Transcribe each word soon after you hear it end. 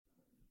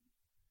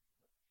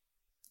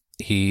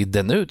I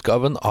denne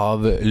utgaven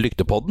av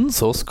Lyktepodden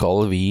så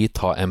skal vi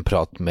ta en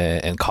prat med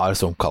en kar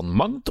som kan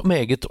mangt og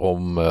meget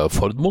om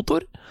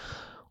Ford-motor.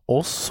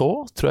 Og så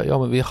tror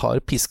jeg vi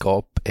har pisket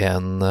opp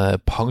en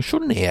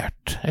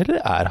pensjonert,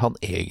 eller han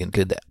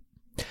egentlig det?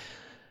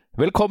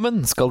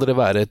 Velkommen skal dere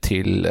være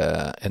til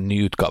en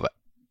ny utgave.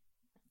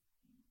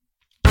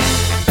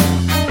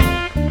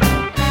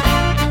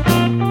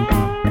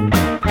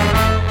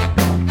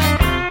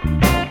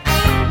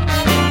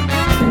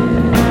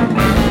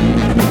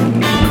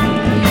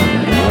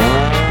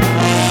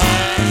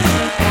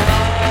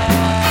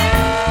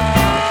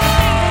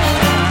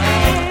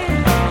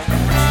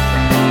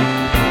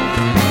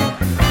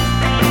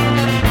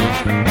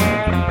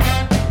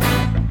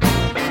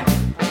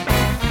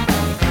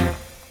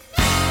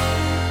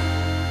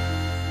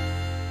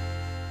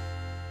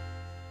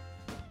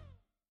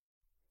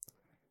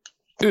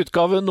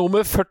 Utgave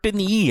nummer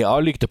 49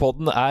 av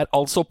Lyktepodden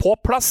altså på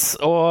plass,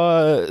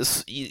 og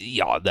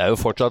ja, det jo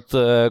fortsatt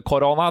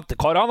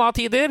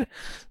koronatider,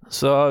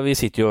 så vi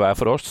sitter jo hver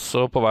for oss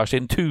og på hver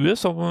sin tue,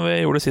 som vi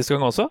gjorde siste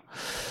gang også.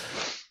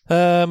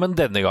 Men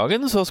denne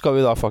gangen så skal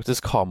vi da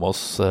faktisk ha med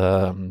oss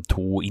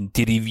to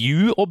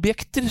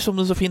intervjuobjekter, som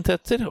det så fint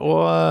heter,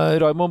 og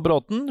Raymond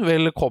Bråten,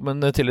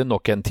 velkommen til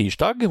nok en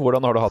tirsdag.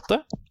 Hvordan har du hatt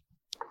det?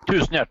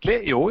 Tusen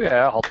hjertelig. Jo, jeg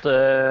har hatt det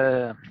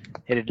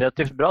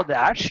relativt bra. Det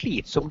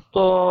slitsomt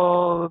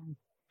å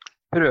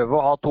prøve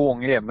å ha to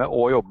unger hjemme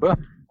og jobbe,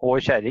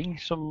 og kjæring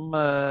som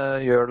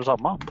gjør det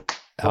samme.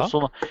 Ja. Så,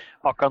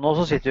 akkurat nå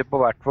så sitter vi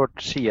på hvert vårt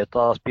side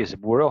av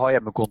spisebordet og har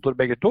hjemmekontor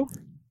begge to.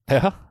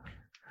 Ja.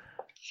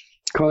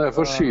 Kan jeg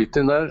få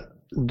skyte inn der?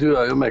 Du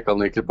jo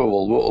mekaniker på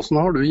Volvo.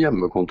 Hvordan har du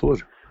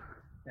hjemmekontor?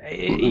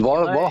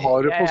 Hva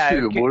har du på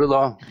stuebordet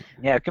da?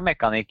 Jeg ikke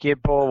mekaniker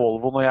på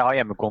Volvo når jeg har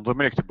hjemmekontor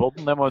med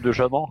Lyktepodden, det må jo du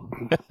skjønne nå.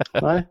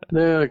 Nei,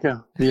 det gjør jeg ikke.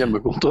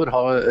 Hjemmekontor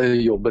har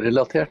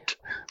jobbrelatert.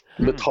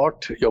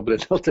 Betalt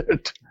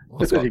jobbrelatert.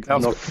 Ja,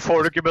 får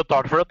du ikke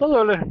betalt for dette, du,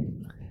 eller?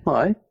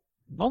 Nei.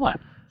 Nei.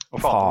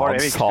 Faen,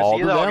 sa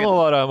du det nå,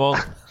 Raymond?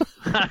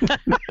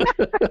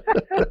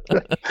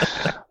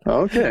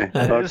 Ok,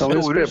 da kan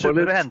vi spe på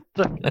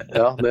litt.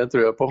 Ja, det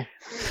tror jeg på.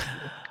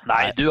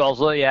 Nei, du,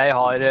 altså, jeg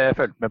har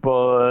fulgt med på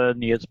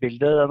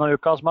nyhetsbildet denne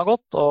uka som har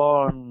gått,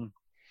 og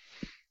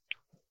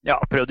ja,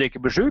 prøvd å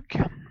ikke bli syk.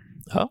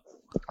 Ja.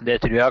 Det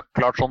tror jeg har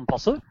klart sånn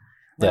passe.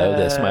 Det jo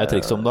det som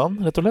triks om dagen,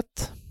 rett og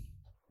slett.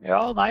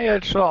 Ja, nei,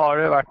 ellers så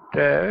har det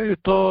vært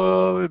ute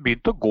og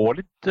begynt å gå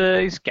litt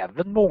i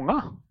skauen med unga.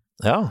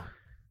 Ja.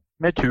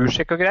 Med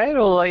tursjekk og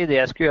greier, og i det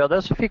jeg skulle gjøre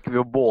det, så fikk vi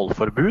jo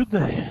bålforbud.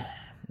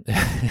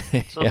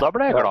 Så da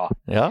ble jeg glad.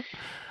 Ja.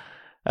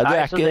 Ja,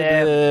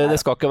 det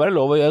skal ikke være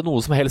lov å gjøre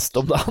noe som helst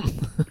om dagen.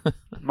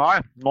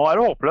 Nei, nå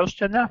det håpløst,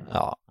 kjenner jeg.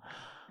 Ja.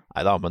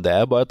 Neida, men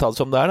det bare tatt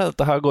som det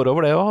Dette her går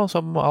over det også,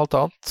 som alt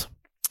annet.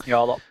 Ja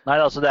da. Nei,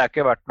 altså det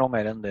ikke vært noe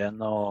mer enn det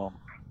enn å...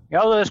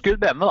 Ja, det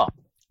skudd BM da.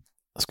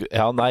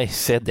 Ja, nei,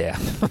 se det.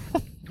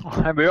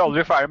 Jeg blir jo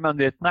aldri ferdig med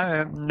den dritten.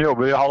 Nå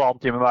jobber vi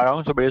 1,5 time hver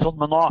gang, så blir det sånn.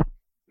 Men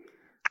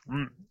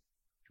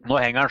nå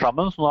henger den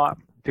sammen, så nå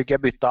fikk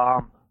jeg bytta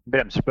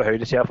bremser på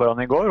høyre siden foran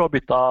i går, og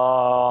bytta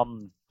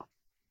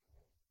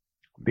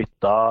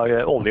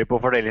olje på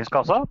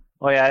fordelingskassa,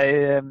 og jeg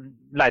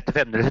leter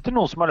fremdeles etter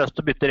noen som har lyst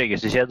til å bytte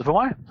registerkjede for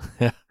meg.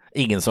 Ja.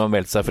 Ingen som har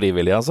meldt seg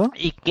frivillig, altså?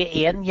 Ikke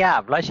en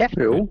jævla kjeft.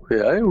 Jo,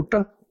 jeg har gjort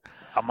det.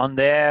 Ja, men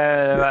det...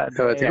 Jeg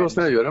vet ikke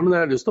hvordan jeg gjør det, men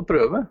jeg har lyst til å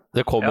prøve.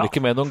 Det kommer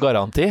ikke med noen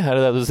garanti,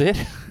 det du sier?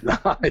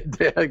 Nei,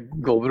 det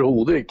går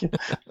overhodet ikke.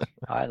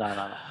 Nei.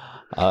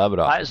 Ja, det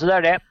bra. Nei, så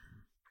det det.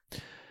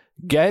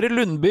 Geir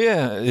Lundby,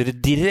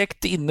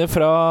 direkte inne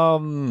fra,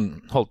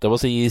 holdt jeg på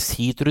å si,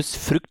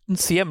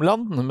 sitrusfruktens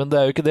hjemland, men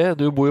det jo ikke det,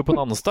 du bor jo på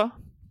Nannestad.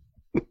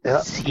 Ja,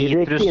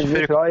 direkte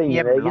inne fra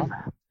Ingevegen.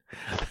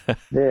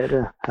 Det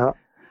ja.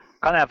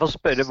 Kan jeg få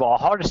spørre, hva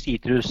har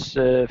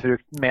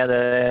sitrusfrukten med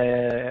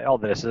det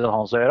adresset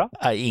hans å gjøre?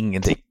 Nei,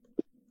 ingenting.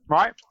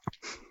 Nei.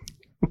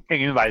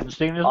 Ingen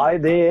verdensting, liksom? Nei,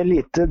 det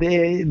lite,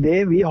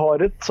 vi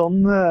har et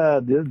sånn,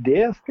 det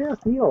skal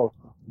jeg si,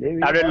 altså. Det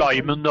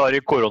limen du har i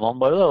koronaen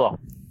bare, det da?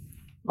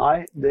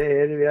 Nei,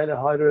 vi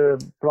har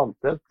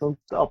plantet et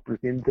sånt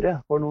appelsintre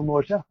for noen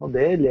år siden, og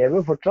det lever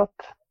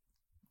fortsatt.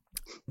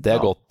 Det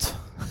godt.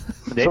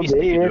 Men det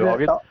visste ikke du,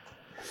 Hagen. Ja.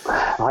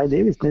 Nei,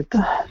 det visste jeg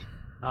ikke.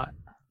 Nei,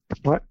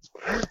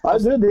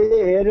 du, det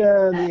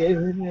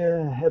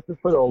heter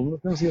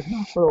forholdene, som sier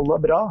sånn.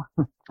 Forholdene bra.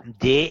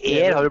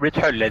 Har du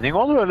blitt høllending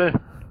også, du, eller?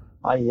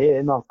 Nei,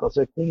 jeg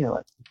nakasøkning, jeg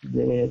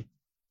vet.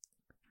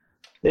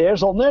 Det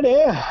sånn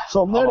det.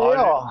 Sånn det,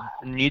 ja.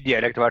 Ny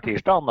dialekt hver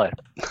tirsdag, han der.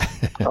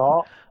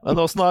 Ja. Men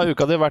hvordan har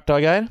uka di vært da,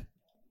 Geir?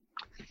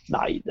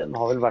 Nei, den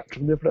har vel vært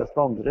som de fleste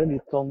andre.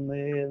 Litt sånn,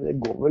 det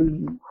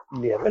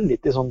lever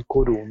litt i sånn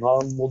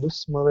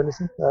koronamodus, må jeg vel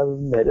si.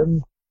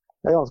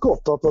 Jeg ganske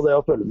opptatt av det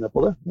å følge med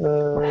på det.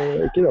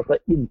 Ikke at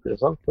det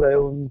interessant, for det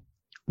jo...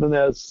 Men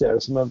jeg ser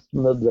det som en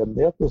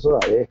nødvendighet, og så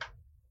vi...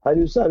 Her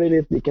i huset vi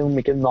litt, om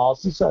ikke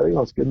nazi, så vi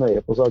ganske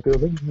nøye på saker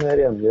og ting. Med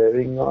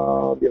rengjøring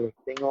og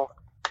diverse ting og...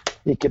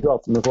 Ikke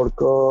prate med folk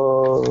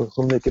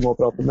som vi ikke må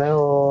prate med,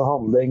 og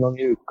handle en gang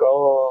i uka,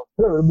 og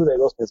prøve å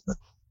bevege oss mest med.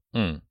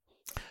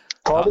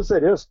 Ta det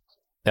seriøst.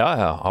 Ja,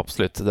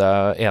 absolutt. Det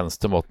er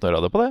eneste måten å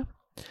gjøre det på, det.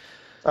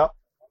 Ja.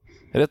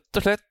 Rett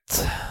og slett.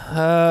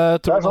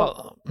 Det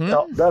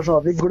er sånn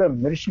at vi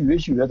glemmer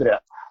 2023.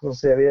 Så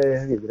ser vi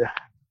videre.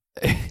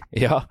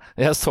 Ja,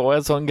 jeg så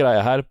en sånn greie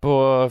her på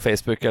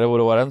Facebook, eller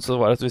hvor det var så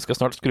var det at vi skal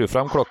snart skru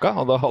fram klokka,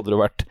 og da hadde det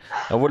vært,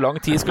 hvor lang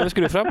tid skal vi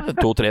skru fram?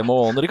 2-3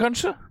 måneder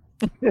kanskje?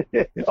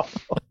 Ja.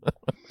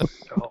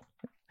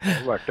 Det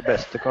har vært det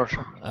beste,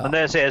 kanskje. Ja. Men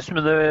det ser ut som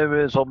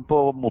det, sånn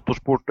på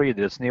motorsport og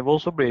idrettsnivå,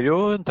 så blir det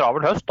jo en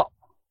travel høst, da.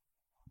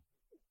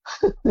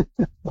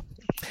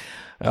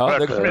 Ja, det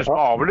er ikke så mye som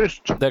er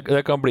avlyst.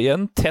 Det kan bli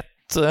en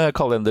tett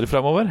kalender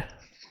fremover.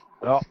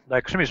 Ja, det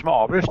er ikke så mye som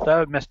er avlyst, det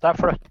er mest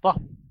flytta.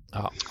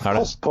 Ja, er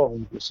det?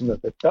 Postpone, som det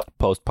heter. Ja.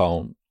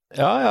 Postpone.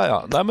 Ja.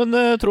 Nei, men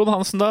Trond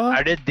Hansen da?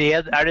 Er det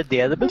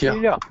det betyr,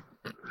 ja?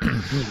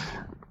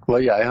 Hva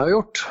jeg har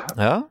gjort?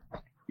 Ja.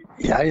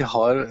 Jeg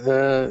har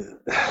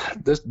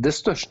det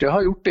største jeg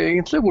har gjort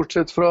egentlig,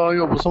 bortsett fra å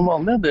jobbe som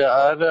vanlig, det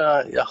er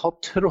jeg har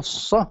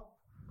trossa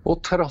og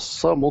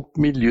trassa mot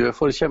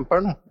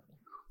miljøforkjemperne.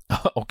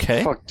 Ok.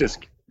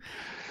 Faktisk.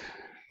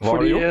 Hva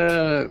har du gjort?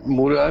 Fordi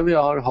mor og jeg, vi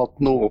har hatt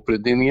noe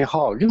opprydning i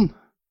hagen.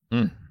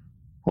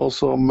 Og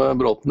som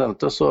Bråten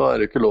nevnte, så er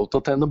det ikke lov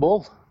til å tenne bål.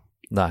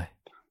 Nei.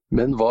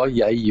 Men hva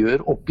jeg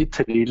gjør oppi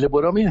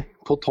trillebåra mi,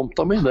 på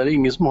tomta mi, det er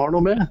ingen som har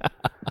noe med.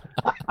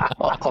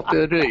 At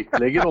jeg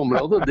røyklegger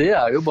området, det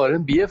er jo bare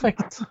en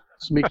bieffekt,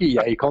 som ikke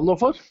jeg kan noe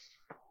for.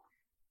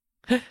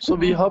 Så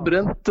vi har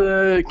brent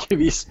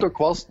kvist og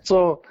kvast,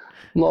 så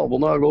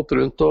naboene har gått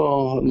rundt,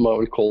 og de har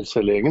vel kols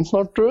hele egen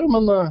snart, tror jeg,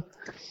 men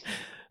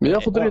vi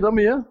har fått rydda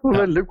mye, og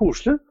veldig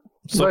koselig.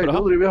 Deilig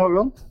å drive i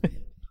hagen.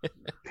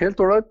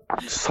 Helt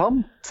ordentlig.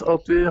 Samt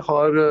at vi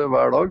har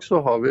hver dag, så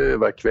har vi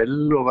hver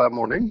kveld og hver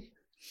morgen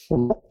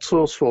og natt,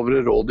 så sover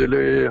det rådyr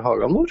i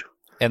hagen vår.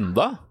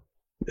 Enda?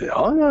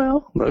 Ja.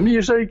 De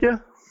gir seg ikke.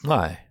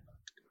 Nei.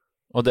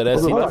 Og dere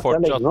sitter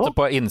fortsatt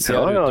på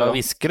innsida av ruta og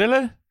visker,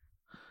 eller?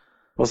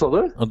 Hva sa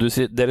du? Og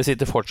dere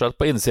sitter fortsatt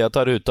på innsida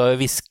av ruta og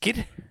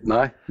visker?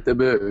 Nei, det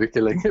behøver vi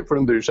ikke lenger, for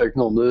de bryr seg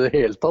ikke noe om det i det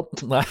hele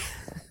tatt. Nei.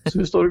 Så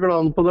vi står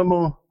glade på dem,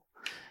 og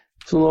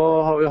så nå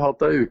har vi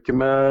hatt en uke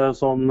med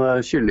sånn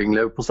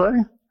kyllinglev på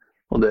seg,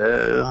 og det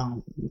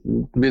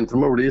begynte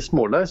de å bli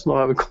smålei, så nå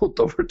har vi gått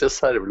over til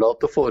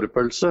servelat og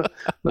fårepølse,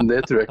 men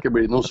det tror jeg ikke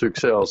blir noen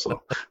suksess, altså.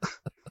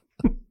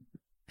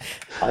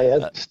 Nei,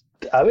 jeg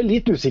er vel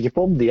litt usikker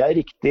på om det er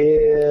riktig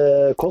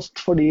kost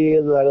for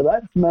de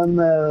der, men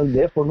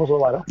det får noe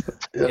så være.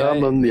 Ja,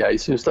 men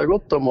jeg synes det er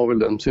godt, da må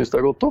vel den synes det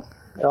er godt også.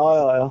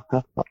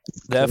 Ja.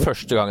 Det er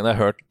første gangen jeg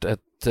har hørt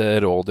et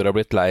rådyr har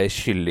blitt lei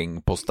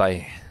kyllingpostei.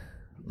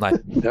 Nei.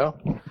 Ja,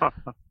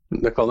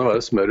 det kan jo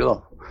være smør i da.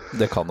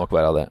 Det kan nok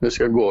være det. Vi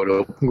skal gå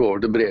over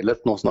til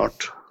brelett nå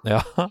snart.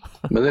 Ja.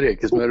 Men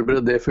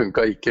rekesmørbrød, det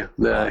funket ikke,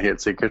 det er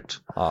helt sikkert.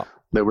 Ja.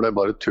 Det ble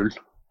bare tull.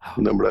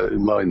 Det ble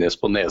majones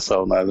på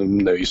nesa, og nei,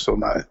 nøys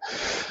og nei.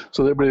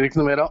 Så det blir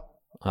ikke noe mer av.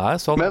 Nei,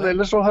 sånn. Men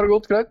ellers så har det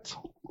gått greit.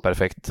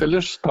 Perfekt.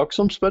 Ellers, takk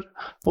som spør.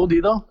 Og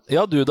de da?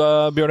 Ja, du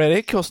da, Bjørn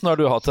Erik, hvordan har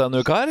du hatt det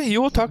denne uka her?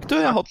 Jo, takk du,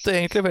 jeg har hatt det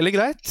egentlig veldig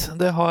greit.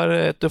 Det har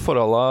etter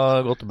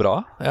forholdet gått bra.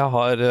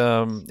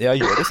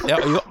 Jeg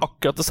gjør jo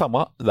akkurat det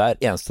samme hver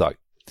eneste dag.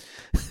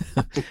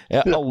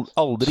 Jeg er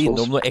aldri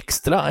innom noe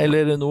ekstra,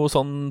 eller noe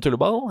sånn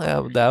tulleball.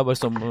 Det er bare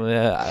som,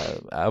 jeg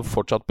er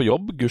fortsatt på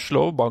jobb,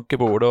 gudskjelov, bank i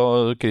bordet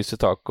og kryss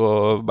i tak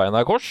og beina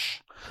i kors.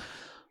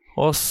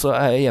 Og så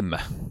er jeg hjemme.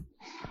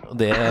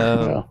 Det...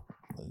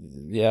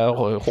 Jeg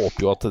håper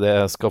jo at det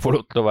skal få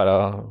lov til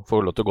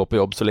å gå på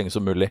jobb så lenge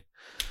som mulig.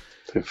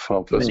 Fy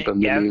faen, for et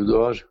spennende liv du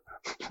har.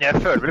 Jeg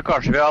føler vel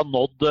kanskje vi har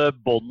nådd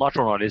bånden av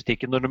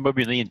journalistikken når du må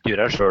begynne å intervjue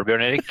deg selv,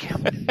 Bjørn Erik.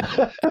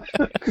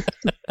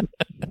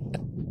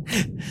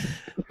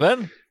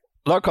 Men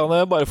da kan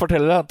jeg bare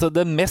fortelle deg at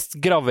det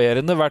mest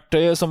graverende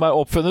verktøyet som er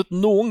oppfunnet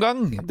noen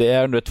gang, det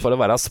er nødt for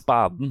å være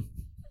spaden.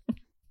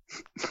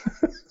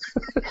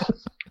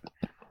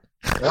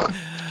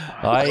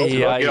 Ai.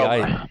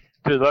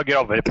 Tror du det var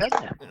graverpenn?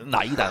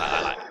 Nei.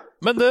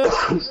 Men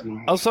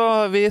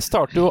vi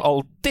starter jo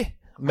alltid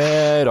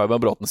med Raymond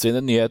Bråten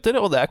sine nyheter,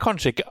 og det er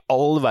kanskje ikke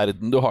all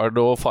verden du har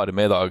å fare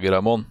med i dag,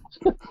 Raymond.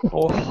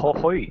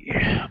 Ohoi.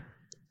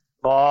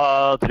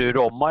 Hva tror du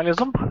om meg,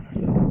 liksom?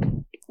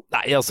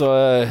 Nei,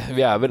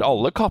 vi er vel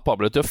alle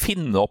kapable til å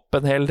finne opp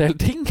en hel del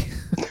ting.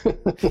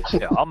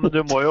 Ja, men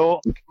du må jo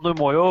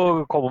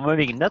komme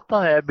med vignett, da.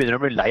 Jeg begynner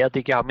å bli lei at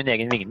jeg ikke har min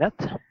egen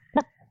vignett.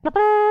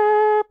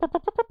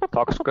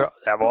 Takk skal du ha.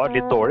 Jeg var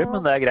litt dårlig,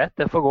 men det er greit,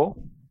 det får gå.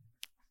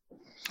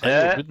 Jeg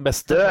gjorde mitt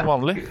beste som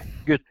vanlig.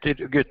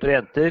 Gutter og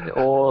jenter,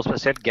 og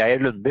spesielt Geir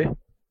Lundby.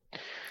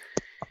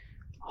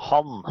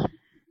 Han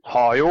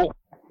har jo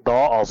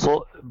da altså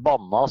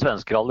banna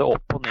svenskerallet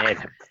opp og ned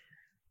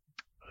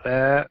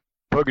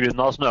på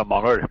grunn av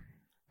snømangel.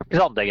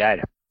 Ikke sant det,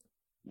 Geir?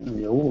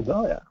 Jo, det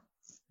har jeg.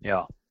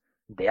 Ja.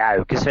 Det er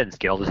jo ikke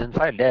svenskerallet sin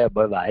feil, det er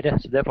bare været,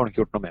 så det får han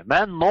ikke gjort noe med.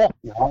 Men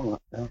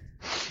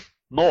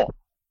nå,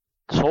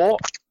 så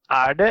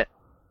er det,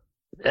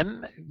 de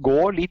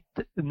går litt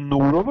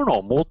nordover nå,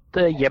 mot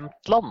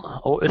Jämtland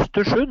og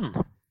Østersund.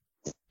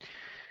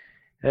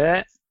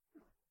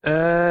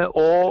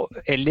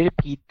 Eller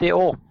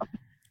PTO.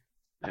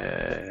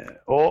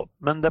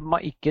 Men de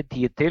har ikke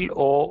tid til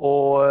å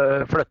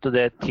flytte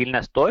det til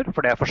neste år,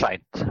 for det for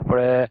sent. For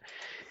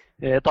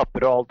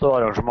etapper og alt og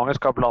arrangementet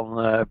skal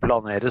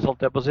planeres,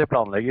 holdt jeg på å si,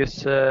 planlegges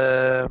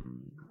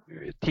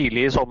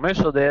tidlig i sommer,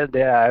 så det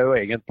jo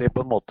egentlig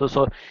på en måte,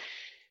 så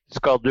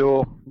skal det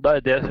jo, så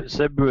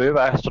det bør jo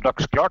være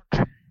straks klart,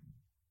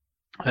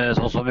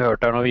 sånn som vi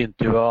hørte her når vi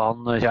intervjuet han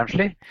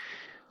Kjernsli,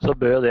 så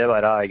bør det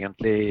være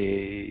egentlig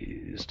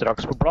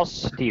straks på plass,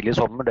 tidlig i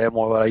sommer, det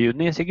må være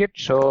juni sikkert,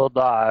 så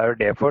da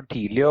det for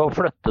tidlig å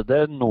flytte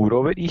det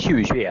nordover i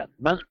 2021.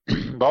 Men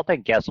da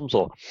tenker jeg som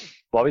så,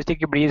 hva hvis det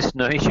ikke blir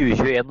snø i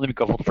 2021 og vi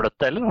ikke har fått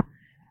flytte heller?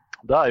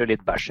 Da det jo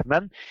litt bæsj.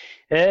 Men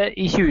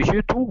i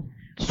 2022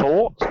 så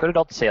skal du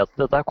da se at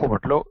dette kommer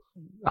til å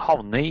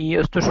havne i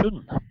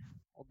Østersund.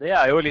 Og det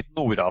jo litt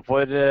norda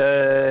for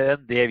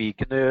det vi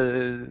kunne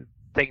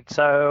tenkt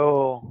seg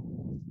å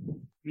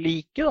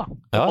like da,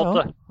 på en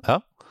måte. Ja.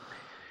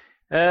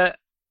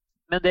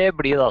 Men det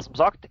blir da som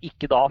sagt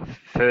ikke da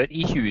før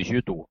i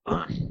 2022.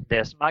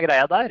 Det som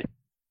greia der,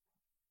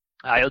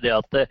 jo det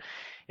at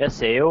jeg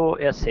ser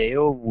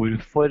jo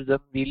hvorfor de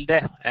vil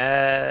det.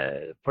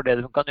 For det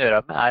de kan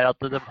gjøre med at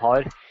de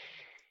har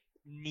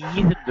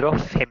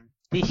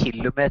 950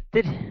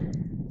 kilometer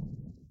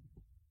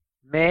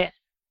med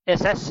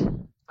SS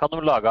kan de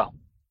lage.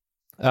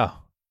 Ja,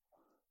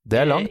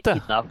 det langt det.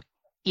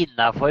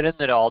 Innenfor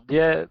en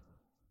radie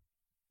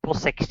på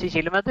 60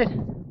 kilometer.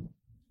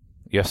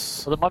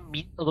 Yes. Og de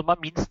har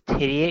minst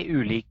 3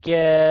 ulike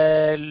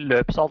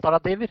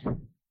løpsalternativer.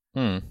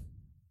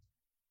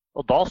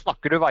 Og da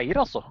snakker du veier,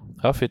 altså.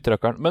 Ja,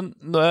 fytterakkeren. Men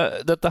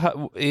dette her,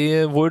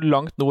 hvor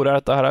langt nord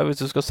dette her,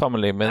 hvis du skal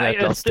sammenligne med et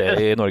eller annet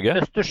sted i Norge?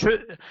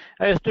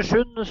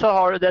 Østersund, så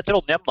har du det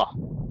Trondheim, da.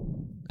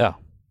 Ja.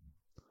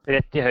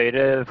 Rett til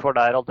høyre for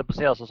der, alt det på å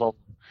si, altså sånn.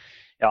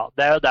 Ja,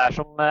 det jo der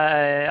som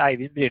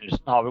Eivind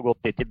Brynildsen har vel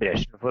gått litt i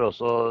bresjen for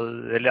også,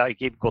 eller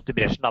ikke gått i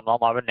bresjen, men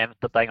han har vel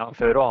nevnt dette en gang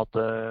før også, at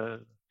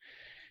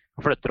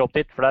flytter opp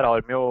dit, for der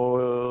har de jo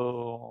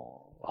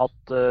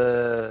hatt,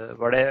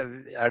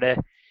 det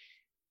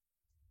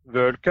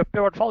World Cup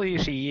i hvert fall, i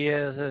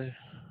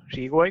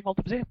skigåing,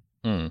 holdt jeg på å si.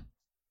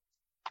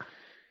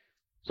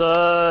 Så,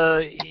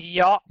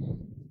 ja,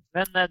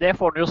 men det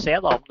får vi jo se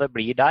da, om det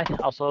blir der.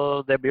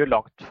 Altså, det blir jo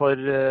langt for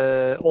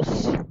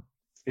oss,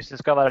 hvis det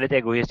skal være litt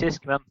egoistisk,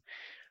 men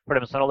for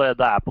dem som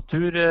allerede på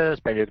tur,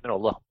 spiller jo ikke noen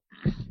rolle,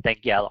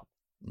 tenker jeg da.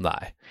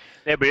 Nei.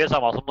 Det blir det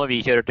samme som når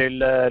vi kjører til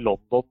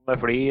London med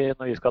fly,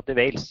 når vi skal til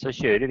Wales, så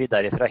kjører vi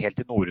derifra helt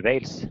til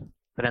Nord-Wales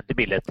for å hente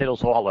billetter, og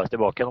så halvveis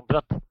tilbake igjen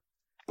omtrent.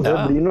 Det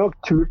blir nok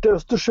tur til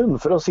Østersund,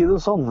 for å si det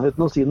sånn,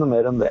 uten å si noe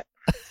mer enn det.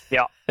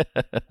 Ja,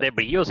 det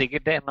blir jo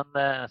sikkert det, men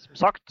som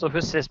sagt, så får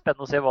vi se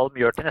spennende å se hva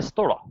de gjør til neste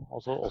år da.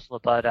 Og så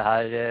hvordan dette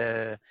her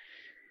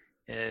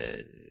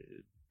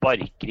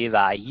barker i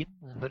veien,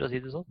 for å si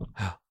det sånn.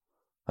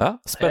 Ja,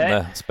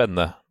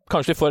 spennende.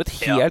 Kanskje vi får et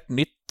helt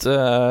nytt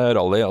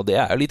rally, og det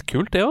jo litt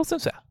kult det også,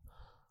 synes jeg.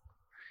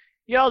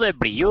 Ja, det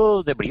blir jo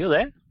det,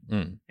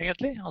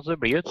 egentlig. Altså, det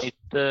blir jo et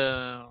nytt...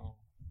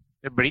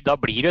 Da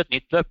blir det et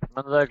nytt løp,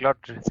 men det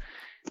klart,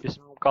 hvis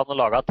man kan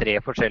lage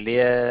 3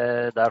 forskjellige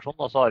der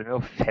sånn, så har vi jo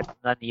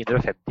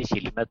 950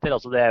 kilometer,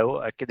 altså det jo,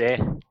 ikke det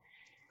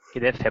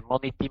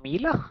 95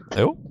 mil da?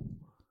 Jo.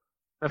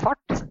 Med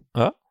fart?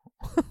 Ja.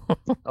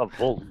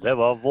 Det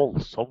var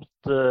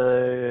voldsomt.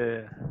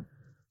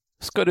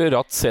 Skal du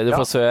ratt se du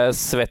får se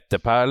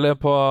svetteperle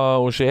på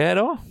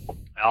Ogier også?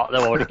 Ja,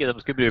 det var vel ikke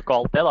de skulle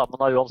bruke alt det da, men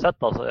da uansett,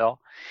 altså, ja.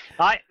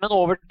 Nei, men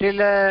over til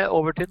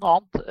noe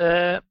annet.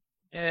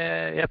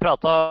 Jeg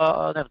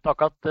nevnte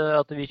akkurat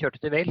at vi kjørte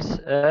til Wales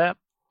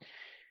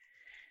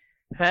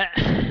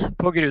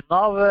på grunn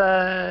av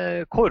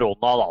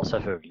korona da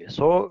selvfølgelig,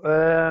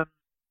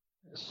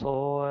 så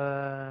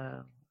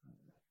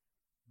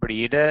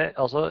blir det,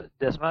 altså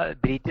det som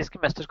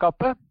britiske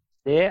mesterskapet,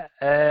 det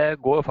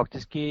går jo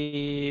faktisk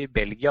i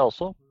Belgia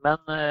også, men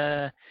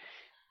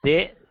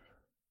det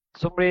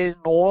som blir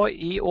nå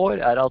i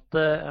år at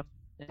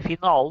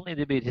finalen i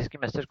det britiske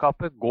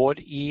mesterskapet går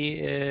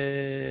i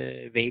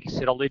Wales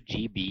Rally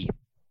GB.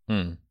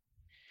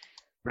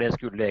 For det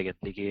skulle det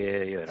egentlig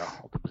ikke gjøre,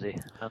 holdt jeg på å si.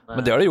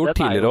 Men det har det gjort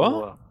tidligere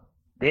også?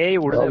 Det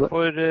gjorde det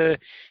for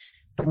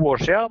 2 år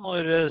siden,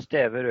 når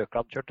Steve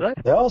Røkland kjørte der.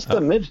 Ja,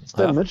 stemmer.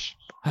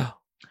 Ja.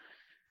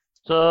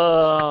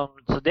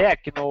 Så det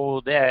ikke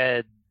noe, det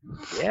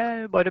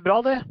bare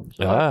bra det.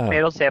 Så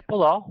mer å se på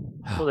da,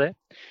 på det.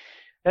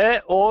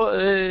 Og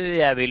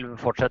jeg vil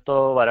fortsette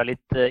å være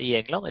litt i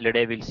England, eller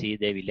det vil si,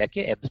 det vil jeg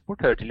ikke.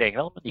 M-sport hører til i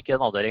England, men ikke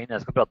den avdelingen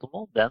jeg skal prate om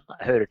nå. Den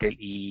hører til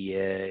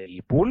i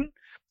Polen.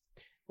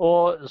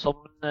 Og som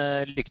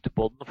lykte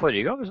på den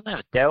forrige gang, så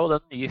nevnte jeg jo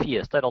den nye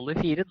Fiesta Rally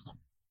 4-en.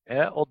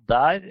 Og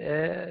der,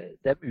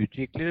 de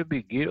utvikler,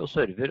 bygger og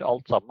server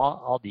alt sammen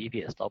av de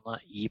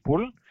Fiestaene i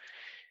Polen.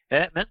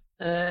 Men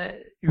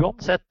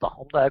uansett da,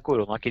 om det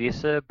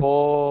koronakrise på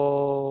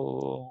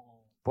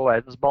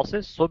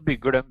verdensbasis, så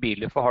bygger de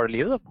biler for harde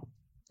livet dem.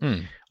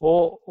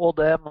 Og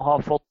de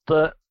har fått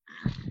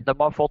De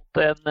har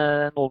fått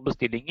noen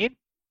bestillinger,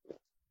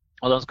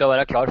 og den skal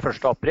være klar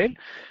 1. april.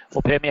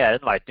 Og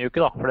premieren vet de jo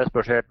ikke, da, for det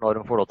spørs helt når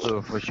de får lov til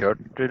å få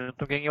kjørt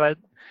rundt omkring i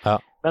verden. Ja.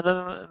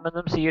 Men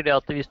de sier det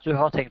at hvis du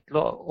har tenkt til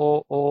å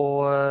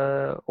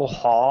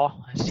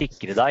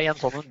sikre deg en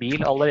sånn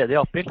bil allerede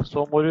i april,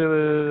 så må du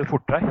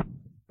forte deg.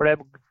 For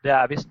det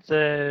er visst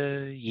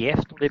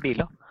gjevt om de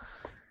bilene.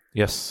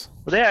 Yes.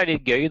 Og det er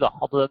litt gøy, da,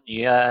 at den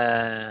nye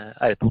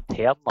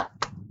R2T-en, da,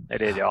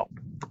 eller ja,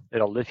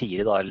 Rally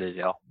 4, da, eller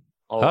ja,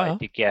 nå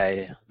vet ikke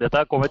jeg.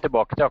 Dette kommer vi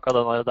tilbake til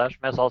akkurat den der,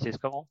 som jeg sa sist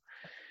gang også.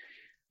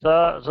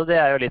 Så det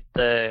er jo litt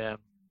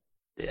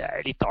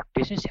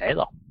artig, synes jeg,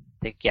 da,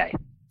 tenker jeg.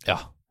 Ja,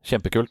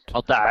 kjempekult.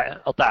 At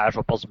det er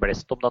såpass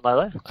blest om den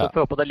der. Så jeg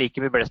håper det er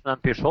like mye blest med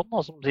den Peugeoten, da,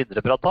 som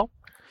Sindre pratet om.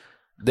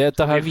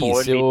 Dette her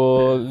viser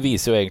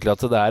jo egentlig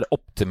at det er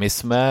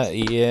optimisme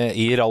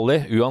i rally,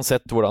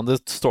 uansett hvordan det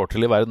står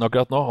til i verden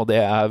akkurat nå, og det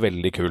er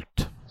veldig kult.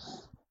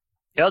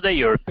 Ja, det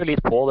hjelper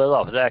litt på det,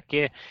 da. For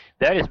det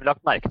er liksom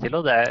lagt merke til,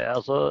 og det er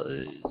altså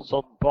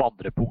sånn på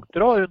andre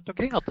punkter også, rundt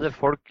omkring, at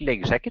folk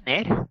legger seg ikke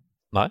ned.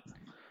 Nei.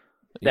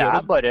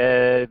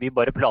 Vi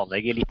bare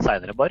planlegger litt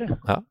senere, bare.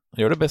 Ja,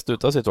 gjør det beste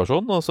ut av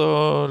situasjonen, og så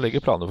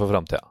legger planer for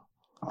fremtiden.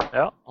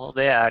 Ja, og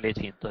det er litt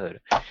fint å høre.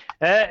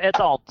 Et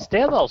annet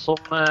sted, da, som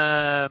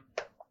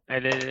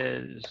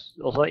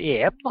også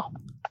EM, da.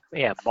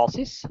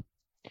 EM-basis.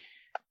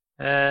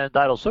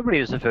 Der også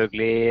blir det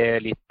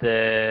selvfølgelig litt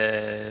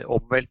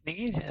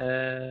omveltninger.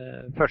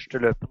 Første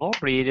løpet nå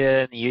blir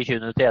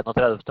 29. til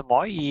 31.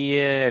 mai i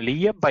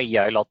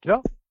Liepāja i Latvia.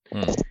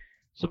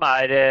 Som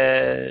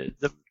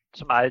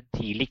er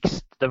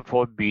tidligst. De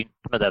får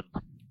begynt med den.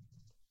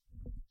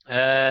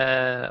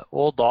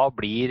 Og da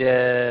blir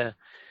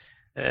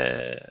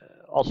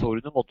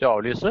Azorene måtte jo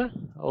avlyse,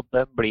 og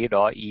den blir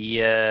da i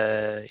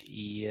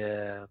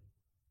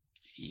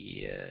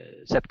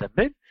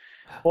september.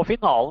 Og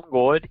finalen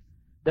går,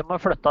 de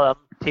har flyttet den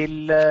til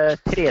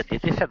 3.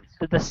 til 5.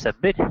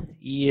 desember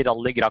i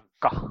Rally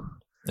Granca.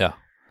 Ja.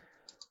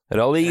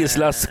 Rally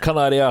Islas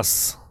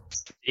Canarias.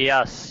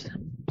 Yes.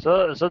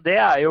 Så det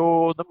er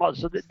jo, men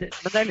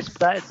det er liksom,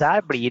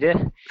 der blir det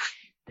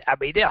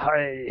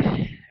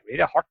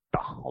hardt,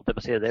 da.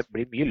 Det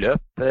blir mye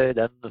løp,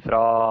 den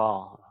fra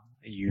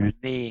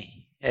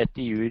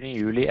etter juni,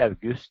 juli,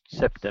 august,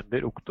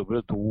 september,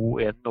 oktober,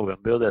 1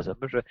 november og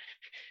desember. Så det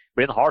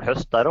blir en hard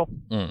høst der også.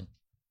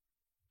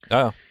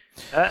 Ja.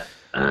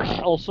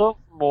 Og så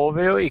må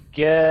vi jo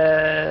ikke,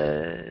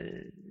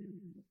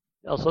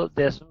 altså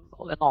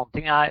en annen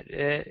ting er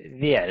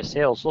VRC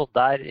også,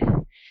 der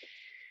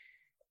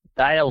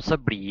også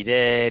blir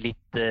det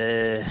litt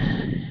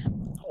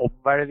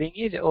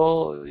omvelvinger,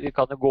 og vi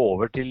kan jo gå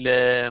over til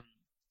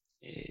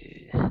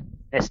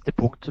neste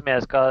punkt som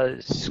jeg skal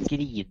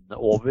skli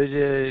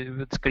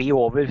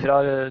over fra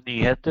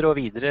nyheter og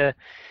videre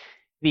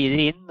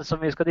inn,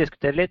 som vi skal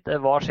diskutere litt.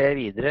 Hva skjer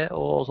videre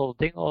og sånne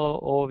ting,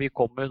 og vi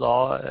kommer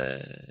da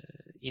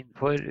inn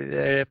for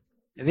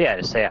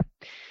VRC.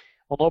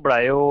 Og nå ble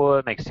jo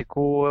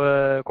Mexico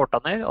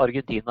kortet ned,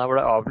 Argentina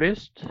ble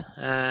avlyst,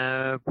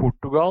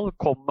 Portugal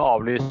kom med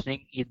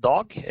avlysning i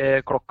dag,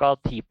 klokka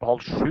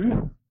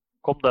 6:30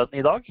 kom den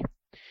i dag.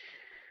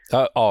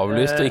 Ja,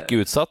 avlyst og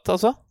ikke utsatt,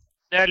 altså?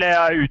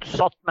 Eller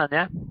utsatt, mener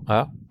jeg.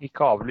 Ja.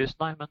 Ikke avlyst,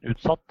 nei, men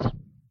utsatt.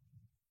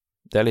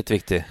 Det er litt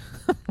viktig.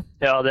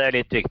 Ja, det er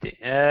litt viktig.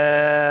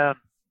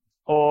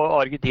 Og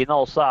Argentina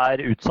også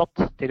er utsatt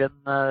til en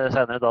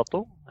senere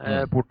dato.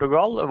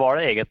 Portugal var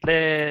det egentlig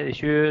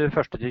 21.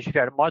 til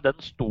 24. mai. Den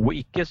sto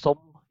ikke som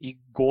i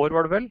går,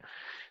 var det vel.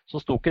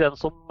 Så sto ikke den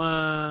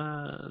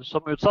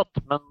som utsatt,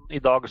 men i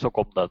dag så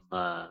kom den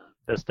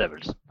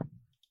bestevelsen.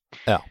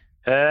 Ja.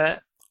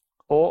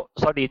 Og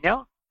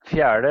Sardinia,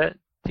 4.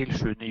 til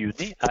 7.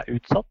 juni, er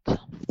utsatt.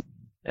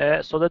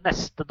 Så det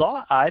neste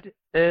da er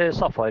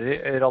Safari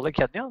Rally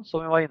Kenya,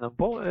 som vi var inne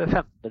på,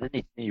 15. til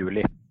 19.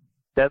 juli.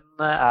 Den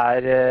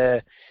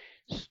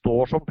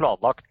står som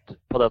planlagt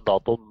på den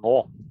datoen nå,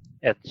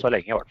 enn så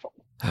lenge i hvert fall.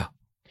 Ja.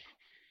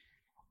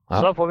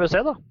 Så da får vi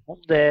se da, om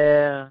det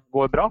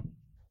går bra.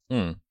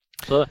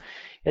 Så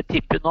jeg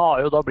tipper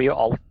da blir jo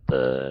alt,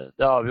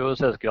 det har vi jo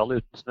svenske rally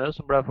uten snø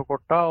som ble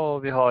forkortet,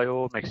 og vi har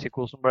jo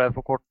Mexico som ble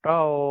forkortet,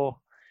 og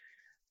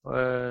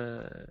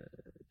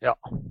ja,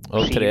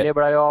 Chile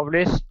ble jo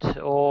avlyst,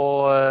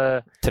 og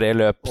 3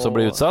 løp som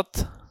ble utsatt?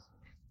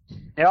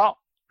 Ja,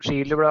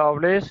 Chile ble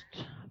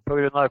avlyst, på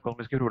grunn av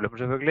økonomiske problemer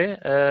selvfølgelig,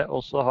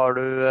 og så har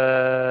du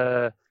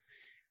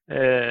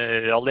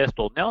Rally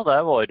Estonia,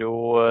 der var jo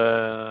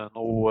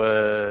noe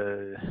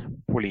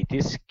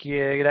politisk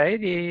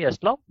greier i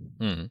Estland.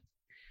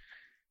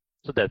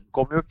 Så den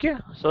kom jo ikke,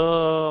 så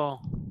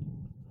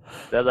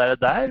det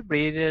der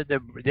blir,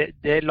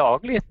 det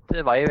lager litt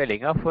vei i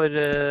vellinga for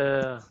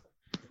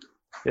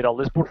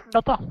rallysporten,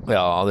 dette.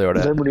 Ja, det gjør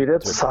det. Det blir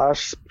et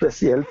særs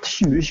spesielt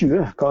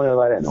 2020, kan jeg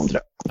være enig om,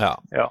 tror jeg.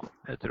 Ja,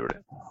 jeg tror det.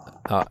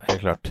 Ja,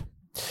 helt klart.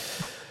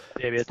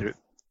 Det vil jeg tro.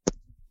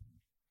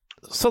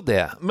 Så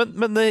det.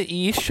 Men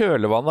i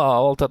kjølevannet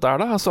av alt dette her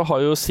da, så har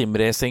jo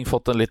simracing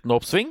fått en liten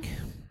oppsving.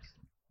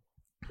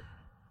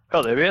 Ja,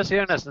 det vil jeg si.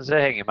 Nesten så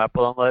jeg henger meg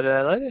på den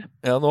der.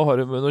 Ja, nå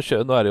er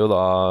det jo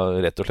da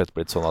rett og slett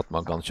blitt sånn at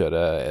man kan kjøre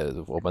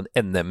om en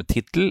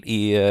NM-titel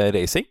i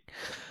racing.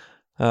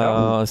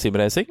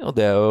 Simracing, og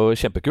det er jo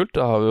kjempekult.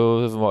 Det var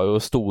jo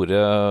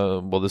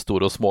både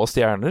store og små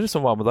stjerner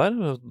som var med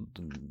der.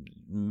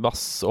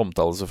 Masse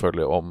omtale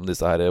selvfølgelig om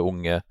disse her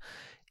unge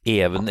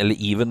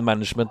even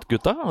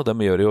management-gutta, og de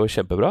gjør det jo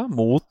kjempebra.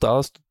 Mot da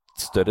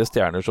større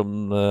stjerner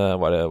som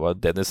var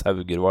Dennis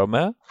Hauger var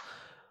med.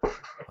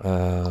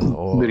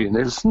 Og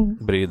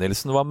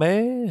Brynildsen var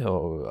med,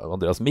 og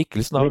Andreas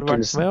Mikkelsen har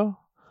vært med, og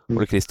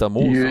Ole Kristian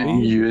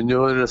Moseby.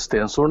 Junior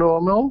Stensorne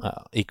var med også.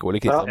 Ja, ikke Ole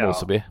Kristian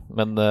Moseby,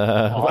 men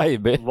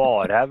Veiby.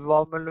 Varhaug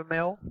var vel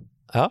med også.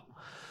 Ja,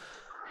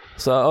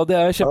 og det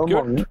er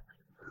kjempekult.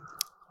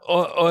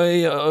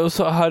 Og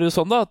så er det jo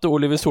sånn da at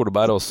Oliver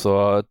Solberg også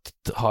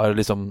har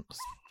liksom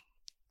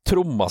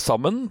tromma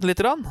sammen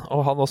litt,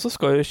 og han også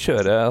skal jo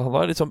kjøre. Han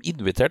har liksom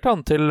invitert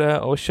han til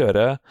å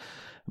kjøre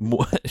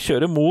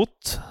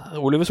mot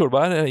Oliver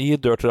Solberg i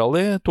Dirt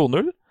Rally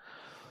 2.0,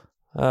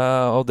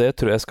 og det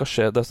tror jeg skal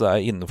skje. Det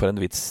er innenfor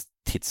en viss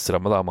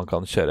tidsramme da man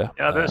kan kjøre.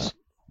 Ja,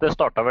 det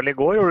startet vel i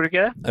går, gjorde det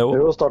ikke det? Jo,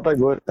 det startet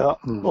i går, ja.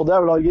 Og det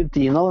er vel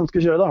Argentina den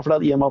skal kjøre da,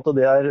 for i og med at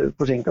det er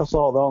forsinket, så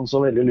hadde han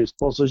så veldig lyst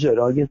på å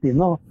kjøre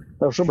Argentina, og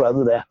derfor så ble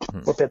det det.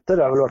 Og Petter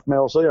har vel vært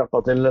med også,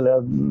 hjelpet til,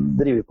 eller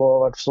drivet på,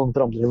 vært sånn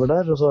framdriver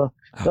der, og så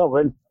det var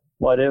vel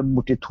bare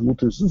borti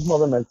 2000 som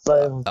hadde meldt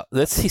seg. Ja,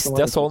 det siste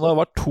jeg så nå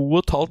var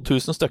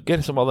 2500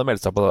 stykker som hadde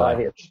meldt seg på det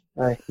der.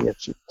 Det er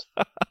helt sykt.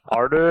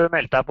 Har du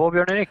meldt deg på,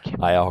 Bjørn Erik?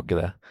 Nei, jeg har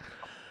ikke det.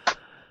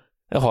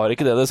 Jeg har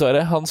ikke det,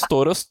 dessverre. Han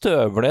står og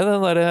støver ned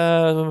den der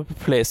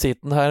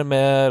playseaten her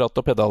med ratt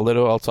og pedaler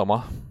og alt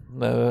sammen.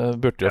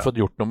 Burde jo fått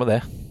gjort noe med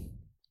det.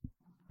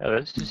 Ja,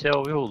 det synes jeg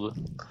over i hodet.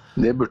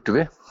 Det burde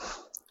vi.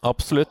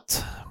 Absolutt.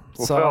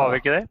 Hvorfor har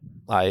vi ikke det?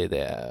 Nei,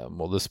 det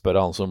må du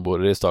spørre han som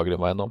bor i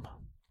Stagerveien om.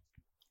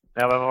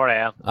 Ja, hvem var det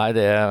igjen? Nei,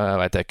 det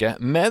vet jeg ikke.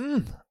 Men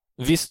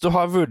hvis du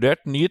har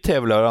vurdert ny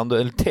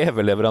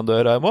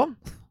TV-leverandør, Raimond?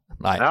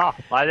 Nei. Ja,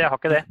 nei, jeg har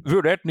ikke det.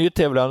 Vurdert ny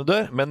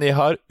TV-leverandør, men jeg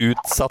har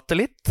utsatt det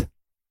litt.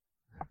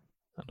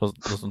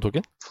 Noe som tok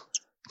den?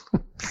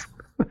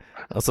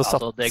 Altså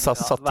satt litt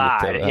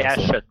TV.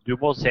 Jeg skjønner, du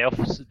må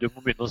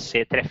begynne å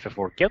treffe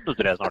folk igjen, du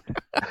tror jeg snart.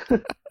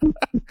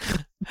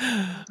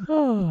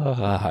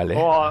 Herlig.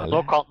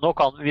 Nå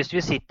kan, hvis vi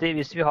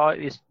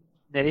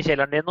nede i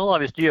kjelleren din nå, da,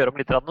 hvis du gjør om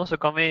litt, så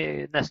kan vi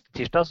neste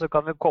tirsdag så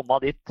kan vi komme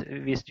dit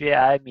hvis vi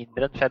er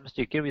mindre enn 5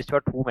 stykker, hvis vi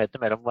har 2 meter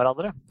mellom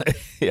hverandre.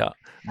 Ja,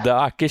 det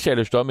er ikke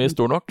kjellerstua mye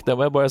stor nok, det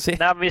må jeg bare si.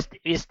 Nei, hvis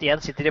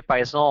en sitter i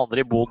peisen og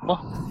andre i boden da.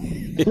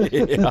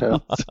 Ja.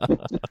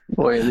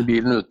 Og en i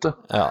bilen ute.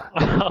 Ja.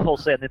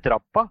 Også en i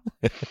trappa.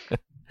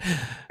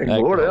 Det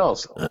går det,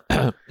 altså.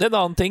 En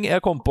annen ting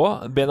jeg kom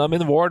på,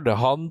 Benjamin Ward,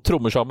 han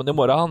trommer sammen i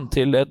morgen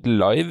til et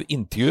live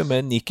intervju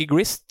med Nicky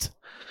Grist.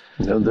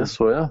 Ja, det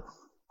så jeg.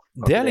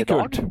 Det er litt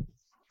kult.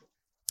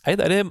 Nei,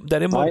 det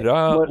er i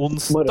morgen,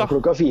 onsdag. Morgen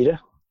klokka 4.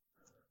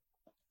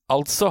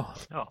 Altså,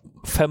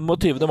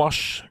 25. mars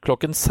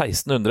klokken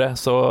 1600,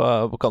 så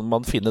kan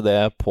man finne det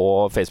på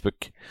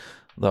Facebook.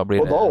 Da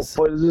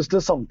oppfordres det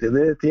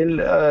samtidig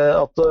til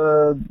at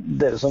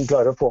dere som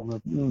klarer å få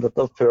med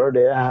dette før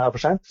det er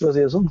for sent, for å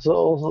si det sånn,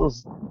 så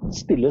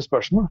stille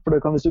spørsmål. For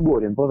hvis du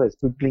går inn på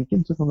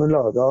Facebook-linken, så kan du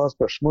lage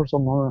spørsmål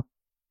som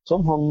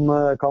han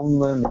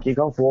ikke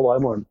kan få da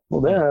i morgen.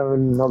 Og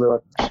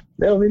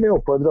det vil jeg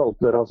oppfordre alle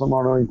dere som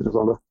har noe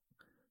interessant.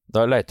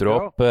 Da leiter du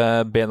opp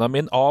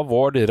Benjamin A.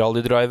 Ward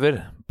Rallydriver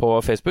på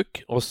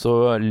Facebook, og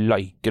så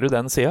liker du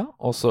den siden,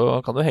 og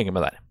så kan du henge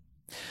med der.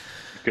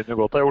 Jeg kunne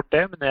godt ha gjort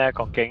det, men jeg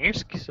kan ikke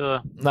engelsk, så...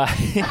 Nei.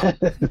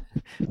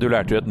 Du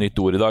lærte jo et nytt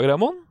ord i dag,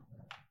 Raimond?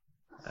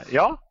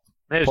 Ja,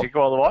 men jeg husker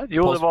ikke hva det var.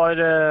 Jo, det var...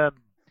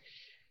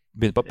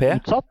 Begynner på P?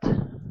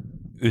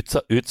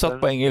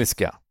 Utsatt på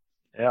engelsk, ja.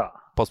 Ja.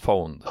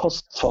 Postponed.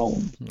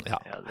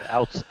 Ja.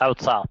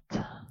 Outsatt.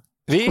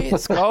 Vi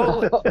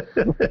skal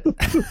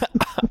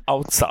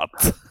Outsatt.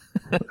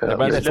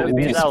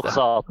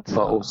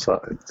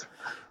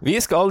 Vi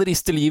skal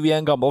riste liv i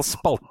en gammel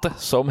spalte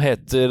som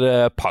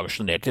heter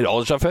Pensjonerte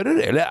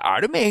rallysjåfører, eller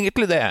er de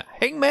egentlig det?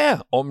 Heng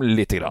med om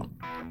litt grann.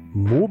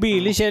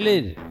 Mobile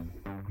Kjeller,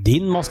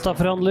 din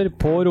Mazda-forhandler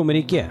på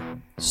Romerike.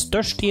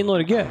 Størst i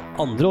Norge,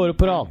 andre året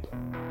på rad.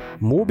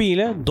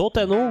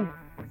 Mobile.no.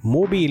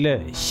 Mobile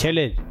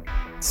Kjeller.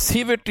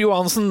 Sivert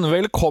Johansen,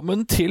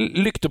 velkommen til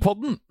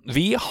Lyktepodden.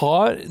 Vi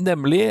har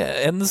nemlig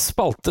en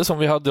spalte som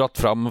vi har dratt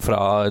fram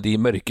fra de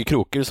mørke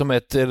kroker som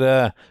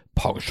heter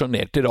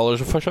Pensjonerte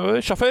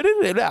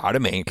rallysjåfører, eller er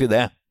de egentlig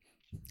det?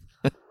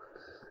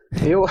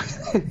 Jo,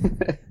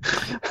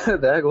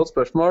 det er et godt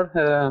spørsmål.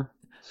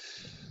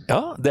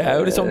 Ja, det er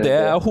jo liksom det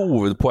er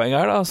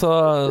hovedpoenget her da,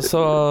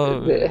 så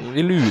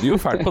vi lurer jo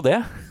fælt på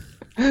det.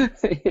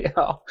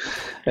 Ja,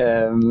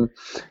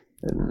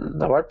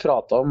 det har vært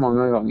pratet om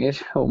mange ganger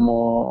om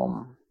å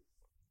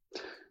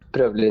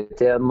prøve litt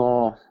igjen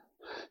og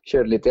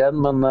kjøre litt igjen,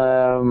 men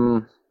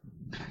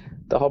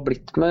det har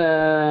blitt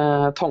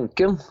med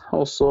tanken,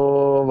 og så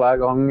hver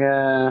gang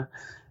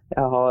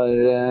Jeg har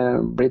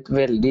blitt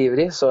veldig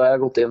ivrig, så jeg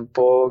har gått inn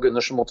på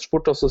Gundersen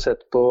Motorsport og så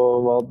sett på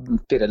hva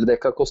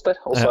Pirelli-dekka koster,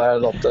 og så har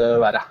jeg latt det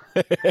være.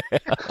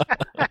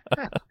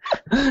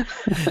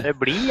 Det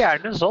blir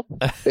gjerne sånn.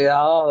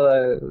 Ja,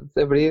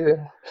 det blir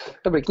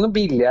ikke noe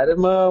billigere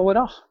med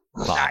åra.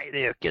 Nei, det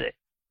gjør ikke det.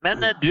 Men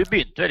du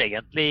begynte vel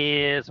egentlig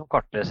som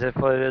kartleser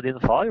for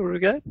din far, gjorde du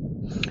ikke det?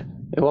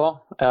 Jo,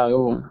 jeg er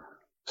jo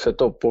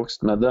født og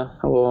oppvokst med det,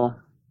 og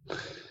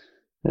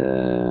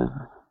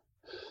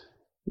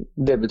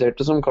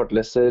debuterte som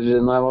kartleser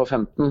når jeg var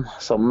 15,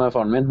 sammen med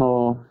faren min,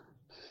 og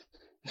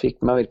fikk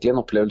meg virkelig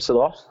en opplevelse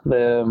da.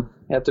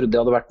 Jeg trodde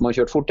jeg hadde vært med og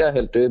kjørt fort,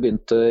 helt til vi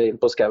begynte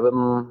inn på skauen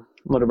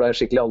når det ble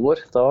skikkelig alvor.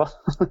 Da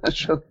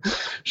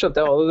skjønte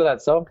jeg hva det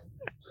dreide seg om.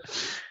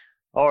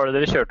 Hva var det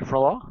dere kjørte for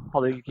noe da?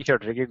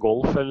 Kjørte dere ikke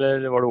Golf, eller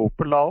var det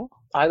Opel da også?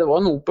 Nei, det var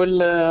en Opel.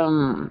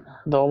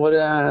 Da var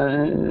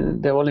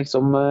det var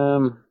liksom,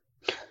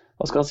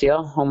 hva skal jeg si,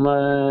 ja?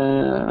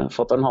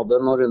 Fatteren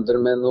hadde noen runder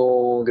med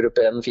noe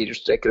gruppe 1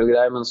 firehjulstrekker og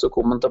greier, men så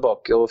kom han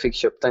tilbake og fikk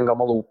kjøpt en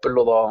gammel Opel,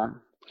 og da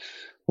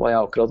var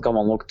jeg akkurat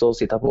gammel nok til å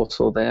sitte på,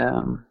 så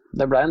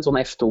det ble en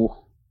sånn F2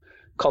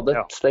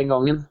 Kadett den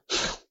gangen.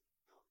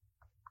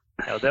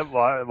 Ja,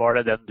 var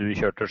det den du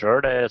kjørte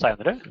selv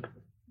senere?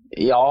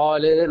 Ja,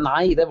 eller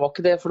nei, det var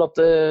ikke det, for at,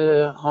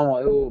 han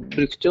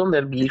brukte jo en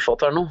del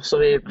bilfatter nå, så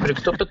vi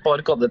brukte opp et par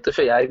kadetter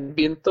før jeg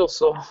begynte, og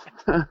så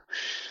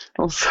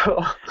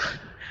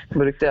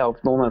brukte jeg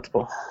opp noen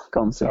etterpå,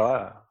 kan jeg si.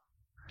 Ja.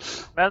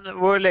 Men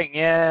hvor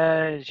lenge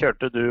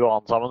kjørte du og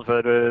han sammen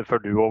før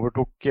du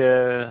overtok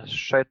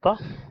skøyta?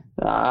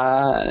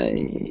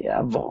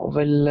 Jeg var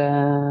vel,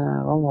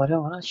 hva var det,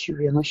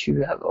 21 og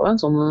 20, jeg var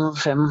en sånn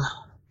 5...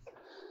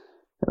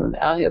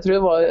 Ja, jeg tror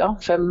jeg var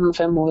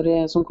 5 år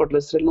som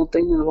kartleser eller noe.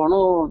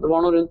 Det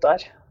var noe rundt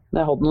der.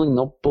 Jeg hadde noe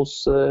innopp hos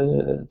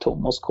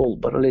Thomas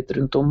Kolberg og litt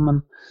rundt om,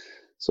 men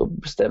så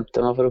bestemte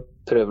jeg meg for å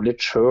prøve litt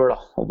selv da.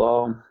 Og da,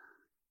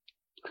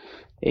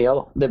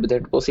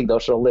 debuterte på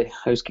Sigdalsrally.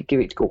 Jeg husker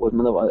ikke hvilke år,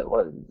 men det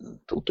var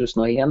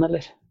 2001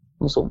 eller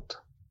noe sånt.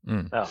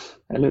 Ja.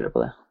 Jeg lurer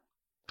på det.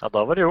 Ja,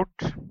 da var det gjort.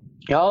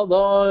 Ja,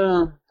 da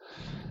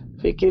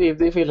fikk jeg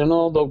revet i fillerne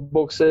og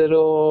dogboxer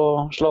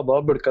og sladda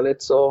og bulka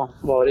litt, så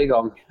var det i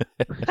gang.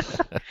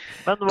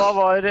 Men hva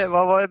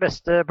var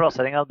beste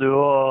plasseringen du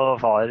og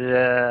far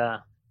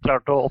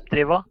klarte å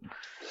oppdrive?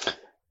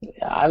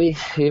 Ja, vi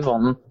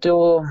vant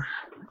jo,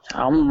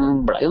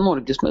 han ble jo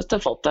norgesmester,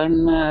 fatteren,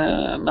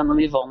 men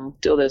vi vant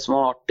jo det som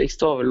var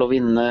artigst, var vel å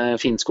vinne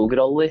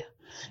Finnskog-rally.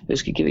 Jeg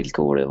husker ikke hvilke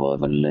år det var,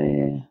 vel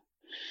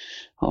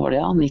hva var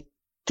det,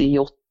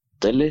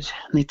 98 eller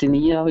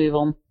 99, vi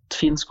vant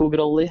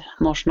Finnskog-rally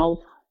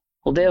nasjonal,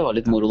 og det var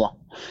litt moro da.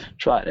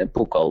 Svære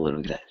pokaler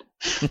og greier.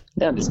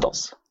 Det litt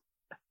stas.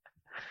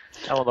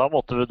 Ja, men da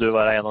måtte du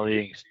være en av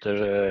de yngste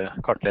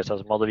kartlesere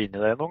som hadde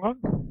vunnet det noen gang?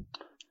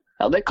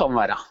 Ja, det kan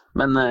være,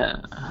 men jeg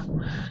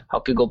har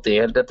ikke gått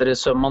helt etter i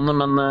sømmene,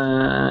 men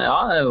ja,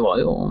 jeg var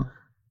jo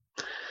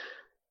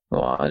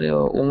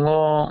ung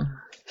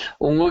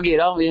og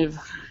gira.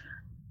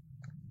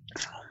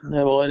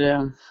 Det var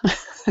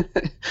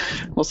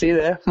må si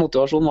det,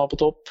 motivasjonen var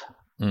på topp.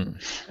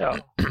 Ja.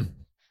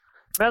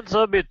 Men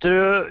så begynte du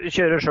å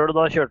kjøre selv, og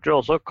da kjørte du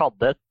også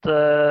kadett,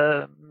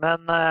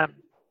 men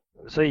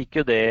så gikk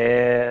jo det,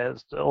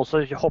 og så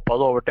hoppet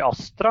du over til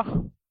Astra.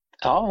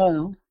 Ja.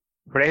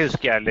 For det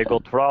husker jeg litt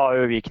godt, for da har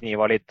jo vi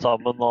kniva litt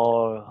sammen,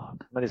 og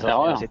med disse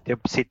som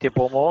sitter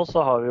på nå, så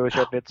har vi jo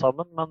kjørt litt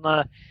sammen,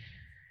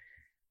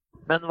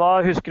 men hva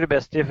husker du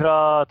best fra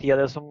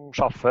tida det som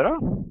sjåfør da?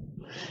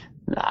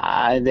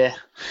 Nei,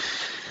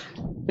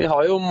 vi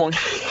har jo mange,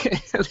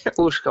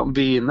 hvor skal man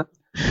begynne?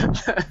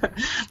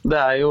 Det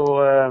er jo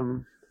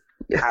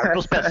det er vel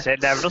noen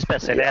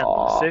spesielle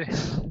endelser.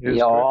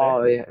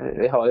 Ja,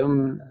 vi har jo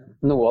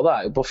noe av det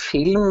er jo på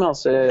film,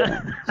 altså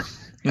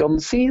kan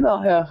du si da,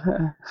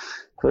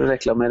 for å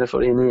reklamere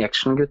for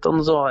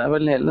Injection-guttene, så har jeg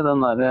vel hele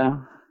den der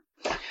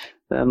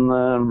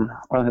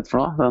hva heter det for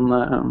noe?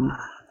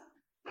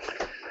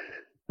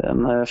 Den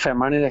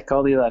femmeren i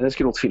rekka av de der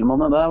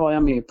skrotfilmene, der var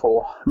jeg mye på,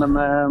 men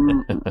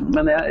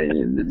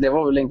det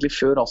var vel egentlig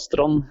før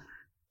Astraen.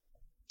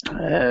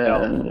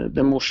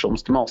 Det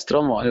morsomste med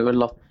Astraen var jo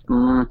vel at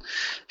den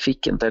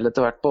fikk en til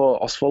etter hvert på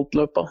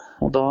asfaltløpa,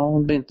 og da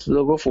begynte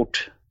det å gå fort.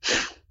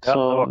 Ja,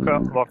 det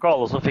var ikke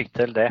alle som fikk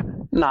til det.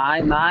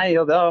 Nei,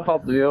 og det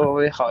hadde vi jo,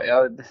 det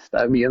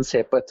er mye en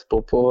ser på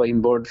etterpå på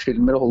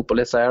inboard-filmer og holdt på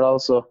litt her da,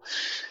 så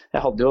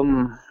jeg hadde jo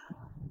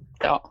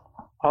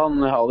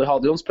han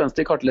hadde jo en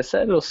spenstig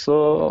kartleser, og så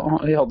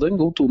vi hadde en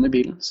god tone i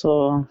bilen, så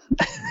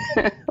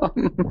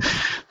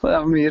det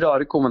er mye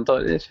rare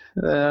kommentarer,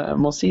 jeg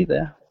må si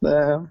det.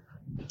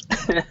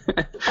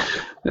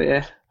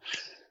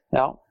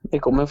 Vi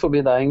kom jo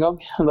forbi deg en gang,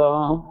 da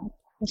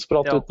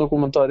spratt ut noen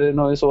kommentarer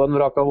når vi så en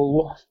vraka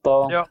Volvo,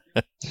 da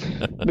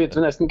begynte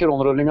vi nesten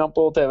kronrullinga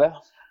på TV.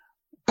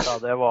 Ja,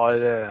 det var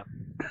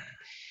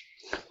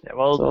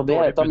så det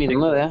er et av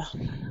minnene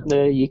det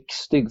gikk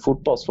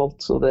styggfort på asfalt,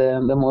 så det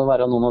må jo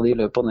være noen av de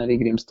løpene nede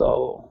i Grimstad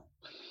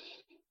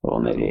og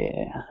nede i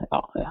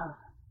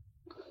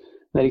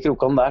nede i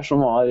krokene der som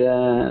var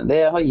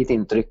det har gitt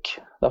inntrykk.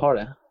 Det har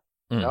det.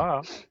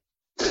 Ja.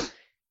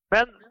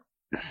 Men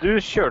du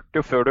kjørte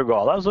jo før du ga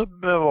deg, så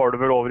var du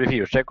vel over i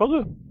firestrekk også,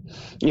 du?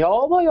 Ja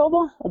da.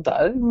 Og det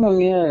er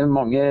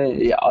mange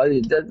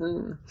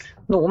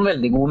noen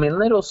veldig gode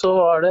minner, og så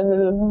var det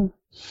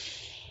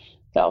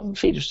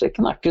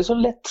firestrekken er ikke så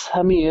lett. Det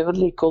er mye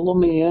vedlikehold og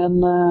mye en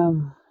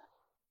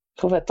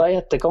får vite i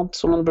etterkant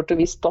som en burde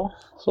visst da.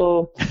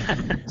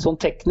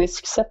 Sånn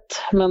teknisk sett,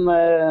 men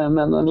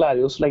en lærer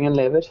jo så lenge en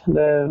lever.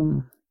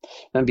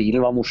 Men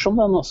bilen var morsom,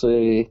 den. Altså,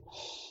 vi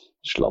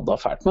sladda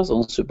fælt med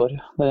sånn Subaru.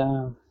 Det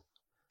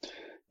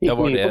gikk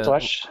mye på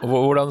tvers.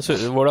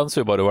 Hvordan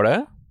Subaru var det?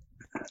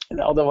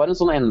 Ja, det var en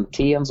sånn NT,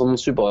 en sånn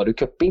Subaru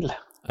Cup-bil.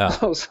 Ja.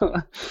 Og så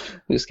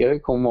husker jeg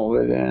vi kom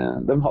over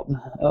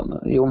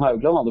Jon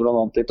Haugland hadde blant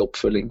annet litt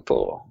oppfølging på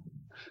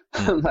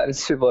den der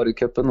Subaru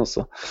Cupen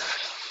også.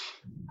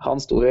 Han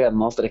sto jo i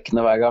enden av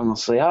strekkene hver gang, og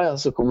så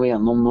så kom vi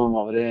gjennom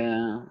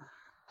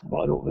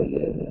var over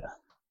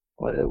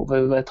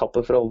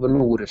etappe fra over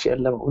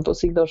Norefjell, det var vel på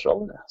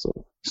Sigdalsdalen, så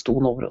sto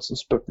han over og så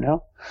spurte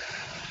han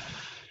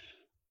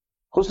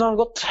hvordan har det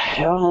gått?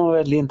 Ja, han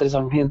var veldig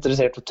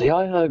interessert. Ja,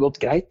 det har gått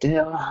greit.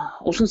 Ja.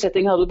 Hvordan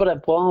setting hadde du på den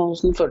på?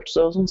 Hvordan følte det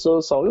seg? Og sånn, så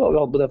sa vi hva vi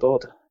hadde på den på.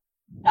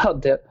 Ja,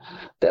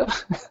 det var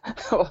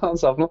han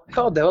sa for noe.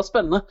 Ja, det var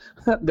spennende.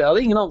 Det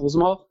hadde ingen andre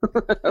som har.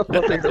 Og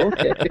da tenkte jeg,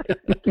 ok.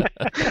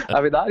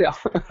 Er vi der, ja.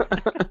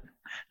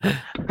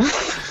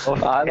 Og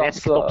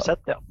freskt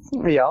oppsett, ja.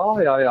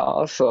 Ja,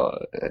 altså.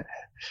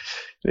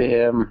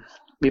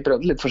 Vi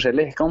prøvde litt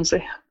forskjellig, kan man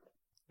si.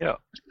 Ja.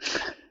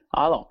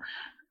 Ja da.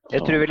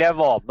 Jeg tror vel jeg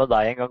var med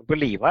deg en gang på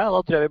Lima, da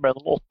tror jeg vi ble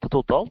nummer 8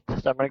 totalt,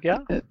 stemmer det ikke?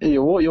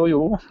 Jo,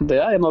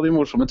 det er en av de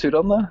morsomme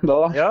turene.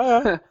 Da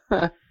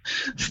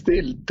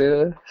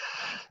stilte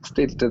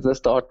til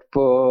start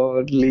på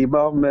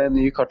Lima med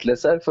ny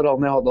kartleser, for han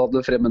jeg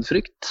hadde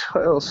fremmedfrykt,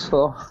 og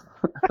så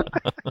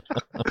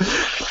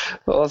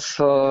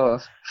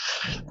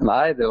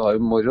nei, det var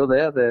jo moro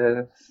det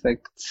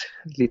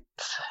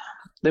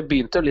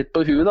begynte jo litt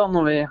på huet da,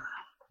 når vi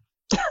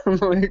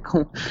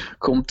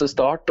kom til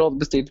start og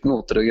hadde bestilt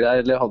noter og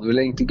greier, eller hadde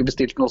vel egentlig ikke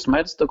bestilt noe som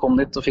helst, og kom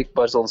dit og fikk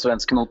bare sånne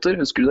svenske noter,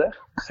 husker du det?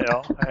 Ja,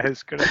 jeg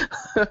husker det.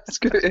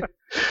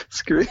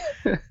 Skulle vi?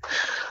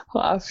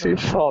 Nei, fy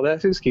faen, jeg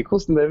husker ikke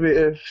hvordan det,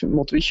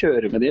 måtte vi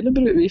kjøre med de,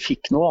 eller vi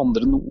fikk noen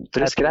andre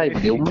noter, skrev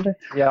de om, eller?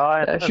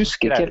 Jeg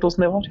husker ikke helt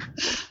hvordan det var.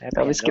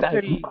 Vi skrev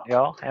om.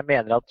 Ja, jeg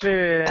mener at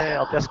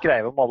jeg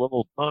skrev om alle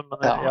notene,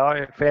 men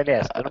for jeg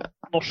leste den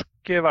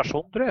norsk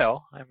versjon, tror jeg,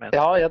 jeg mener.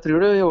 Ja, jeg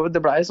tror det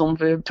ble sånn,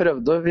 vi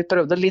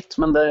prøvde litt,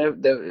 men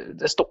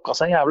det stokka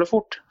seg jævlig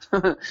fort.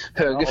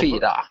 Høge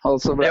 4,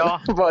 altså ble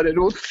det bare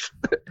rot.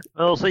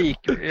 Men også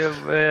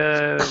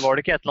var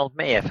det ikke et eller annet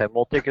med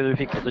E580, ikke du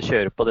fikk til å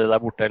kjøre på det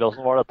der borte, eller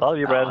hvordan var dette?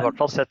 Vi ble i hvert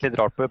fall sett litt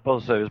rart på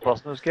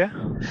serviceplassen, husker jeg.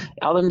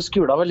 Ja, de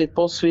skula vel litt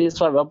på oss, vi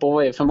sverva på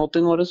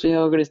E580 våre, vi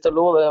og gliste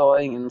lå, det var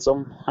ingen som,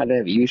 eller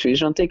vi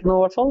skjønte ikke noe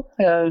i hvert fall.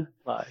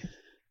 Nei.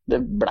 Det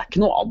ble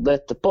ikke noe av det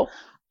etterpå.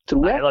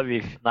 Tror jeg.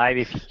 Nei,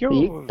 vi fikk jo.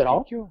 Det gikk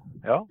bra.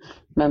 Ja.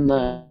 Men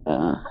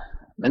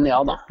ja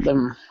da,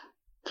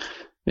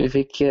 vi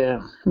fikk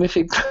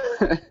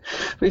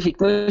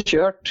noe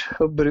kjørt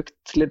og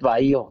brukt litt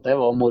vei, og det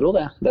var moro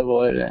det. Det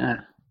var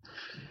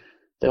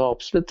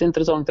absolutt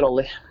interessant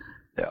rally.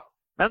 Ja.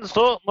 Men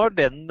så, når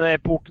den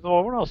epoken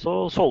var over, da,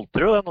 så solgte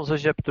du den, og så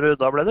kjøpte du,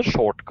 da ble det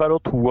shortcar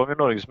og 2 ganger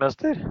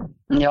norgesmester.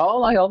 Ja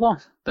da.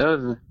 Det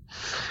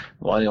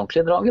var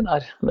ordentlig draget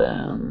der.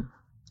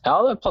 Ja,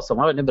 det passet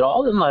meg veldig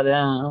bra, den der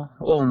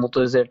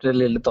overmotoriserte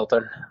lille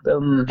tatteren.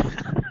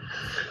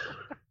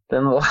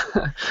 Den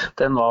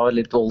var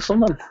litt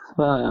voldsom, den.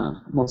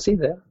 Må si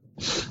det.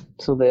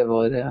 Så det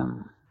var...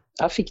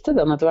 Jeg fikk til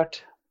den etter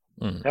hvert.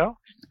 Ja.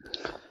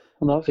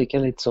 Og da fikk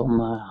jeg litt sånn,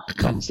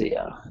 kan man si,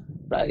 jeg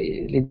ble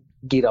litt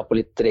gira på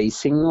litt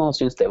racing og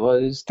syntes det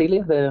var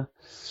stilig.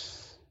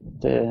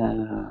 Det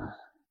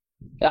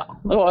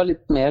var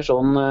litt mer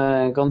sånn,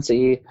 kan man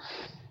si...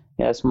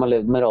 Jeg som har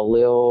levd med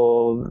rally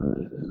og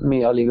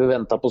mye av livet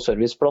ventet på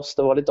serviceplass,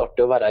 det var litt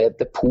artig å være i et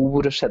depot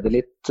hvor det skjedde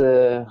litt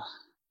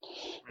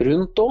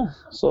rundt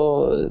også. Så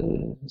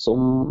som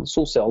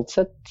sosialt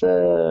sett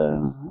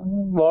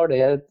var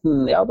det,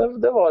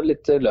 det var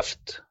litt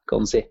løft,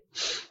 kan man si.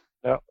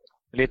 Ja,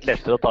 litt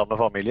lettere å ta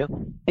med familien.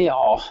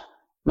 Ja,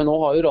 men nå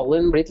har jo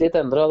rallyen blitt litt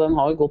endret. Den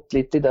har jo gått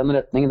litt i den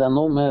retningen den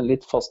nå, med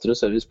litt fastere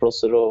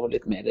serviceplasser og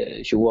litt mer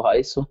tjo og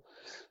hei. Så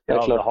det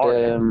er klart...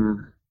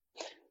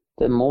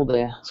 Det må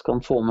det, skal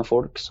han få med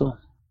folk, så...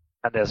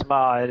 Men det som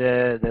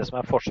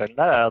er forskjellen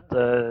der, er at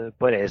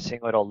på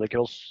racing og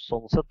rallycross,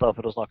 sånn sett, da,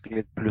 for å snakke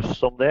litt pluss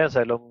om det,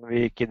 selv om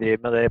vi ikke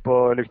driver med det på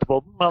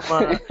Lyktepodden, men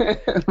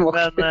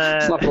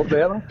snakke om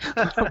det, da.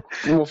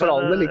 Hvorfor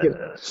alle liker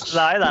det?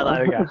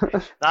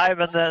 Nei,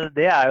 men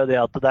det er jo det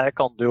at der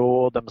kan du jo,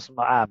 dem som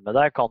er med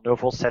der, kan du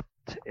jo få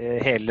sett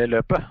hele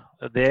løpet.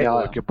 Det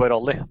går ikke på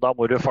rally. Da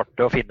må du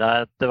farte og finne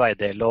et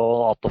veidel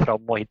og att og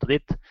fram og hit og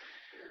dit.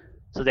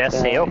 Så jeg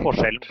ser jo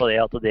forskjellen på det,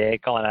 at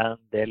det kan være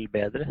en del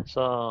bedre,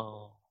 så...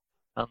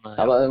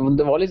 Men,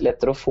 det var litt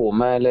lettere å få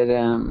med, eller...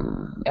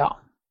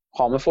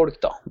 ha med folk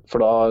da,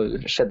 for da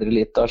skjedde det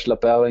litt, da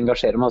slapp jeg å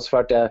engasjere meg så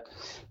fælt.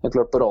 Jeg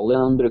klart på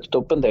rallyen brukte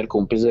opp en del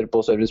kompiser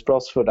på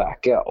serviceplass, for det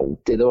ikke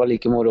alltid det var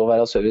like moro å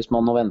være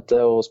servicemann og vente,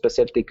 og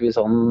spesielt ikke hvis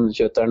han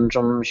kjøteren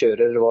som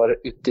kjører var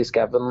ute i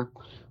skaven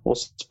og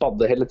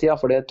spadde hele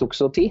tiden, for det tok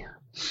så tid.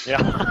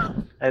 Ja,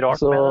 det rart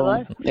så, med det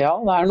der. Ja,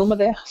 det noe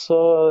med det, så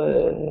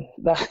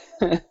det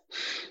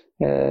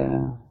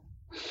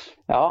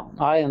ja,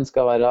 nei, en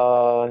skal være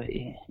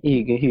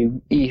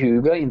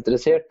ihuga,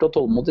 interessert og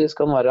tålmodig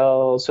skal en være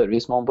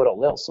servicemann på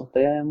rally, altså.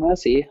 Det må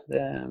jeg si.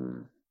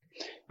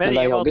 Men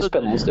det jo ikke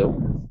spennende sted.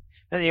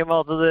 Men i og med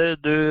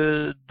at du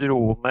dro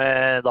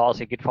med da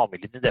sikkert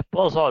familien i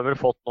depot, så har du vel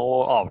fått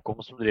noe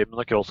avkom som driver med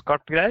noe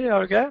crosskart-greier, har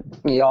du ikke?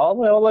 Ja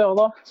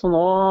da. Så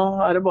nå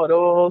det bare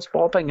å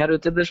spa penger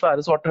ut i det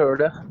svære svarte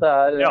hølet. Det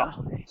ja,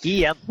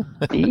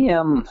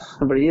 igjen.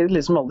 Det blir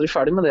liksom aldri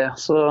ferdig med det,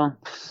 så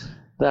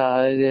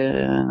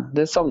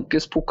det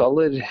sankes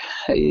pokaler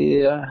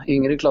i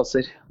yngre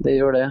klasser. Det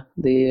gjør det.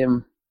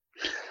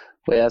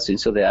 Og jeg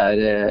synes jo det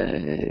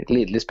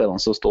lidelig spennende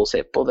å stå og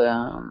se på.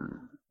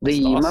 Det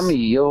gir meg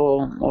mye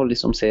å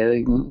liksom se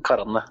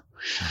karene.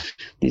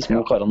 De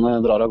små karene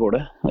drar av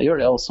gårde. Det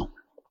gjør det også.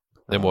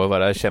 Det må jo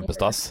være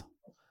kjempestas.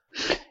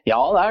 Ja,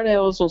 det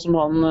jo sånn som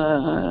han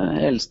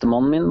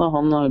eldstemannen min da,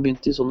 han har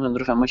begynt i sånn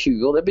 125,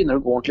 og det begynner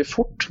å gå ordentlig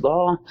fort.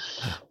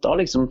 Da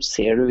liksom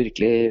ser du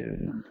virkelig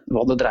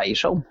hva det dreier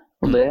seg om,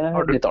 og det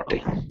litt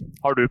artig.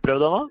 Har du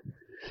prøvd den da?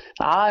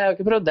 Nei, jeg har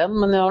ikke prøvd den,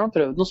 men jeg har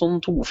prøvd noe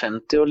sånn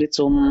 250 og litt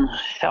sånn,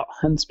 ja,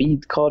 en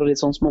speedcar og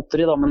litt sånn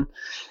småtteri da, men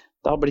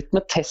det har blitt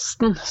med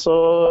testen, så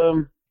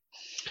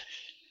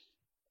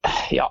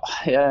ja,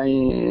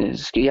 jeg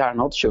skulle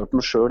gjerne hatt kjørt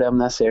noe selv,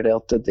 men jeg ser det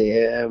at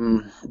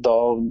da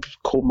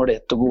kommer det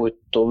til å gå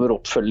ut over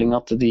oppfølginga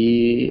til de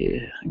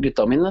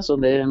gutta mine, så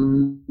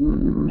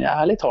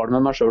jeg litt hard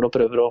med meg selv og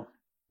prøver å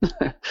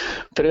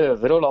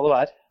la det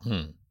være.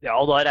 Ja,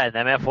 og da regner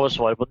jeg med jeg får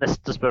svar på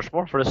neste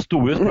spørsmål, for det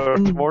store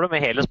spørsmålet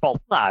med hele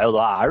spalten jo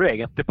da, du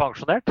egentlig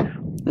pensjonert?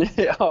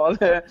 Ja,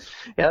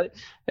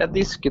 jeg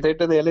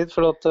diskuterte det litt,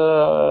 for at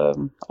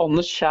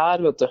Anders Kjær,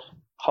 vet du,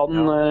 han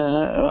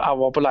jeg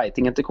var på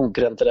leiting etter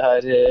konkurrenter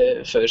her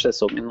før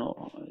sesongen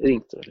og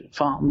ringte.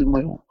 Faen,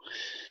 nå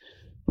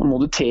må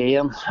du til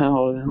igjen.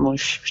 Jeg må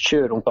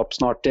kjøre om kapp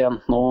snart igjen.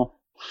 Nå.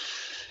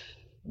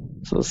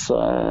 Så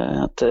sa jeg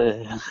at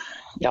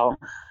ja,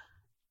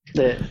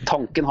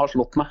 tanken har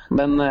slått meg,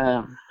 men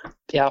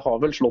jeg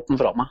har vel slått den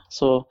fra meg.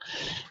 Så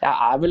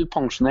jeg vel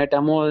pensjonert.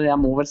 Jeg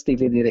må vel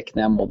stille i de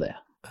rekkene, jeg må det.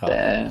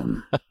 Jeg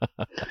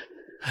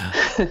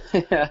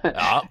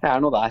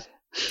nå der.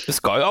 Det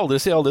skal jo aldri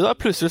si aldri da.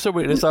 Plutselig så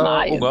blir disse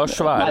unga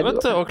svære, vet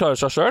du, og klarer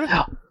seg selv.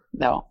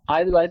 Ja.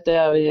 Nei, du vet,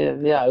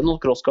 vi jo noen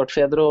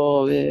crosskartfedre,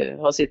 og vi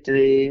har sittet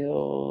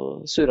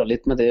og surret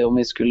litt med det, om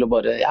vi skulle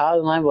bare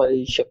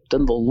kjøpt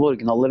en Volvo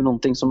original eller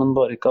noen ting som man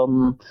bare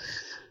kan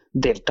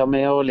delta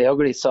med og le og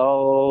glise,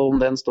 og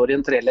om den står i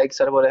en trelegg,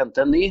 så det bare å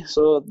hente en ny.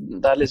 Så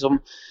det liksom,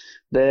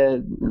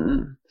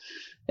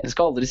 jeg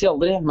skal aldri si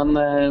aldri, men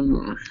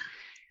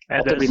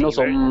at det blir noe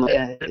sånn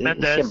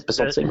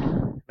kjempesatsing.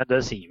 Men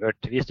det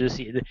Sivert, hvis du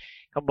sier du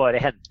kan bare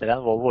hente deg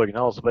en Volvo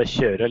original og så bare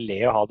kjøre og le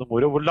og ha det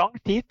moro, hvor lang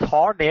tid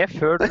tar det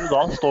før du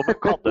da står med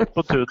kannet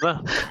på tunet?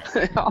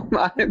 Ja,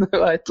 nei, du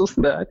vet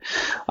hvordan det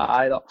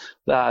Nei da,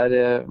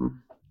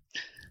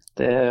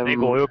 det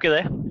går jo ikke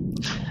det.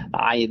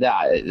 Nei,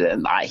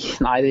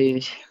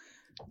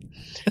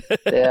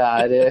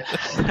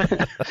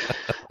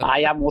 Nei,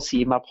 jeg må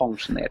si meg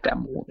pensjonert, jeg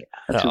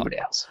tror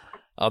det, altså.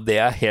 Ja, det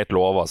helt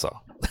lov, altså.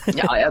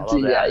 Ja, jeg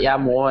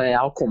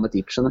har kommet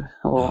dit, skjønner du.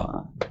 Og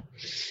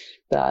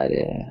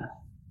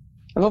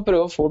jeg får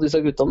prøve å få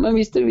disse guttene, men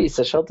hvis det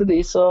viser seg at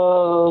disse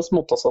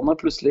småtassene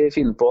plutselig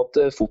finner på at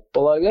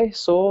fotball gøy,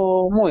 så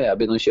må jeg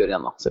begynne å kjøre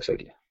igjen da,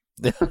 selvfølgelig.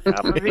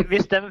 Ja, men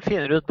hvis de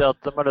finner ut det at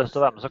de har lyst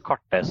til å være med som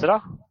kartleser da,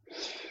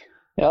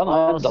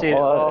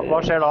 hva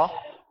skjer da?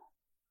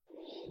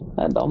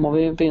 Da må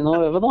vi begynne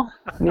å øve da.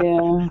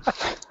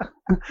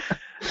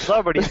 Da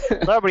blir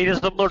det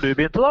som når du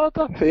begynte da, vet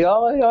du. Ja,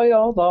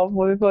 da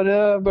må vi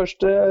bare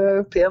børste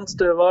pent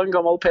støv av en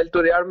gammel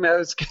peltorhjelm.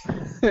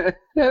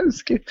 Jeg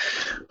husker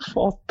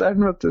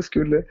fatteren, vet du,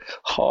 skulle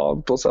ha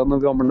på seg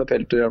noen gamle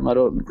peltorhjelmer,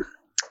 og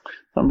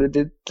han ble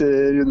litt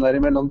rundere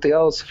i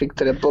mellomtida, og så fikk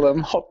tredd på den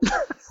hatten.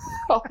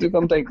 At du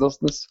kan tenke oss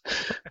det.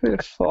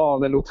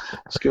 Faen, det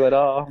skulle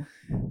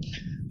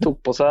tok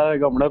på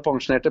seg gamle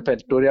pensjonerte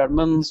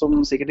peltorhjelmen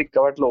som sikkert ikke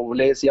har vært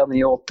lovlig siden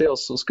 89, og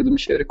så skulle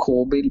de kjøre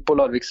K-bil på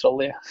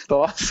Larviksrally.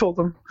 Da så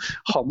de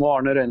han og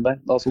Arne Røynberg,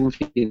 da så de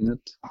fine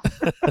ut.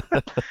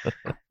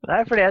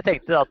 Nei, fordi jeg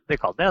tenkte at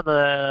det kan igjen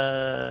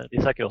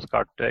disse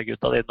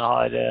crosskart-gutta dine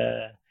har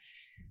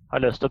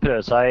lyst til å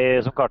prøve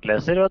seg som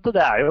kartleser, vet du.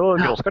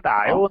 Crosskart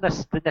jo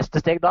neste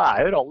steg, da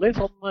jo rally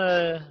sånn,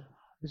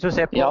 hvis du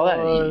ser på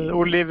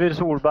Oliver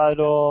Solberg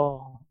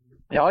og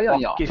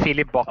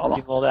Philip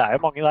Bakken, og det jo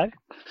mange der.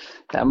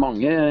 Det er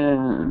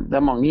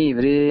mange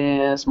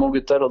ivrige små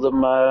gutter, og de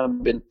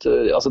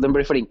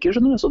blir flinkere,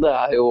 skjønner du, så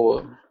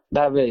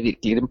det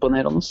virkelig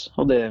imponerende,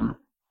 og det,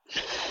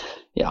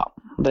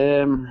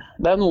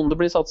 Det noen det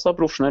blir satset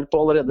profesjonelt på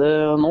allerede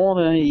nå.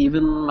 Det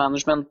Even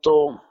Management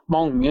og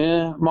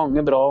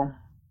mange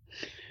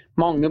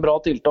bra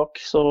tiltak.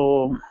 Så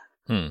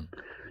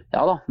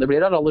ja da, det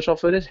blir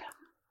rallysjåfører.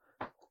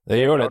 Det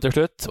gjør det til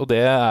slutt, og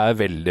det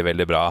veldig,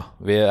 veldig bra.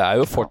 Vi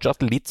jo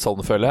fortsatt litt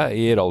sånn, føler jeg,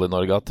 i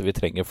Rally-Norge at vi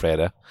trenger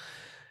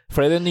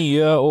flere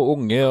nye og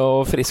unge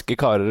og friske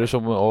karer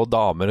og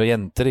damer og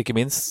jenter, ikke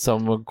minst,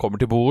 som kommer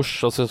til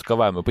bords og så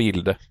skal være med på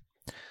gildet.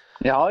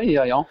 Ja,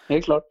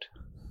 helt klart.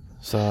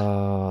 Så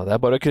det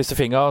bare å krysse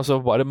fingra og så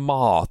bare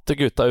mate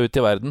gutta ut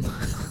i verden.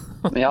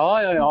 Ja.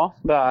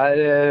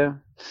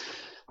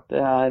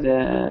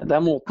 Det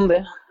måten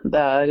det.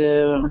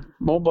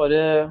 Må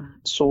bare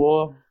så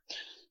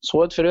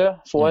et frø,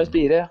 få en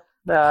spire.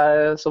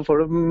 Så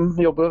får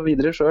de jobbe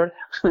videre selv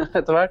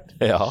etter hvert.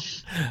 Ja.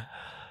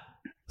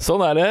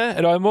 Sånn det.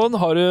 Raimond,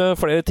 har du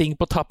flere ting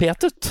på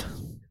tapetet?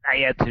 Nei,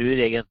 jeg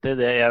tror egentlig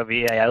det.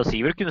 Jeg og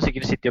Sivert kunne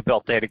sikkert sitte og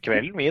prate hele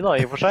kvelden, vi da,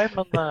 i og for seg,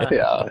 men...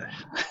 Ja,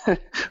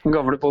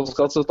 gamle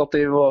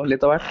postkassestativ og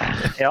litt av hvert.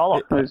 Ja da.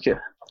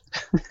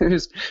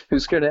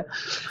 Husker det.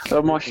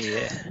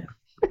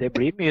 Det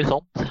blir mye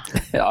sånt.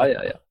 Ja.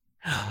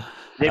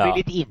 Det blir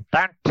litt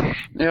internt.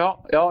 Ja.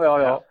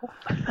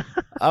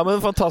 Ja, men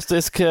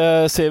fantastisk,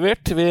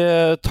 Sivert. Vi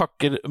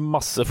takker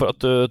masse for at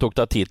du tok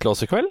deg tid til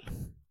oss i kveld.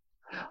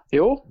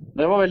 Jo,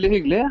 det var veldig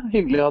hyggelig.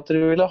 Hyggelig at du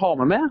ville ha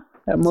med.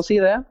 Jeg må si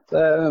det.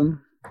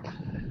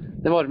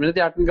 Det varmer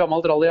et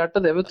gammelt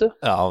rallyhjerte, det, vet du.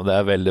 Ja, det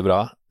veldig bra.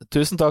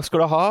 Tusen takk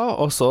skal du ha,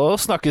 og så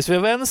snakkes vi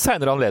ved en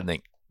senere anledning.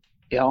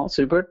 Ja,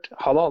 supert.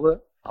 Ha det.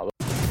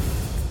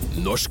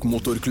 Norsk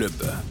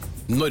Motorklubb.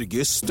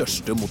 Norges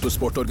største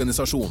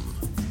motorsportorganisasjon.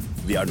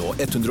 Vi nå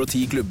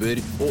 110 klubber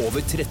og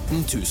over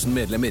 13 000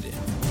 medlemmer.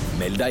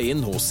 Meld deg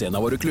inn hos en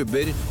av våre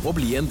klubber og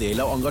bli en del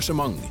av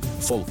engasjement,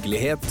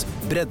 folkelighet,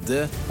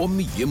 bredde og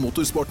mye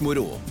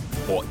motorsportmoro.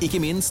 Og ikke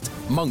minst,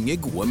 mange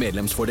gode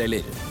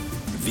medlemsfordeler.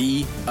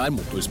 Vi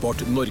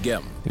Motorsport Norge.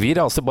 Vi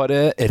raser bare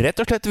rett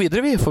og slett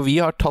videre, for vi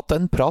har tatt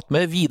en prat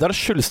med Vidar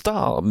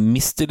Skjulstad,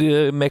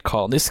 Mr.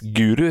 Mekanisk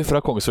Guru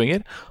fra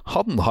Kongsvinger.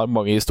 Han har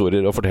mange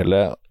historier å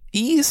fortelle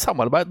i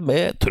samarbeid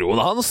med Trond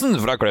Hansen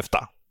fra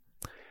Kløfta.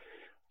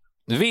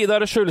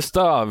 Vidar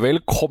Skjulstad,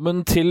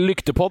 velkommen til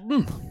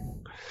Lyktepodden.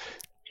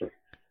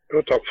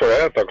 Jo, takk for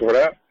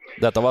det.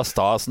 Dette var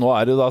stas. Nå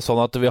det da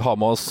sånn at vi har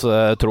med oss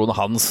Trond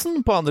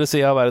Hansen på andre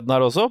siden av verden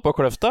her også, på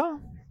Kløfta.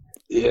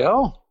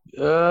 Ja,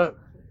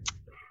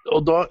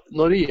 og da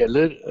når det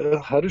gjelder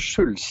herr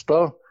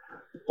Skjulstad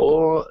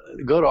og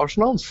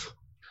garasjen hans,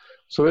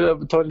 så vil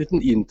jeg ta en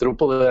liten intro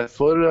på det.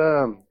 For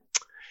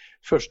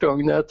første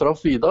gangen jeg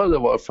traff Vidar,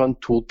 det var for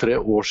 2-3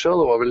 år siden,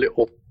 det var vel i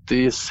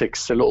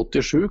 86 eller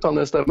 87, kan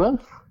det stemme?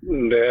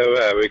 Det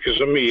jo ikke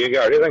så mye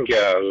gærlig, tenker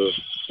jeg.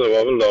 Så det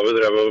var vel da vi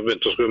drev og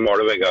begynte å skulle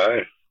male vegger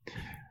her.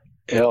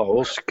 Ja,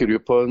 og skru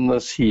på en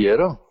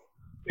Sierra.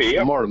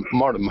 Ja.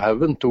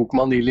 Malmhaugen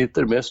 2,9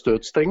 liter med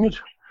støtstenger.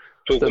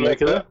 Stemmer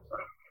ikke det?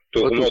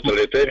 2,8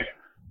 liter.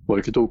 Var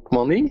det ikke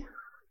 2,9?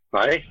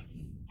 Nei.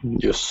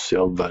 Jøss, i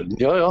all verden.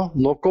 Ja,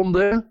 nok om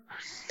det.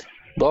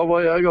 Da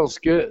var jeg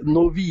ganske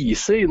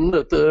novise innen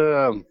dette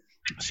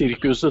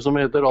sirkuset som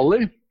heter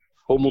rally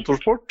og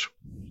motorsport.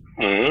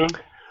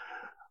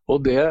 Og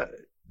det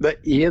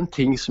en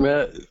ting som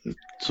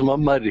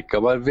har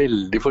merket meg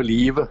veldig for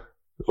livet,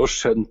 og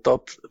skjønt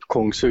at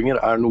Kongsvinger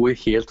noe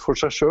helt for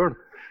seg selv,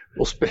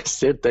 og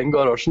spesielt den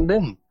garasjen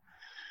din.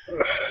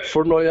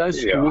 For når jeg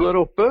sto der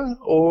oppe,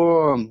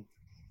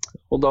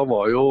 og da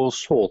var jo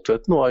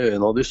Såtvetten var jo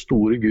en av de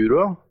store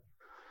gurua,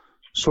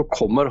 så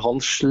kommer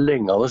han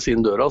slengende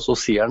inn døra, så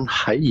sier han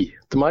hei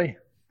til meg.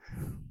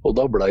 Og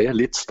da ble jeg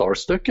litt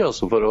starstruck,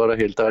 altså, for å være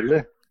helt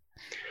ærlig.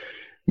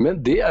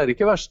 Men det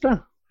ikke verste.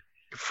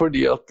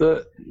 Fordi at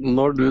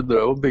når du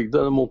drev og bygde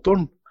denne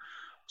motoren,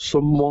 så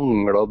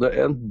manglet det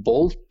en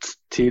bolt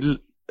til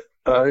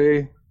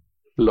ei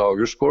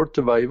lagerskål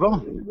til veiva.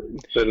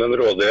 Til en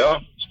råde, ja.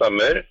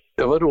 Stemmer.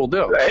 Det var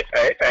råde, ja.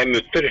 En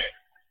mutter.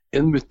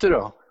 En mutter,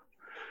 ja.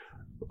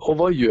 Og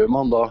hva gjør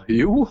man da?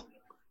 Jo,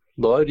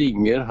 da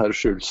ringer herr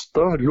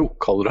Skjulstad,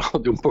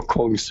 lokalradioen på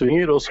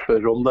Kongsvinger, og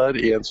spør om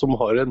det en som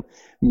har en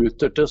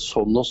mutter til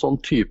sånn og sånn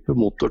type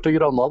motor til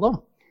Granada.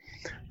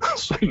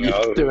 Så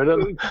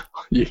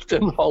gikk det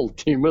en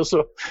halvtime,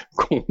 så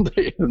kom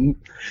det en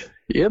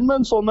med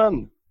en sånn en.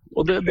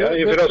 Og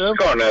fra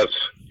Skarnes.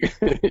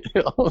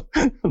 Ja,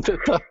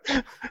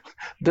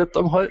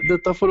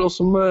 dette for oss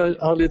som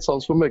har litt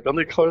sans for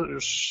mekanikk,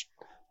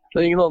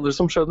 det ingen andre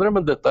som skjønner det,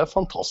 men dette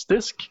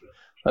fantastisk.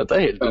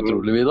 Dette helt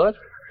utrolig, Vidar.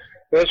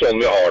 Det sånn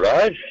vi har det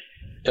her.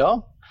 Ja,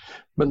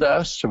 men det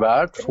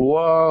svært få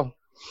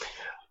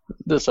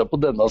disse på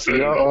denne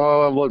siden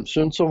av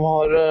Vormsund som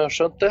har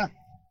skjønt det.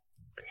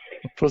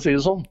 For å si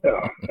det sånn.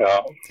 Ja.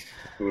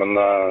 Men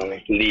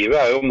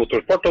livet jo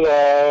motorsport, og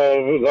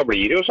da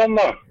blir det jo sånn,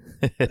 da.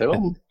 Ja,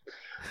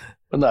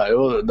 men det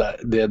jo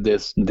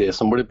det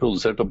som blir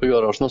produsert oppe i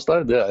garasjen hos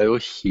deg, det jo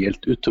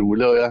helt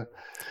utrolig.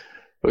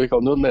 Og vi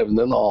kan jo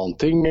nevne en annen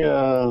ting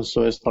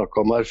som vi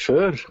snakket om her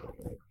før.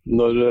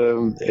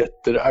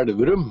 Etter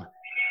Elverum,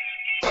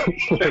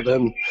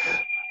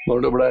 Når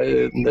det ble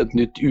et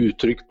nytt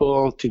uttrykk på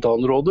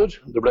titanråder,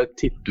 det ble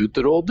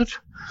tittutråder,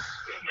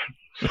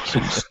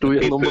 som sto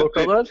gjennom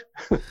blokka der.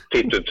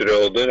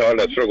 Tittutråder har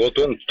lett for å gå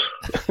tomt.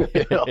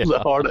 Ja, det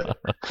har det.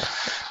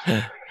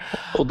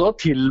 Og da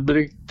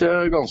tilbrukte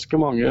jeg ganske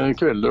mange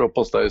kvelder oppe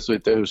hos deg, så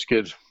vidt jeg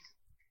husker.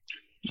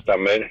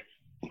 Stemmer.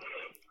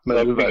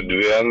 Da bygde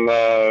vi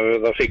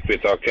da fikk vi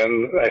tak i en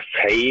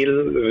feil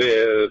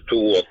ved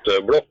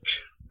 2.8-blokk,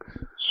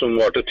 som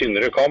var til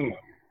tynnere kam.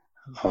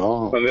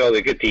 Ah. Men vi hadde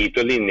ikke tid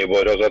til å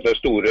linjebore oss etter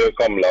store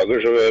kamlager,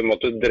 så vi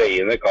måtte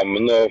dreie ned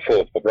kammen og få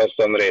på plass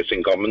den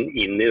racingkammen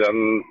inn i den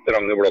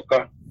trange blokka.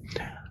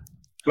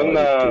 Men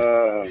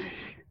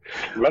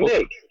det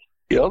gikk.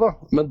 Ja da,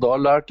 men da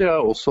lærte jeg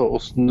også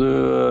hvordan du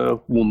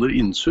vonder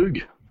innsug.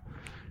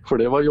 For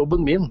det var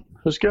jobben min,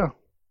 husker jeg.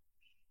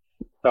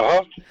 Jaha.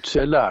 Så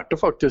jeg lærte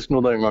faktisk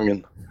noe den gangen.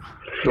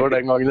 Det var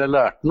den gangen jeg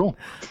lærte noe.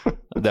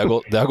 Det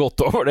er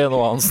gått over det nå,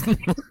 Hansen.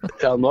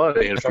 Ja, nå er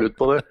det helt slutt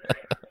på det.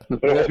 Jeg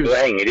håper det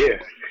henger i.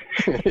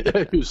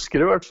 Jeg husker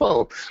det i hvert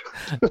fall.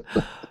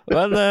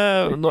 Men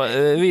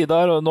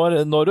Vidar,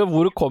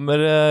 hvor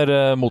kommer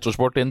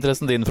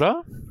motorsportinteressen din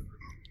fra?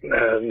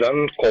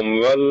 Den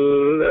kom vel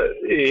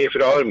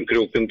fra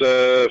armkroken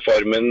til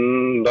far min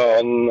da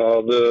han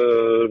hadde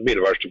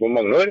bilverksted på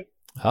Magnor.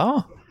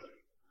 Ja.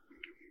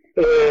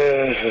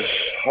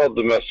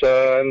 Hadde med seg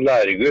en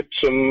læregutt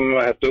som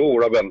heter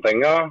Ola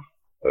Bentenga.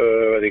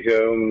 Jeg vet ikke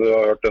om du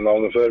har hørt det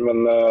navnet før, men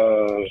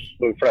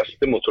de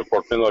fleste i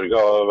motorsporten i Norge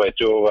vet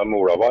jo hvem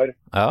Ola var.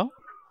 Ja.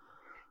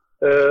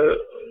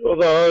 Og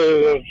da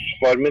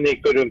far min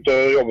gikk rundt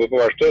og jobbet på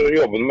verksted,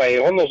 jobbet med meg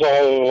i hånd, og så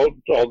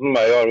hadde han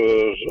meg i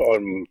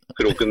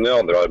armkroken i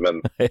andre armen.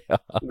 Ja.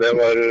 Det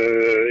var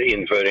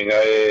innføringa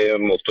i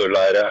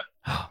motorlære.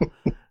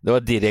 Det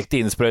var direkte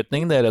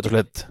innsprøytning, det rett og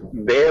slett?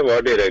 Det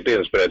var direkte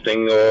innsprøytning,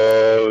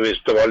 og hvis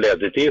det var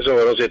ledig tid, så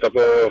var det å sitte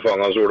på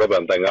fanget Ola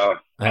Bentenga.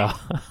 Ja.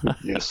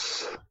 Yes.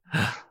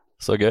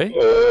 Så gøy.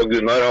 Og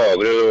Gunnar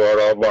Hagerud var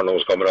da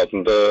barndomskameraten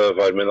til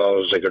far min,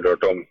 har sikkert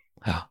hørt om.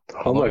 Ja,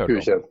 Han var ikke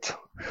ukjent.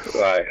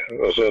 Nei,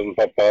 og så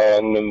pappa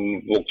han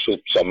vokste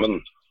opp sammen.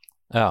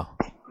 Ja.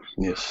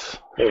 Yes.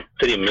 Og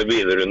trimme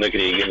biler under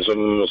krigen som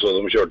de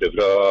kjørte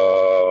fra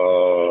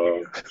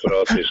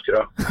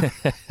tyskere.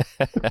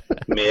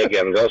 Med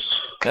gengass.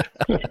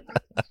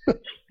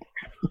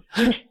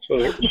 Så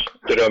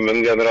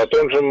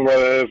Strømmen-generatoren som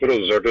ble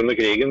produsert under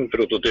krigen,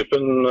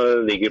 prototypen,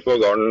 ligger på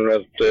garden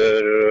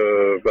etter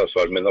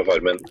bestefar min og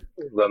far min.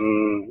 Den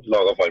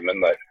laget far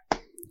min der.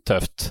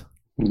 Tøft.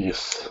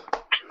 Yes.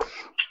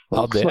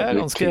 Ja, det er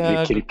ganske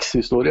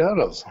krigshistorie her,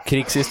 altså.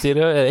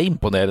 Krigshistorie er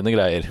imponerende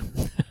greier.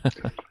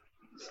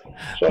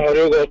 Så har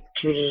det jo gått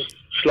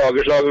slag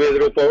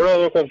videre oppover da.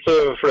 Så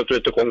flyttet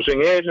vi til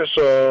Kongsvinger,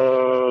 så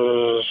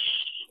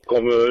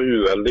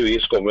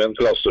uheldigvis kom vi en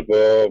klasse på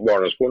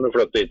barneskolen og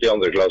flyttet hit i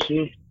andre klassen.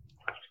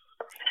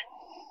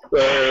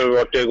 Det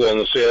ble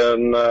gående i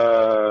en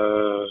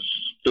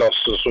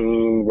klasse som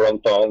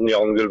blant annet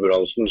Jan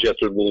Gulbrandsen,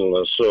 Kjetil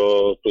Bolnes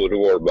og Tore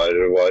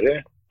Wålberg var i.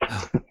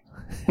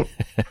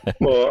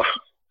 Og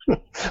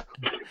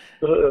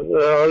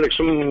det har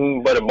liksom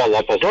bare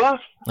ballet på seg da.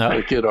 Ja. Det er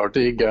ikke rart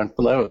det gikk gærent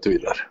med deg, vet du,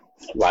 Vidar.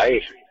 Nei,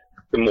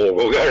 det må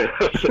gå gærent.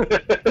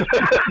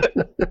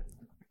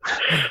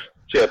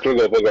 Kjetil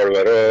går på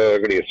gulvet og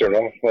gliser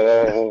nå.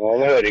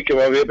 Han hører ikke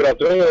hva vi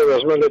prater om. Det er det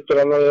som er litt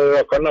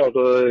rakkeren, at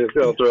du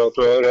har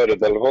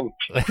høretelefon.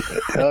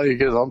 Ja,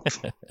 ikke sant.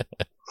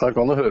 Da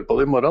kan du høre på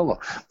det i morgen, da.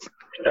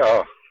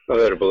 Ja, jeg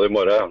hører på det i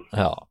morgen.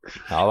 Ja,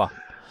 ja da.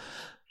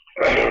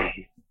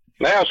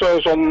 Nei, altså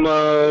sånn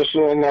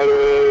har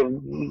det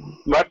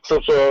vært.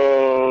 Altså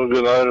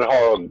Gunnar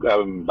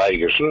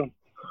Bergersen,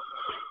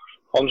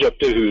 han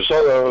kjøpte huset,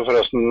 det var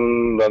forresten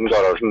den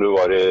garasjen du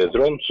var i,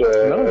 Trond, så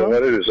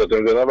var det huset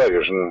til Gunnar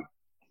Bergersen.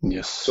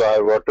 Yes. Så her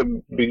var det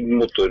bygd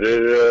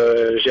motorer,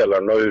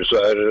 kjelleren og huset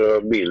her,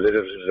 biler,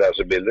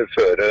 reisebiler,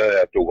 før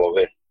jeg tok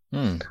over.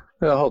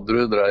 Ja, hadde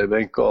du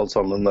dreiebenk og alt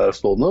sammen der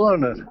stående der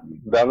nede?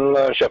 Den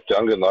kjøpte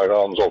han Gunnar da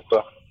han solgte.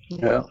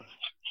 Ja.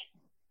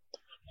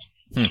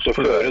 Så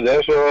før det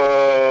så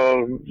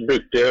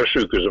brukte jeg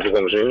sykehuset på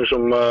Kongsvinger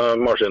som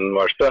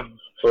maskinverksted,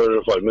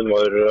 for far min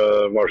var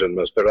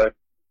maskinmester der.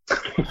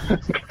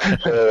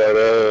 Så var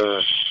det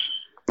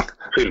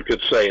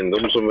fylkets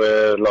eiendom som vi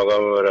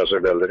laget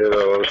racerdeler i,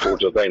 det var stort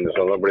sett det eneste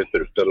han har blitt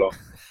brukt til.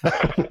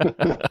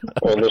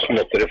 Og noe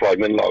småtter i far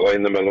min laget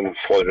innimellom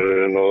for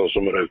noe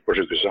som røyk på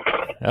sykehuset.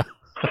 Ja.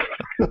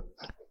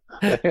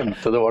 Jeg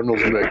hendte det var noe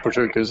som røyk på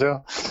sykehuset,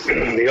 ja.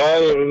 Ja,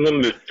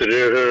 noen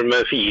mutterer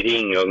med 4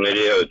 innganger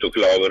i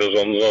autoklaver og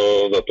sånn,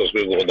 og dette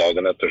skulle gå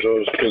dagen etter, så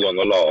skulle han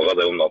ha laget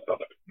det om natta.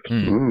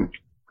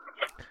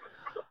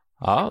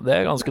 Ja, det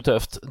er ganske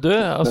tøft. Du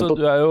er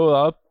jo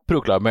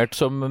proklamert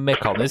som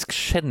mekanisk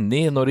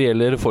geni når det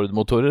gjelder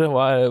Ford-motorer.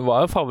 Hva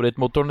er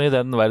favorittmotoren i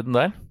den verden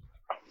der?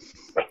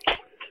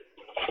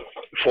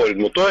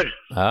 Ford-motor?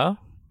 Ja.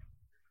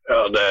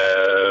 Ja,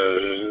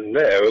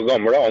 det er jo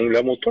gamle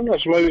Anglia-motoren da,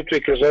 som har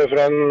utviklet seg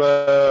fra en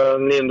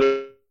 900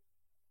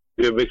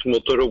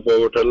 kubikksmotor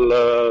oppover til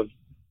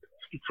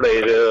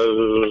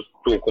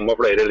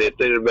flere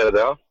liter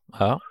BDA.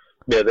 Ja.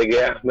 BDG,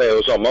 det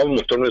jo samme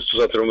motoren hvis du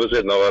setter dem ved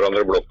siden av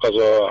hverandre i blokka,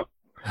 så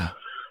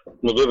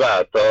må du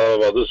vite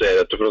hva du ser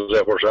etter for å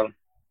se forskjellen.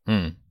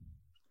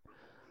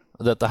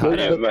 Dette her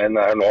Det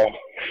mener jeg nå.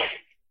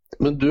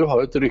 Men du har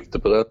jo et rykte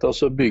på deg til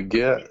å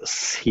bygge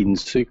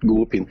sinnssykt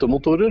gode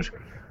Pinto-motorer,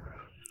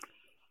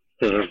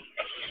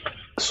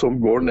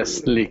 som går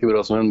nesten like bra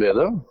som en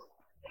BDA.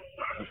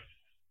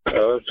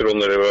 Ja,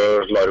 Trond Røve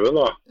Larven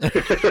da.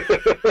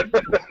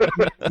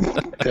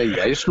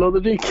 Jeg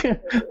slår det ikke.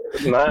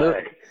 Nei.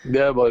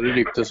 Det bare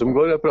rykte som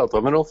går. Jeg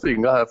pratet med Rolf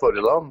Inga her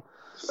forrige dag.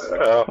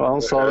 Ja, Og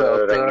han sa det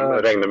at...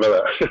 regner med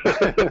det.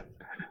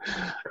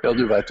 Ja,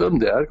 du vet hvem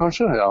det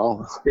kanskje? Ja.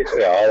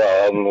 Ja,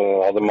 han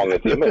hadde mange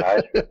timer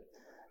her.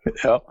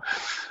 Ja.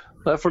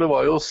 Nei, for det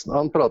var jo,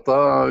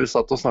 vi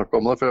satt og snakket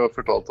om det, for jeg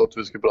fortalte at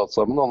vi skulle prate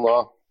sammen, og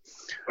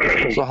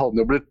så hadde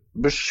han jo blitt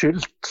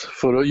beskyldt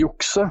for å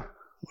jukse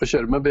og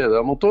kjøre med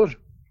BDA-motor,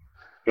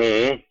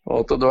 og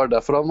at det var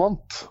derfor han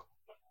vant.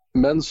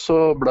 Men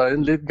så ble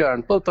han litt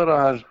gæren på dette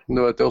her, du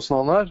vet jo hvordan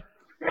han er.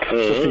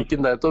 Så fikk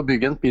han deg til å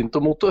bygge en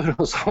Pinto-motor,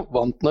 og så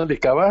vant han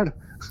likevel.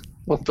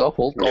 Og da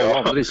holdt alle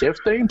andre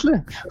kjeft, egentlig.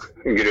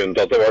 Grunnen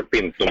til at det var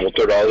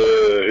Pinto-motor da, du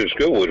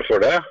husker jo hvorfor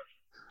det?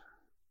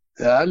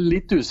 Jeg er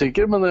litt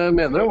usikker, men jeg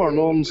mener det var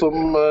noen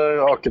som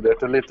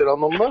akkederte litt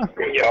om det.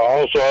 Ja,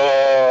 og så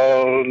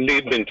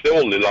begynte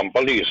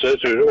oljelampa lyse, jeg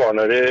tror det var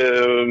nede i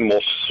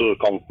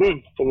Moss-kanten,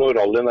 på noe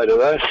rally nede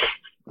der.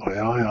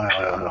 Ja,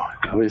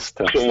 visst.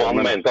 Så han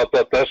mente at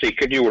dette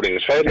sikkert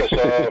jordingsfeil, og så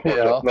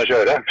fortsatte han å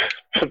kjøre.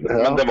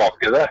 Men det var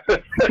ikke det.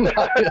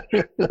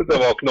 Det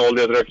var ikke noe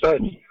oljetrykk der.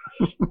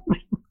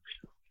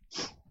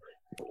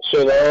 Så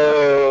da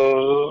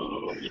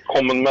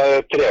kom han med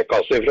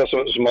trekasse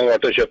som han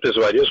hadde kjøpt i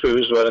Sverige. Skulle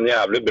visst være en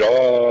jævlig bra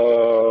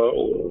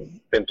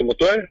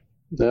Pinto-motor.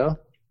 Ja.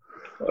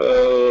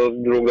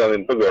 Drog den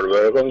inn på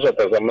gulvet, kan du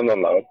sette deg sammen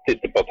denne og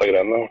titte på dette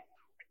greiene.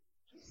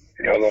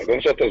 Ja, da kan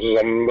du sette deg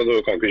sammen, men du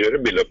kan ikke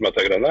kjøre bil opp med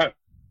dette greiene.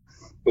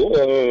 Jo,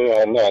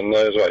 han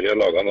i Sverige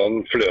laget han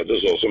fløde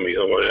så mye,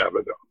 det var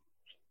jævlig bra.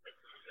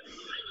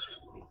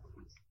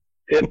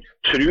 Jeg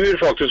tror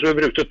faktisk vi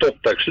brukte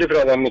toppteksel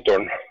fra den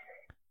motoren.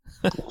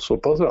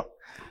 Såpass, ja.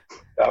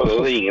 Ja, det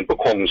var ingen på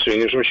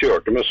Kongsvinger som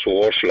kjørte med så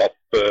slapp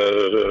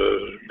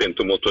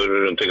Pinto-motor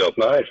rundt i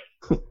gaten her.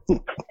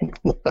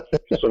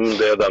 Som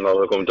det den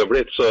hadde kommet til å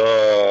blitt, så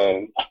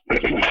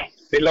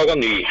vi laget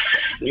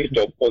ny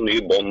topp og ny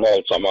bånd og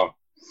alt sammen.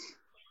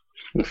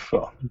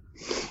 Uffa.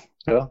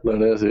 Ja, det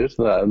det jeg sier.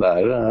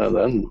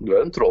 Du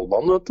en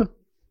trollmann, vet du.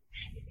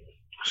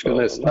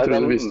 Skulle nesten tro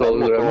du visste hva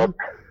du drev med.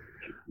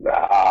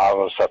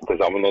 Ja, sett det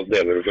sammen og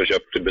deler du for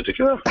kjøpt i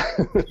butikken, da.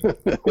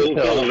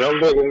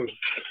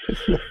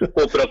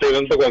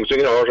 Kooperativen på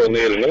Kongsvinger har sånn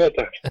i hyllene, vet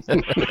du.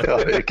 Ja,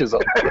 ikke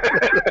sant.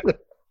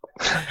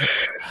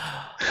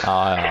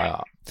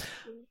 Ja.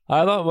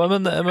 Neida,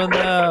 men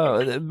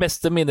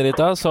beste minnet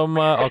ditt da,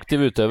 som aktiv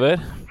utøver,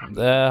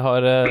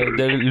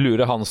 det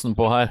lurer Hansen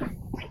på her.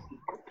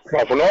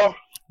 Hva for noe?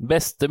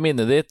 Beste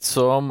minnet ditt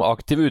som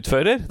aktiv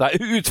utfører? Nei,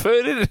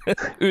 utfører!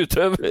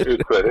 Utøver.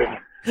 Utfører.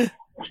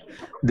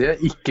 Det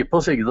ikke på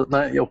Sigdal,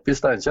 nei, oppe i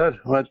Steinkjer,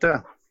 vet jeg.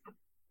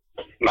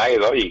 Nei,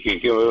 da gikk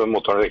ikke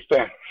motoren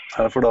riktig.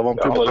 Ja, for da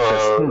vant du bare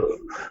festen.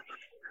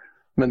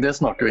 Men det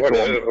snakker vi ikke om.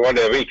 Det var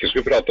det vi ikke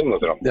skulle prate om, det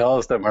tror jeg. Ja,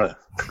 det stemmer det.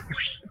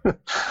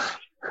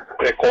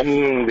 Jeg kom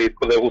dit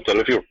på det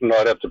hotellet 14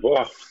 dager etterpå,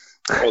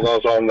 og da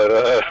sa han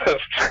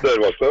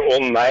dørvakter, å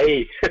nei!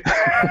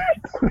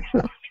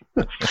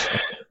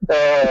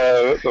 Det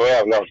var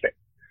jævlig artig.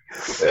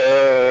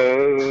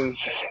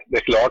 Det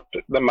klart,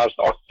 det mest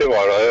artige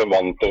var da jeg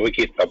vant over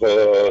Kitta på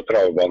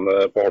travbane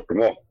på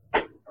Hortemo.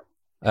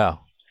 Ja.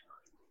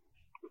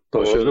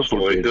 Det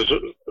står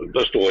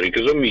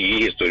ikke så mye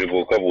i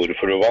historieboka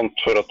hvorfor du vant,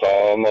 for at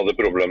han hadde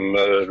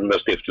problemer med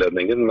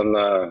stiftledningen, men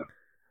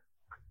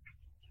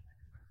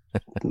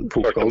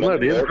pokalen er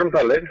din.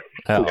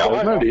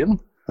 Pokalen er din.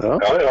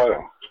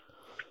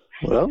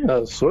 Ja,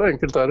 så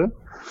enkelt er det.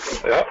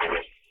 Ja.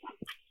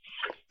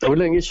 Hvor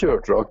lenge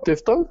kjørte du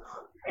aktivt da?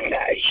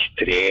 Nei,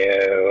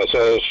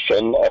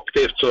 sånn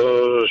aktivt så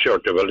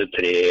kjørte jeg vel i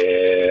 3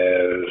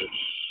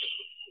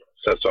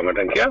 sesonger,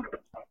 tenker jeg.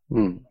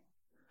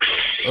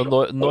 Og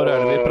når er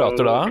det vi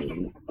prater da?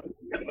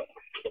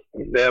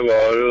 Det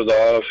var jo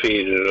da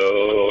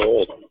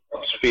 74,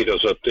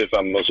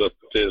 75,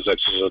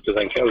 76,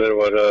 tenker jeg. Eller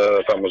var det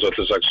 75,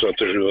 76,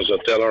 77, eller noe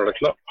sånt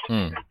da.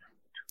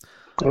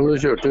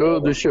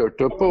 Du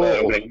kjørte på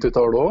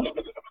 80-tallet også?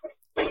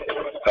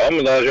 Ja,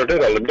 men da kjørte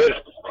jeg rallybør.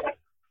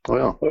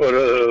 Ja.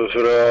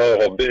 For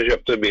hobby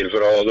kjøpte bil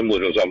for å ha det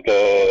moro samt og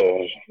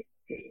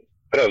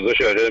prøvde å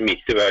kjøre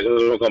midt i veien,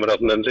 som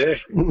kameraten den sier.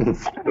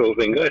 Rolf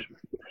Ingar.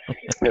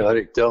 Ja,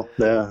 riktig, ja.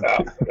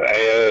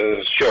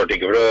 Jeg kjørte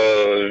ikke for å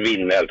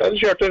vinne helt.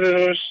 Jeg kjørte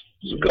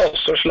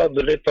gass og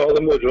sladde litt, ha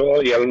det moro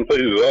og hjelm på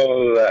huet. Og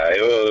det er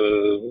jo,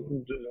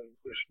 du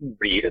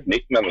blir et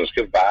nytt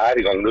menneske hver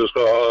gang du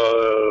skal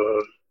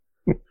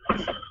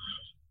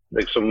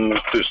liksom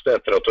puste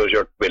etter at du har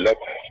kjørt bil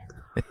opp.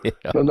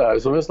 Men det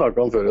jo som vi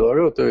snakket om før i dag,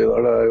 vet du,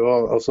 Vidar, det jo,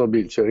 altså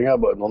bilkjøring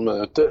bare noen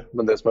minutter,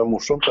 men det som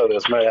morsomt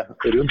det som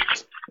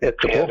rundt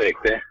etterpå.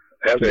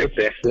 Helt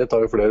riktig. Det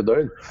tar jo flere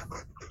døgn.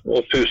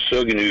 Og pusse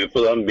og gnu på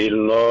den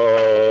bilen,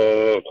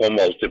 og kom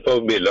alltid på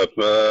billøp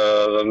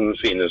med den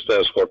fineste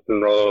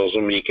eskorten, og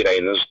som gikk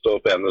renest og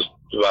penest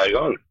hver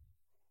gang.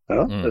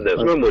 Ja. Det det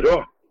som moro.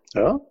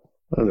 Ja,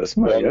 det det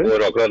som gøy. Det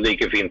går akkurat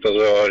like fint at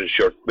du har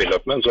kjørt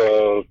billøp med, så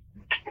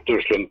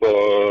tusler den på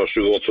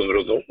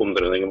 700-800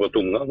 omdreininger på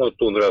tunga,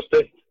 200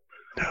 hester.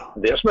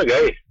 Det som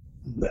gøy.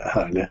 Det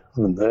herlig,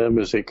 men det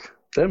musikk.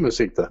 Det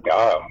musikk, det.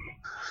 Ja.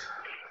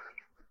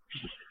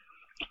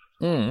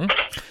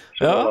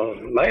 Ja.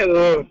 Nei,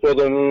 på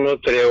de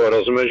 3 årene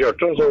som jeg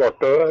kjørte, så ble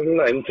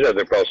det en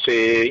tredjeplass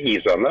i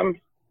ISNM.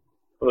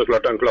 Og det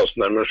klart, den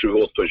klassen med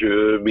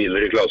 7-28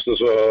 biler i klassen,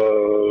 så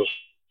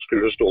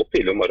skulle det stå opp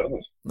tidlig om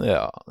morgenen.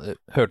 Ja, det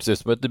hørtes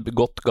ut som et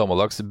godt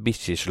gammeldags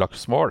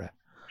bikkjeslagsmål.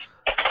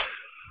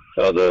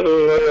 Ja, det var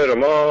å gjøre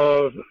med å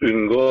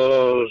unngå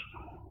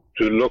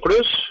tull og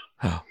kluss.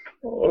 Ja.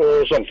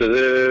 Og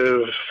samtidig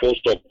få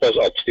stopp på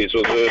akstid, så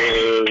du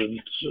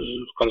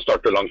kan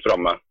starte langt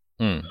fremme.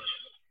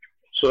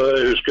 Så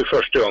jeg husker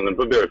første gangen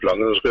på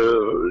Bjørklangen, jeg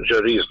skulle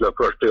kjøre isløp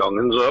første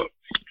gangen,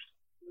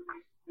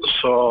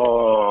 så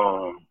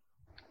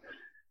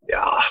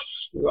ja,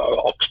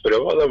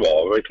 aksprøva, det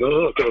var vel ikke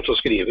noe akkurat å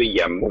skrive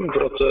hjem om,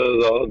 for at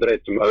da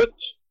dreit det meg ut.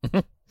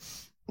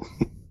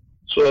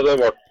 Så det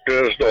ble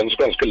stående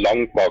ganske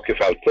langt bak i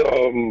feltet,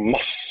 og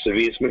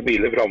massevis med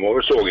biler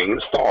fremover, så ingen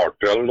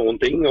starter eller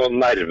noen ting, og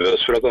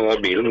nervøs for at denne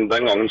bilen,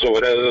 den gangen så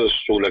var det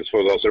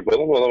solleggsforgasser på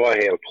den, og det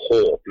var helt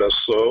håpløs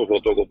å få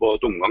til å gå på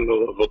tomgang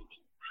og fått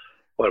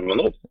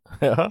varmen opp.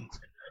 Ja.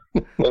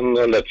 Men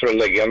lett for å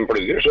legge en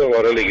plugger, så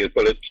var det ligget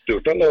på litt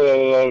turtall, og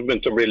det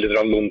begynte å bli litt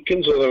lunken,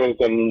 så det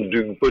kom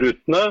dugg på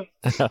rutene.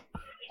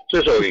 Så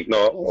jeg så ikke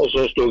noe. Og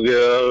så stod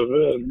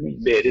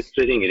Berit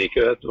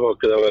Ringerike, det var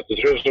ikke det jeg vet,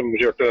 tror jeg, som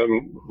kjørte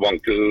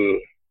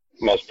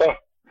vankelmasta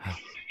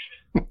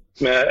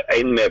med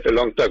 1 meter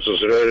langt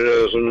eksosrør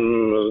som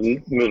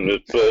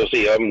munnet på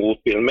siden mot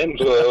bilen min.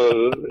 Så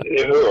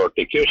jeg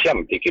hørte ikke og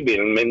kjente ikke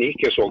bilen min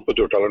gikk, jeg så på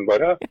turtalleren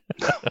bare.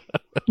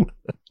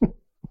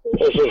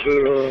 Og så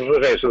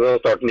reiste det,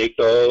 starten gikk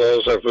da,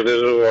 og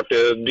selvfølgelig ble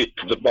jeg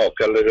dyttet tilbake,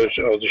 eller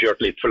hadde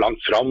kjørt litt for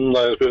langt fram da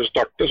jeg skulle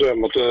starte, så jeg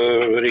måtte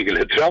rygge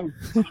litt fram,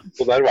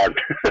 og der var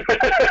den.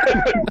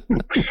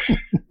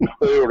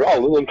 Så jeg gjorde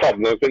alle de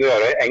tabbene jeg kunne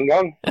gjøre en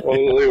gang, og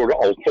jeg gjorde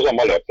alt på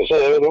samme løpet, så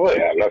det var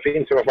jævla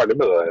fint, så jeg var ferdig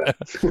med det.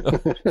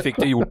 Fikk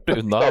du gjort det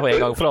unna og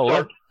en gang for alle?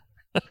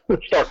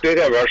 Starte i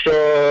revers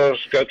og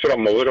skjøt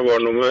fremover, og var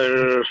nummer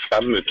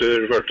 5 ut i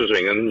første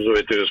svingen, så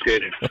vidt jeg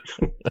husker.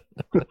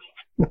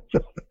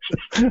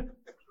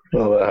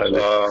 Ja, det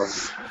herlig.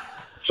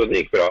 Så det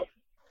gikk bra.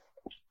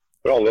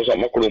 For alle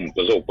sammen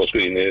klumpet seg opp og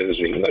skulle inn i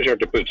svingen. Jeg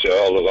kjørte på utsida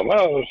alle sammen,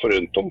 for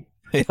rundt om.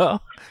 Ja,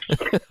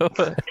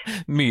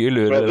 mye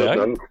lurere det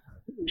her.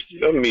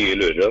 Ja, mye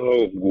lurere,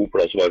 og god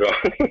plass var det.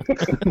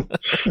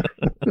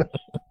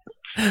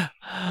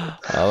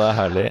 Ja, det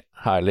herlig.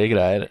 Herlige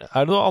greier.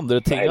 Det noen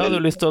andre ting du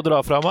har lyst til å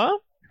dra fra meg?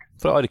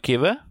 Fra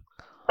arkivet?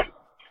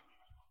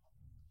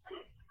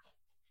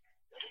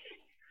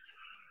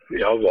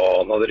 Ja, hva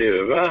han har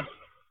drevet med.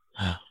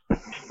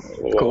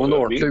 Kom en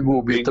ordentlig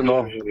godbiter nå.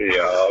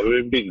 Ja, vi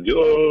bygde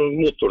jo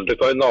motoren til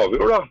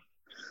Carnavio da.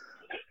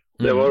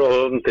 Det var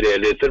en 3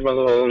 liter, men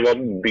den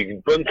var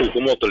bygd på en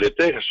 2,8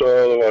 liter, så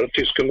det var den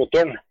tyske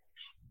motoren.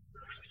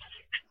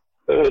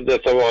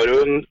 Dette var jo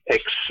en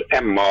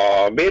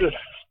ex-Emma-bil,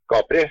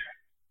 Capri.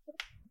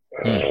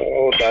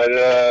 Og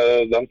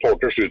den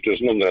tålte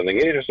 7000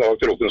 omdreininger, så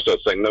var kroken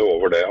støtstengene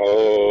over det.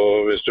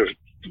 Og hvis du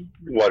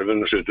var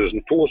ved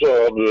 7002, så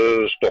hadde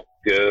du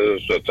stokke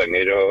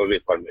støtstenger og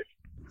hvitparmer.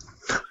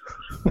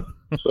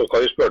 Så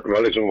Kai spurte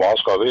meg liksom, hva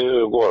skal vi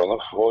gå an å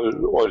få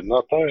ordnet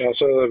dette? Ja,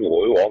 så det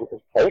går jo an.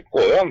 Alt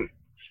går jo an.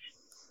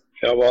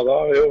 Ja, hva da?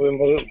 Jo, vi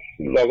må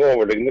lage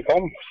overliggende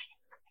kam.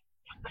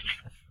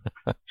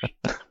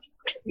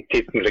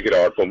 Titten litt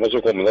rart på meg,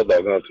 så kom det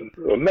dagen etter.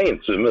 Hva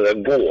mente du med det?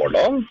 Går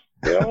det an?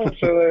 Ja,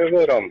 så det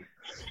går an.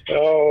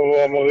 Ja,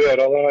 hva må vi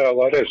gjøre da? Ja,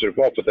 da reiser du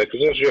på apoteket,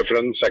 så kjøper du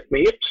en sekk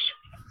med gips.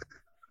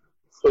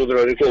 Så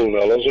drar du i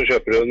kolonialen, så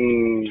kjøper du en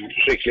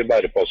skikkelig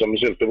bærepasse med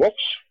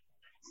syltevoks.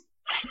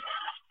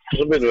 Og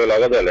så begynner vi å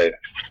lage deler.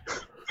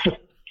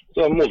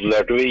 Så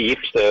modellerte vi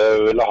gips det jeg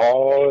ville ha,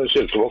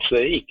 syltevoks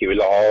det jeg ikke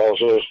ville ha, og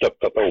så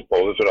støpte jeg det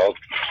oppover fra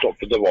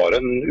stoppet. Det var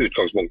en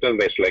utgangspunkt, en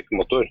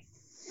Westlake-motor.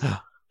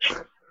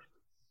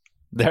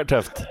 Det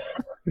tøft.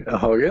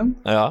 Hagen?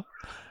 Ja.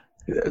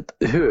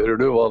 Hører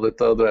du hva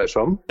dette dreier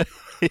seg om?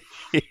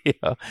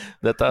 Ja,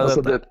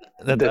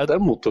 dette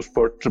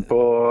motorsport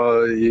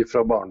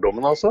fra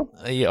barndommen, altså?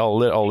 I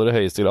aller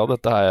høyeste grad.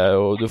 Dette er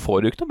jo, du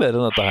får jo ikke noe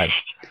bedre enn dette her.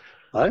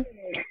 Nei.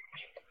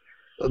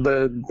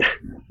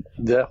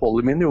 Det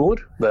holder mine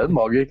ord. Det en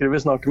magiker vi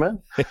snakker med.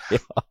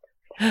 Ja.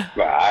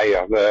 Nei,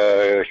 ja, det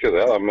er ikke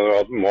det, da. Men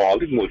du må ha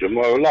litt moro. Du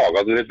må jo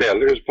lage det litt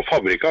bedre. På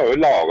fabrikken har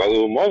jo laget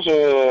det om også,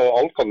 så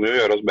alt kan jo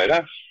gjøres bedre.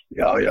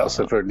 Ja,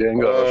 selvfølgelig.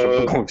 En garasje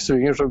på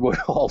Kongsvinger, så går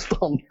jo alt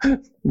an.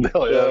 Det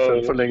har jeg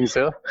skjønt for lenge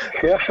siden.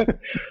 Ja.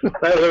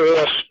 Nei,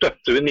 da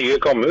støtte vi nye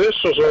kammerhus,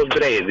 og så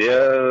dreide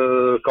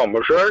jeg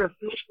kammer selv.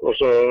 Og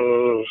så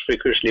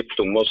fikk vi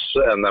slippet om oss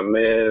NM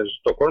i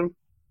Stockholm.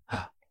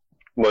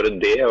 Bare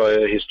det var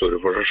en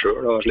historie for seg selv,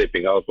 den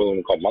slippingen på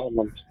noen kammer.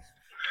 Men...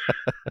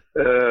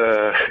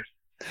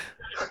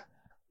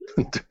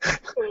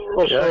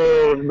 Og så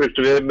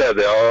brukte vi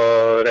BDA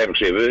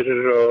reimskiver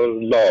og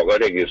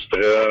laget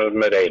registre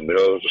med reimer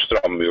og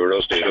stramhjul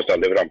og styr og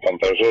stell i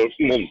framkanter. Så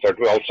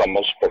monterte vi alt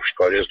sammen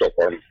sportskar i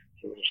Stockholm.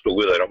 Så stod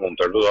vi der og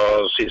monterte. Og da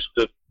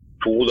siste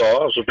 2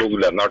 dager så tok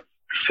Lennart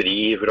fri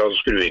fra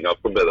skruinga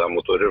på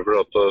BDA-motorer, for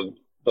at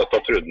dette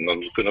trodde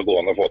han kunne gå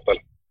an å få til.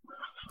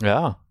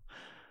 Ja.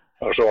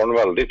 Så var han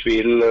veldig i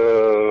tvil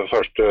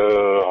første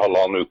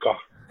halvannen uka.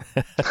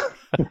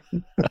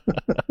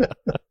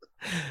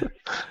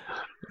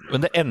 Men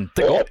det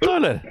endte godt da,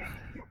 eller?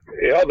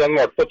 Ja, den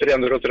var på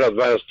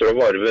 330 hester og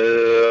varve,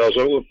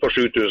 altså på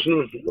 7000,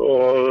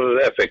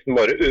 og effekten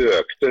bare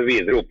økte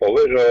videre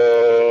oppover,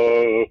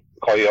 og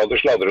Kai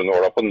hadde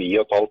sladrenåla på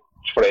 9,5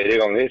 flere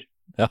ganger.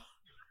 Ja.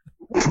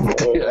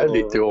 Det er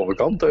litt i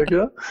overkant, er det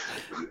ikke det?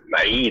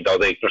 Nei, da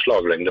hadde jeg ikke noe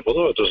slaglengde på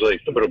det, vet du, så det er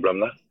ikke noe problem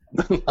det.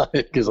 Nei,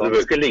 ikke sant. Du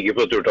bør ikke ligge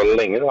på turtallet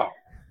lenge da.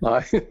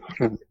 Nei.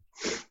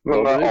 Men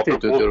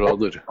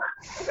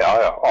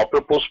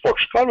apropos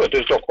sportskar, vet du,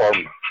 i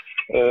Stockholm.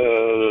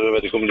 Jeg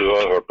vet ikke om du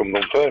har hørt om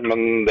dem før, men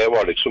det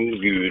var liksom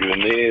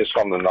guruen i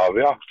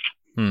Skandinavia.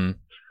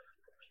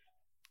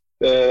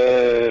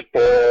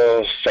 På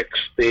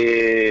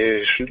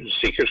 60,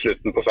 sikkert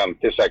slutten på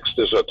 50,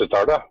 60,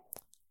 70-tallet.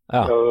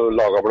 Ja.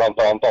 Laget blant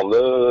annet alle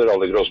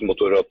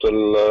rallycrossmotorer til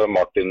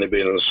Martin i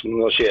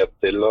begynnelsen, og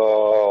Kjetil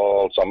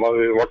og alt sammen.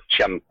 Vi ble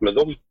kjent med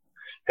dem.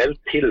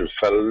 Helt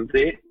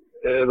tilfeldig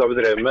da vi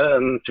drev med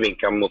en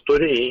Twincam-motor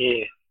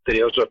i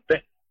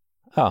 73.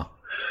 Ja.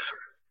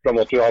 Da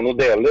måtte vi ha noen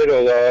deler,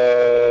 og da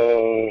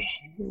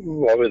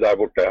var vi der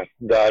borte.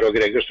 Der og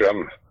Greger Strøm,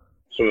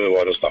 som vi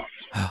var hos da.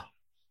 Ja.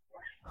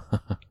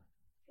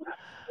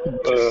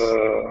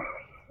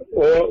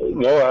 Og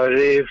nå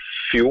i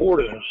fjor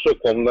så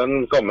kom det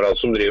en kamerat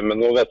som driver med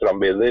noen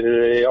veteranbiler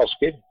i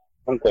Asker.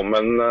 Han kom med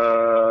en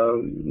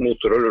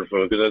motor og lurte på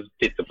om vi kunne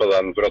titte på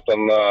den for at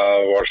den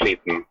var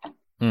sliten.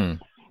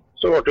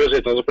 Så ble vi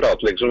sittende og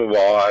prate liksom,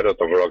 hva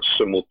dette for slags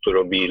motor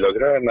og bil og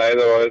greier? Nei,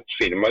 det var et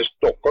firma i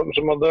Stockholm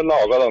som hadde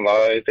laget denne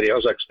i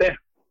 63.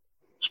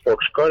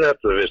 Sportskar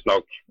heter det visst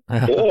nok.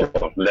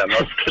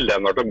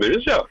 Lennart og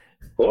Burus, ja.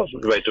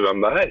 Vet du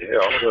hvem det er?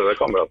 Ja, det er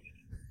kamerat.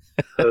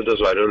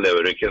 Dessverre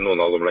lever ikke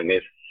noen av dem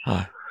lenger.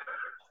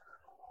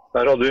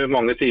 Der hadde vi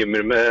mange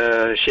timer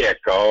med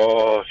kjeka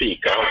og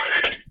fika.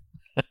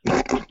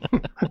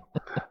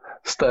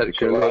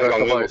 Sterkere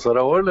rakavaiser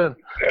av år, eller?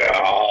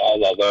 Ja,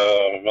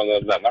 men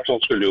Lennart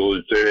sånn skulle jo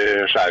ut i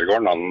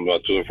skjærgården, han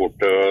vet du, fort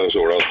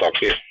sola stakk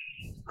i.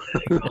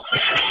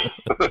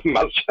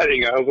 Med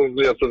kjæringa, som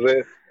det heter å si.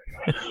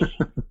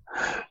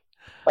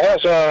 Ja,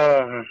 så...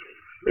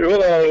 Jo,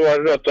 da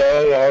var dette,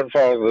 jeg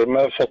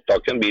har fått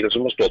tak i en bil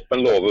som har stått med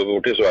en låve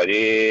bort i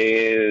Sverige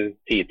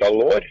i 10-tall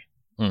år.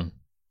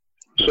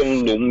 Som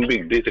de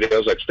bygde i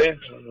 63,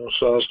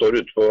 så han står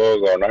ute på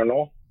gården her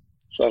nå.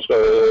 Så han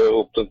skal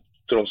opp til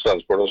Trond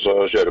Stensborg og så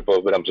kjøre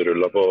på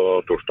bremserulla på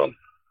torsdagen.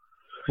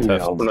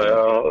 Ja, når jeg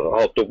har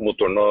hatt opp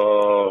motoren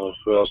og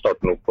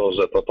startet den opp og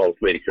sett at alt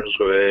virker, så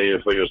skal vi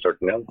få justert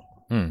den igjen.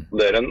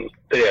 Det er en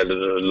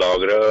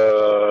trelagre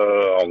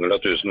Angela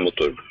 1000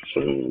 motor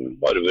som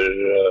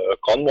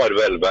kan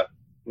varve 11.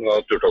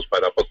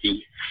 Turtalsperra på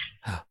 10.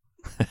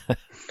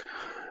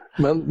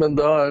 Men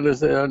da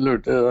jeg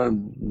lurte,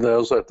 det er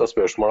jo så et av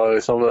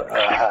spørsmålene, liksom,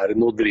 er det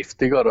noe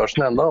drift i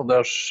garasjen enda? Da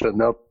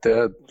skjønner jeg at det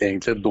er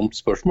egentlig et dumt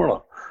spørsmål da.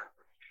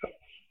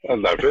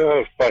 Derfor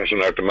jeg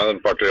pensjonerte meg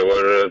et par-tre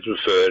år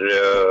før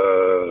jeg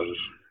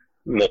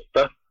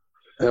måtte.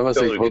 Jeg var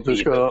sikker på at du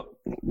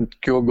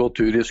skal gå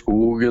tur i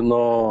skogen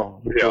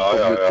og gå på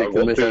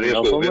butikken med kjæringen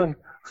og sånn.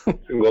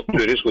 Gått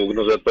tur i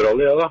skogen og sett på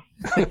rally, ja da.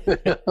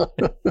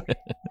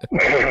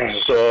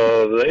 Så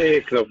det er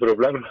ikke noe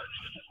problem.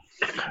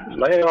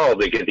 Nei, jeg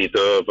hadde ikke tid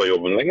på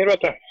jobben lenger,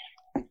 vet du.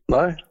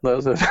 Nei,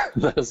 det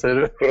ser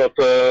du. For at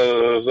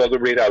da du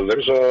blir eldre,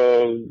 så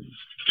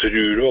tror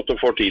du at du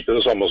får tid til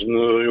det samme som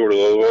du gjorde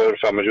da du var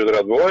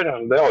 25-30 år.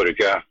 Det har du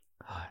ikke.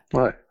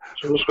 Nei.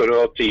 Så skal du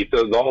ha tid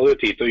til, da har du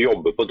tid til å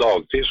jobbe på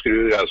dagtid, skru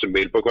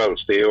racerbil på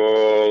kveldstid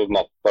og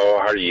natta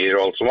og helger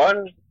og alt som var.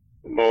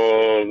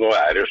 Og nå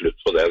er det slutt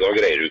på det, da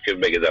greier du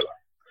ikke begge deler.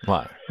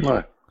 Nei.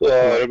 Da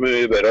er det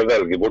mye bedre å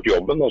velge bort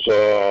jobben, og så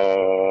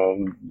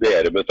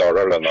dere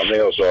betaler lønna mi,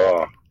 og så...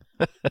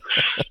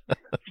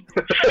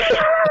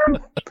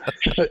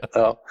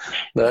 Ja,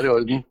 det er i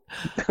orden.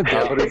 Det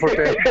har du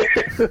fortjent.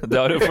 Det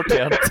har du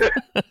fortjent.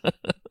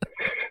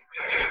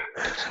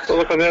 Så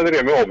da kan jeg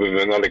drive med hobbyen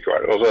min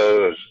allikevel. Og så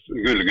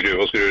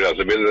gullgruve og skru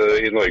racerbil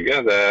i Norge,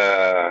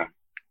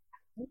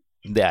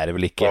 det er det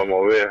vel ikke. Da må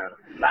vi...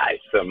 Nei,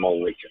 det må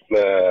du ikke.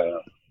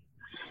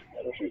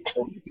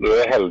 Du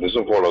heldig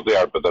som får lov til å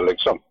hjelpe deg,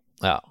 liksom.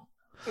 Ja.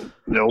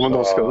 Ja, men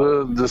nå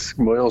det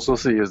må jo også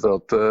sies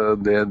at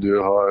det du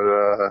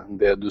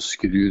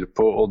skrur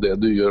på og det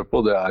du gjør på,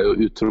 det er jo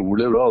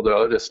utrolig bra. Det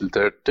har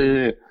resultert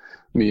i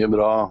mye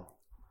bra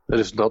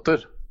resultater.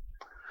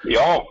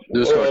 Ja.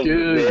 Du skal ikke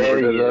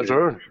gjøre det deg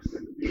selv.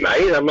 Nei,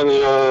 men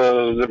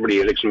det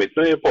blir liksom ikke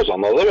noe i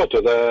påsene av det, vet du.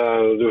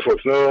 Du får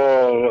ikke noe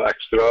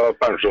ekstra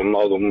pensjon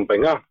av de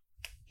pengene.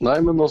 Nei,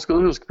 men nå skal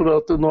du huske på det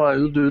at nå er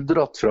jo du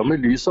dratt fram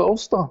i lys av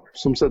oss da,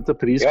 som setter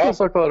pris på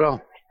disse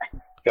kara.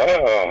 Ja.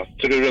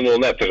 Tror du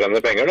noen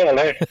ettersender penger da,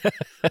 eller?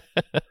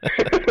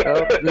 Ja,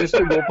 hvis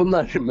du går på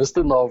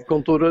nærmeste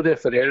Nav-kontor og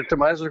refererer til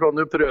meg, så kan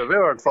du prøve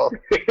i hvert fall.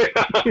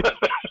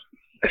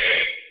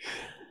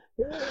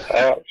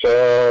 Ja, så...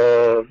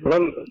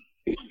 Men...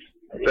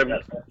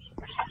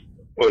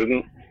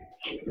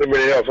 Det blir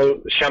i hvert fall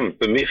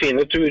kjempemye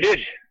fine turer.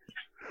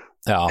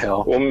 Ja.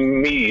 Og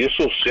mye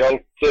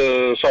sosialt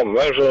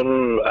samvær, som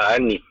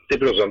er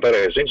 90% av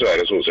reising, så er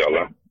det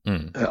sosiale.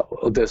 Ja,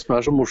 og det som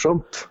er så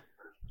morsomt,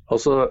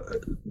 altså,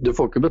 du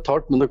får ikke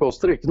betalt, men det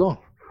koster ikke noe.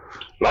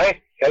 Nei,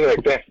 helt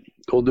riktig.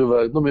 Og du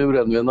verden hvor mye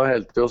brennevin har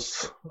helt til oss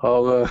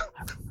av...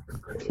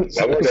 Det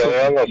var det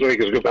altså, vi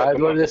ikke skulle prate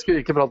om. Nei, jeg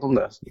skulle ikke prate om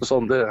det.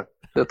 Sånn,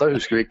 dette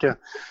husker vi ikke.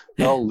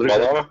 Det har aldri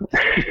skjedd.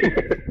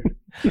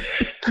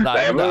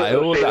 Nei, men det er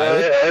jo...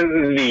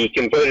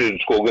 Viken på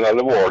Rudskogen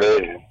eller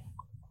Våler.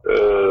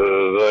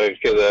 Det er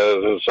ikke det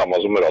samme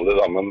som rally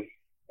da, men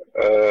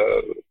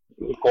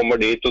du kommer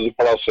dit og du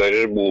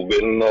plasserer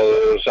bobilen og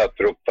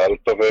setter opp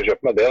telt og får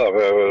kjøpt med det da,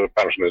 for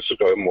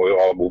pensjonister må jo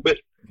ha bobil.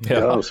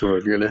 Ja,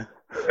 selvfølgelig.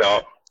 Ja,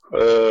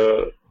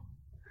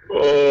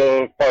 og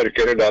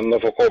parkerer den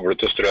og får koblet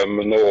til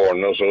strømmen og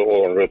ordner, og så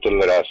ordner du til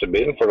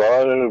racerbilen, for da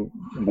er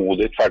boet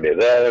ditt ferdig,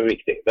 det er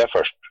viktig, det er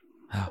først.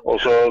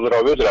 Og så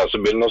drar vi ut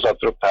racerbilen og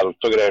setter opp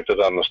telt og greier til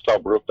den, og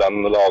stabler opp den,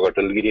 lager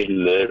til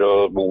griller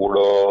og bord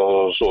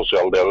og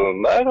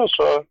sosialdelen der, og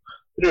så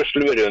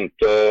rusler vi rundt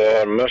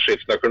med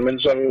skiftnøkkelen min,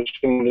 som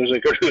du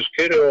sikkert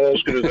husker, og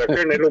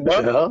skrudrekkeren i lomma.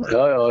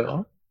 Ja.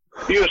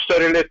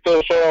 Justerer litt,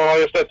 og så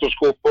har jeg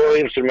stetoskop og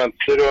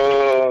instrumenter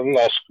og en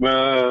ask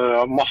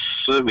med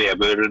masse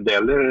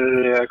Weber-deler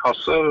i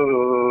kasse.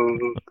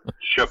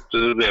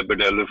 Kjøpte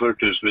Weber-deler for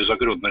tusenvis av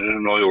kroner,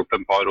 nå har gjort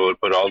en par år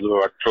på rad. Du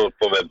har vært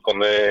på Webcon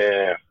i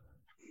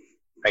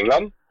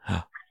England.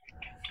 Ja,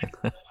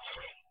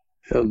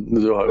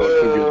 du har jo vært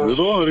på Goodwood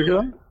da, har du ikke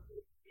det?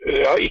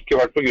 Jeg har ikke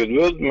vært på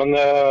Goodwood, men...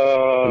 Du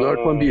har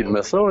vært på en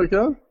bilmesse, har du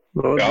ikke det?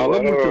 Ja, det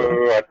har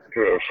vært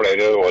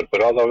flere år på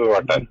rad, har vi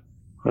vært der.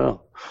 Ja.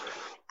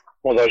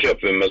 Og da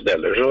kjøper vi mest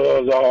deler,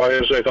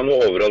 så jeg kan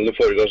overholde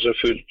foregasse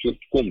fullt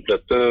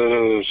komplette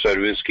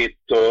servicekit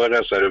og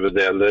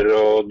reservedeler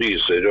og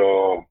dyser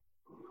og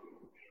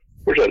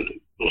forskjellig.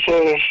 Og så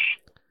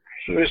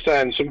hvis det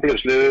er en som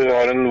plutselig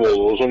har en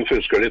Volvo som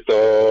fusker litt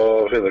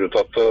og finner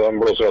ut at han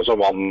blåser av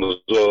som vann,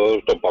 så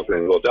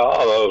toppakkningen går til,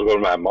 ja, da går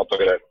det med mat og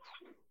greier.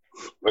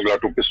 Det er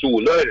klart oppi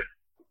Solør.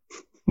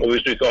 Og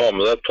hvis du ikke har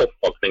med deg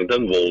toppakning til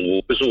en Volvo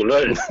oppi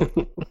Solør,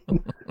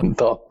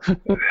 da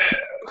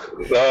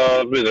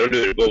begynner du å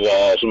lure på hva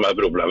som er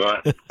problemet.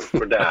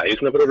 For det er jo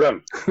ikke noe problem.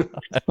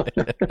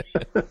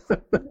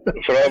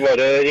 For da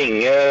bare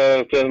ringe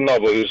til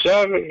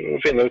nabohuset,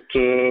 finne ut,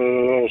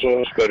 og så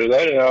spør du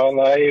der, ja,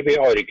 nei, vi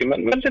har ikke,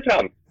 men vent litt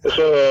igjen. Og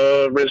så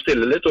blir det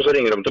stille litt, og så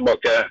ringer de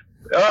tilbake.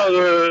 Ja,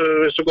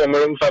 hvis du kommer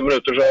om 5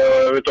 minutter, så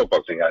har vi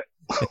toppakning her.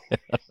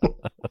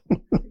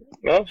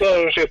 Ja, så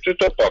skifter vi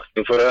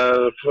toppakten for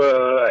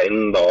en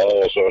dag,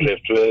 og så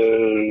skifter vi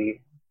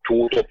 2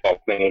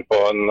 toppakninger på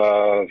en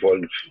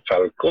Ford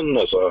Falcon,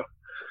 og så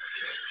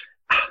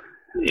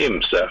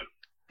ymse.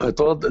 Vet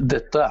du hva,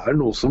 dette er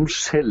noe som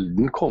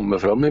sjelden kommer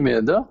fram i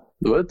media.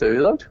 Du vet det,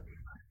 Vidar?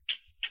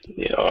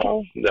 Ja,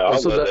 det er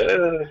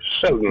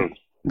sjelden.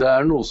 Det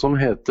er noe som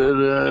heter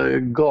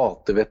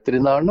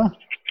gateveterinærene.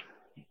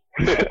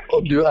 Og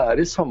du er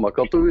i samme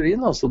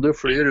kategorien, altså. Du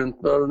flyr rundt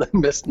med det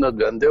mest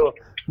nødvendige og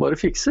bare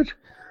fikser.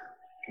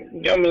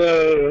 Ja, men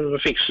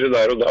fikser du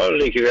der og da,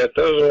 like greit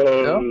det.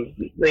 Ja.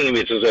 Det er ingen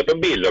vits å se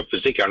på biler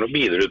hvis det ikke er noen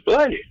biler ut på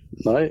der.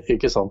 Nei,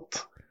 ikke sant.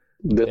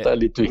 Dette er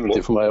litt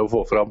viktig for meg å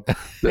få fram,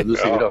 det du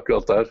sier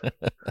akkurat der.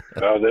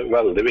 Ja, det er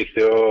veldig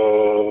viktig, og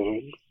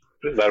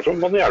derfor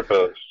må man hjelpe.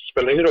 Det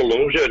spiller ingen rolle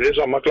om de kjører i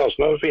samme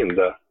klassen og finner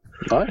det.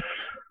 Nei.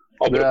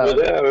 Apropos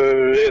det,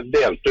 vi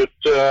delt ut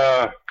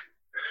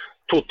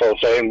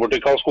totalseieren bort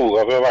i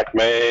Karlskoga, for vi har vært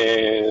med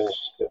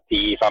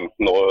i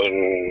 10-15 år,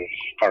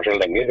 kanskje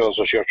lenger, og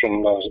så kjørt som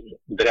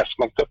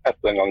Dressmann Cup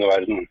etter en gang i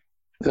verden.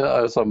 Det er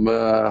jo samme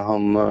med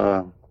han...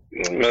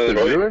 Med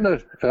Roy.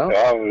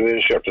 Ja, vi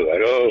kjørte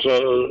der, og så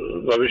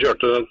da vi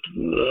kjørte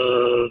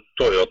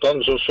Toyotaen,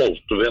 så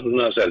solgte vi en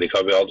Celica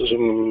vi hadde,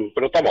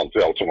 for å ta vant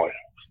vi alt som var.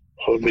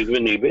 Så bygde vi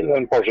en ny bil,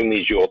 en Porsche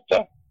 928.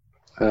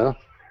 Ja.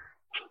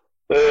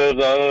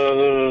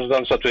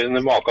 Den satte vi inn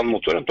i Macan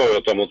motor, en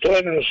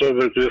Toyota-motor, så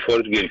brukte vi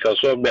Ford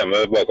girkasse og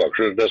BMW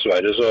bakaksjer.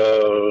 Dessverre så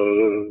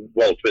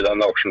valgte vi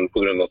den aksjen på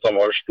grunn av at den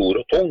var stor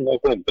og tung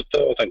og klumpete,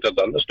 og tenkte at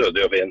den er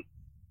stødig og fin.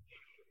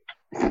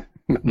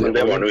 Men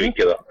det var den jo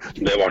ikke da.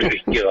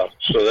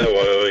 Så det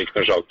var jo ikke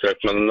noe sjakktrekk.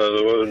 Men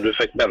du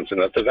fikk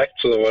bensin etter vekt,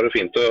 så det var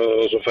fint.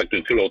 Og så fikk du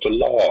ikke lov til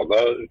å lage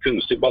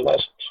kunstig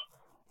ballast.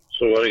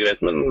 Så var det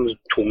greit med en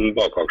tung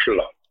bakaksel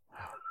da.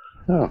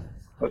 Ja.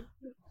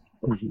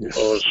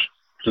 Og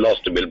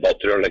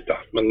lastebilbatteri og likt da.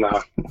 Men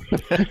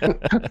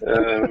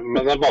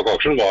den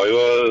bakaksjen var jo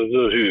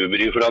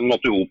huvudbry, for den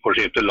måtte jo opp og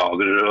skifte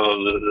lager. Og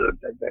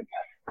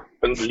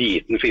en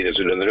liten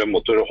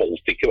 4-sylindermotor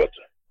holdt ikke, vet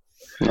du.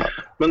 Nei.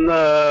 Men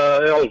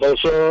i alle fall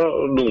så,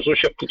 de som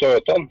kjøpte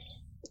Toyotaen,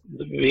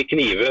 vi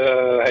knivet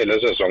hele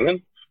sesongen,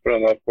 for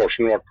denne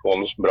Porschen ble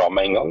gående bra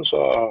med en gang, så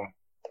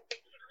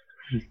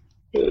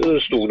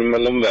stod det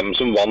mellom hvem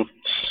som vant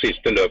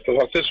siste løpet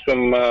faktisk,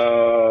 om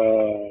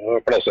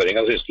plassering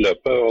av siste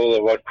løpet, og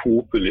det var 2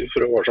 puljer for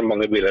det var så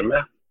mange biler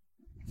med.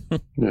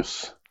 Yes.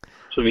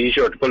 Så vi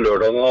kjørte på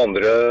lørdagen, og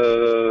andre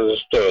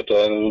Toyota,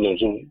 noen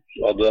som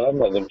hadde den,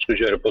 og de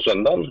skulle kjøre på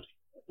søndagen,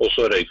 og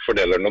så røyk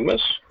fordeleren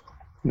deres.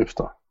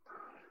 Lufta.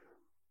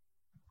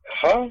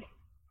 Ja,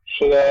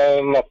 så da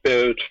nappet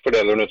jeg ut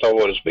fordeleren ut av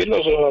våres bil,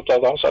 og så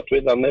da satte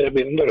vi den i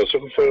bilen der også,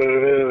 for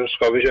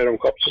skal vi kjøre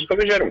om kapp, så skal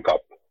vi kjøre om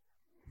kapp.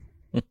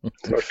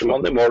 Første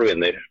mann i mål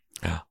vinner.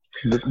 Ja.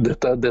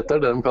 Dette er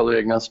det de kaller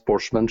egen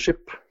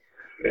sportsmanship.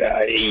 Ja,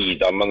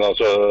 Ida, men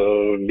altså,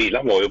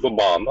 bilen må jo på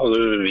banen, og du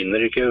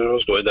vinner ikke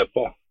å stå i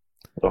depot.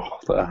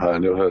 Det er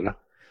herlig å høre.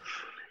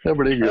 Jeg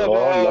blir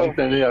glad langt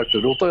ned i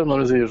hjerterota når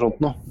du sier sånt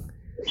nå.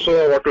 Så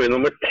ble vi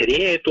nummer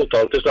 3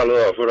 totalt i stedet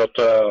da, for at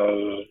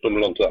de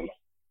lånte dem.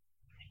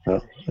 Ja,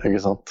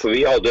 ikke sant. For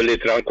vi hadde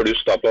litt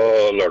kluss da på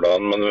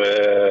lørdagen, men vi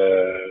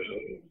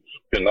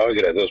kunne ha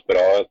greid oss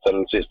bra til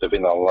den siste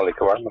finalen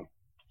allikevel.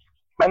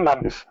 Men.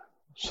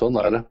 Sånn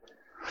er det.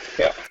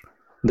 Ja.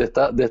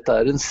 Dette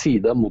er en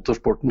side av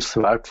motorsporten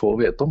svært få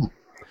vet om.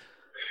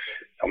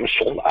 Ja, men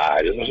sånn er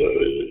det. Altså,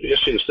 jeg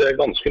synes det er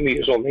ganske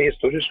mye sånn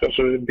historisk.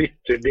 Altså, vi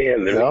bytter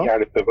deler og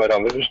hjelper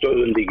hverandre. Vi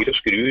ligger og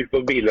skrur på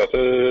biler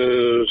til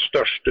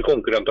største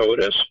konkurrenter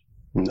våre.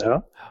 Ja.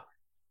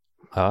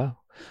 Ja.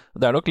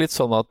 Det er nok litt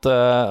sånn at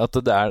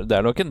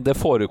det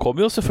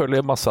forekommer jo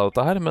selvfølgelig masse av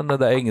dette her, men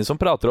det er ingen som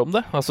prater om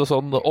det. Altså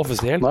sånn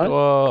offisielt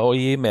og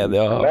i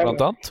media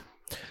blant annet.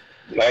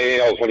 Nei,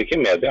 i alle fall ikke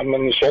i media,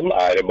 men sånn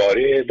er det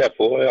bare i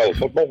depot, i alle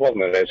fall på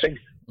vannreising.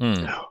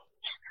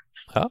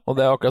 Ja, og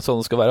det er akkurat sånn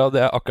det skal være, og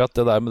det er akkurat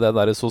det der med den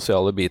der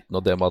sosiale biten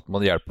og det med at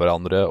man hjelper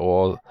hverandre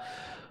og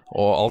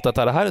alt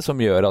dette her som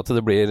gjør at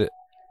det blir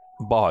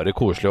bare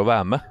koselig å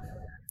være med.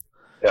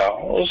 Ja,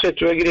 og så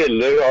sitter vi og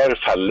griller, har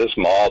felles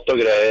mat og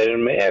greier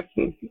med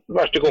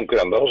verste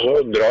konkurrenter, og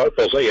så drar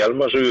på seg hjelm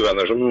med så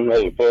uvenner som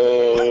holder på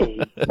å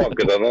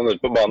banke den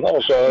ut på banen,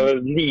 og så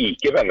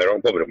like venner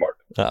om Kobbermark.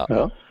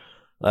 Ja,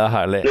 det er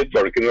herlig. Litt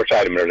bølken og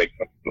skjermer og likt.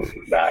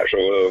 Det er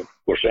så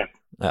koselig.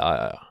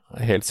 Ja,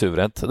 helt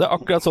suverent. Det er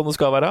akkurat sånn det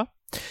skal være.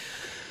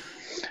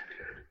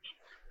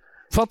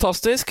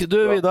 Fantastisk. Du,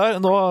 Vidar,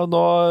 nå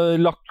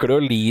lakker det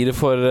og lir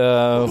for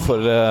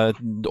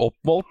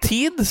oppmålt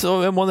tid, så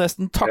vi må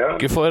nesten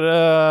takke for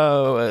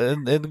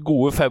en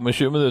gode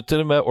 25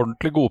 minutter med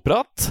ordentlig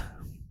godprat.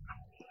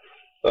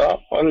 Ja,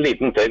 og en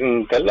liten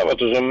ting til da, vet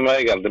du, som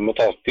jeg egentlig må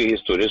takke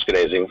historisk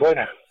racing for.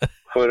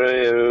 For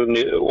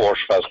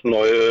årsfesten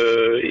nå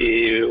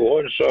i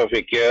år så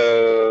fikk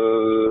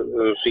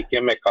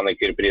jeg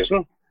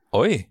mekanikerprisen.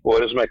 Oi!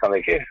 Årets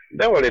mekaniker.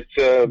 Det var litt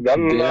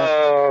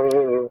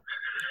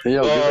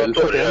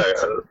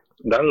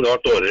den var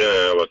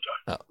tårer, vet du.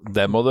 Ja,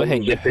 den må du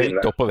henge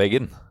høyt opp på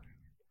veggen.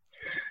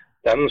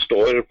 Den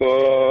står på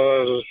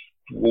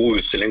god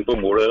utstilling på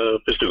bordet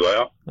på stua,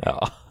 ja. Ja,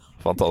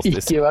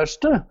 fantastisk. Ikke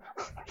verste?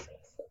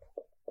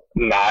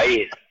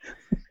 Nei,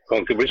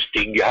 kan ikke bli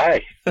stygg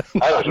her.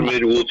 Her er så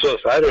mye rot,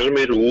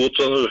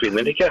 så du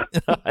finner det ikke.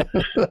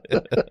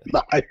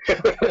 Nei,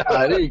 det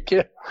er det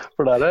ikke,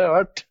 for der har jeg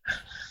vært.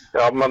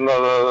 Ja, men da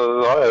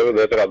er jo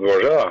det 30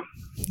 år siden da.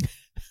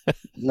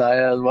 Nei,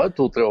 det var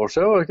 2-3 år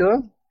siden, var det ikke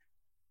det?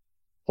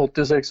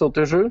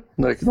 86-87,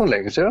 det er ikke noe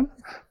lenger siden.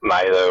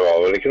 Nei, det var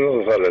vel ikke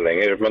noe særlig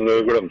lenger, men du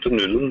glemte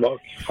nullen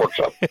bak,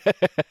 fortsatt.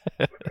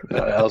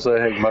 Ja, altså,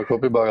 jeg henger meg ikke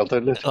opp i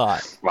bagateller.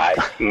 Nei,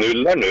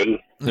 null er null.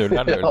 Null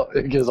er null. Ja,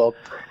 ikke sant.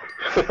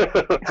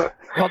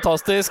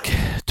 Fantastisk.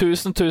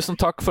 Tusen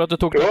takk for at du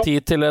tok deg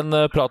tid til en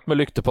prat med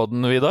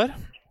Lyktepodden, Vidar.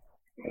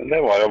 Det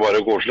var jo bare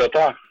koselig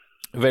dette.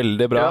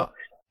 Veldig bra. Ja.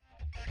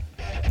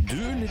 Du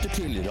lytter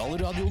til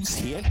Rallradioens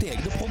helt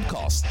egne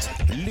podcast,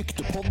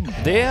 Lyktepodden.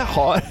 Det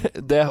har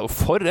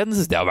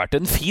vært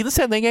en fin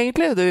sending,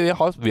 egentlig. Vi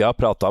har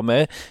pratet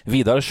med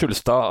Vidar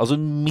Skjulstad, altså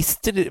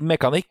Mr.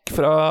 Mekanikk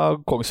fra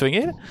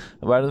Kongsvinger.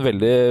 Det var en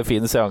veldig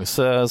fin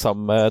seanse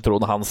sammen med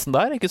Trond Hansen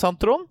der, ikke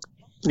sant, Trond?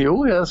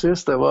 Jo, jeg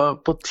synes det var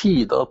på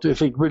tide at vi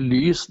fikk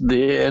belyst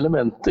det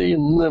elementet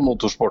innen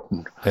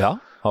motorsporten. Ja,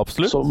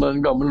 absolutt. Som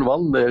en gammel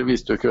vann, dere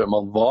visste jo ikke hvem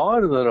han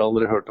var. Dere har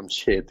aldri hørt om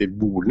Kjetil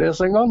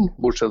Bolnes en gang,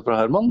 bortsett fra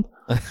Herman.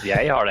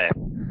 Jeg har det.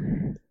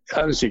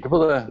 Er du sikker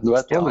på det? Du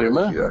vet hva han driver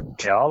med?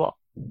 Ja da.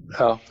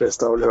 Ja,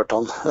 fleste har vel hørt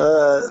han.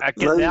 Er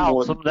ikke det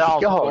han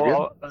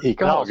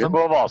som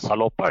går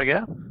Vasaloppet, er det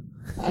ikke?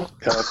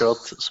 Ja,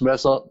 akkurat. Som jeg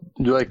sa,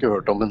 du har ikke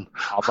hørt om den.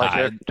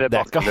 Nei, det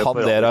er ikke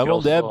han det,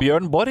 Raymond. Det er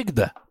Bjørn Borg,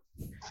 det.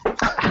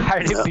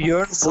 Er det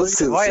Bjørn Så Borg?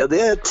 synes jeg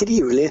det er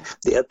trivelig.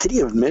 Det er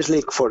trivelig med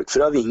slik folk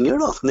fra Vinger,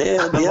 da.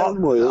 Det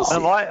må jo si.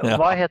 Men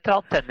hva heter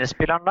han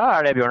tennisspilleren da?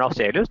 Er det Bjørn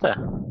Afzelius, det?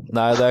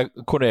 Nei, det er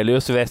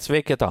Cornelius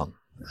Vestvik, heter han.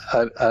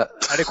 Er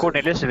det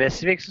Cornelius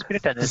Vestvik som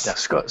spiller tennis? Ja?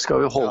 Skal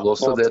vi holde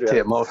oss til det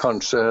temaet,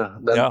 kanskje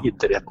den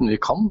idretten vi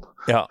kan?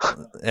 Ja,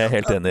 jeg er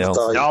helt enig, Hans.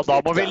 Ja,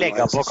 da må vi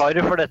legge på,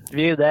 karer, for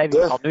vi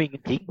kan jo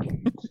ingenting.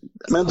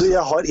 Men du,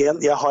 jeg har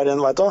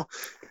en, vet du.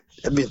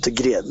 Jeg begynte å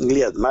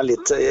glede meg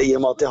litt, i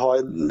og med at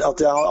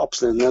jeg har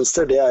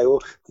abstinensvenstre. Det er jo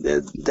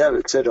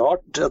ikke så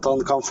rart at han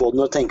kan få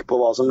den og tenke på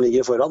hva som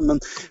ligger foran,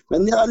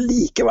 men ja,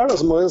 likevel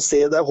så må jeg se,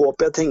 det er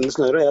håp jeg tenger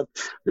snør, og jeg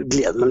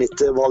gleder meg litt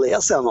til hva det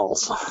er nå,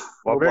 altså.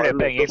 Hva blir det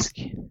på engelsk?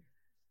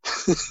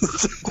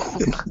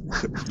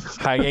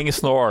 Hanging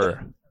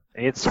snore.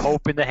 It's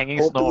hope in the hanging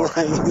snore.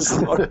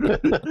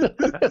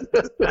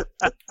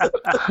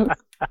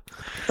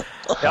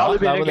 Ja, du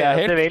begynner å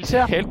glede til Wales,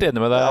 ja. Helt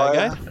enig med deg,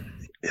 Geir.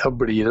 Ja,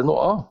 blir det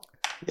noe av?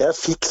 Jeg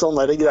fikk sånn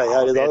der greie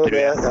her i dag. Det tror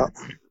jeg.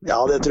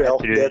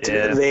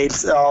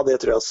 Wales, ja, det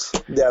tror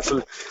jeg. Det er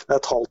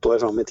et halvt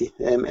år frem i tid.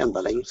 Enda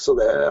lenger. Så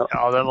det,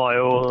 ja, det var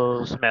jo,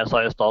 som jeg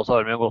sa i stad, så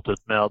har de jo gått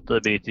ut med at det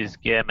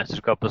britiske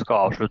mesterskapet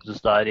skal avsluttes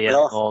der igjen.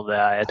 Ja. Og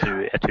jeg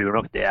tror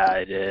nok det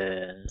er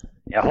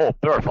jeg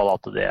håper i hvert fall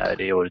at det er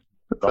i orden.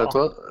 Vet du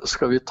hva?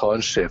 Skal vi ta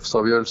en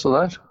sjefsavgjørelse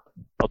der?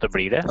 At det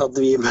blir det?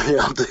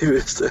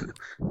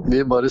 Vi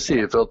bare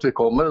sier for at vi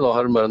kommer, da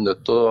har de bare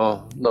nødt til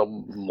da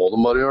må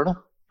de bare gjøre det.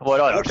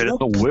 Bare arrangere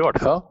noe i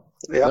hvert fall.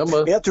 Ja,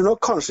 jeg tror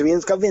nok kanskje vi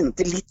skal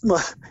vente litt med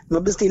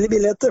å bestille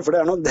billetter, for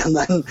det er nok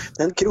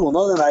den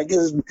krona,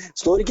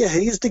 står ikke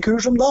høyest i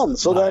kurs om dagen,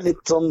 så det er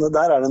litt sånn,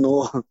 der er det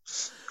noe,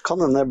 kan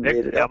henne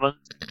bli... Ja, men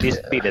hvis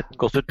billetten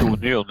koster 2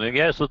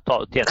 millioner, så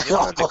tjener vi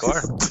det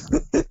likevel.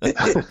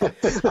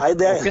 Nei,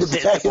 det er ikke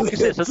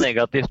se så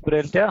negativt på det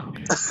hele tiden.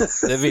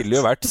 Det ville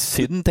jo vært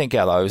synd,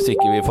 tenker jeg da, hvis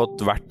ikke vi fått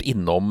vært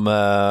innom,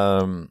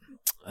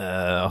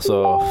 altså,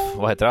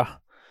 hva heter det?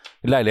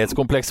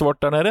 Leilighetskomplekset vårt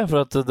der nede,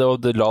 for at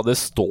la det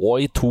stå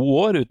i 2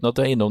 år uten at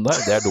du er innom der,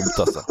 det er dumt,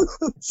 altså.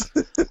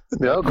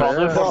 Kan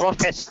du få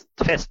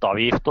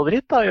festavgift og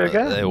dritt da,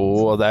 Jørgen?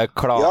 Jo, det er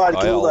klaga i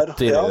alt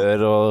de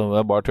gjør, og det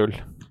er bare tull.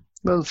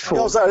 Det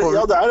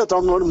er dette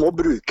når det må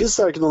brukes,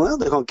 det er ikke noe med,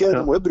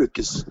 det må jo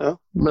brukes. Ja.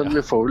 Men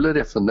vi får vel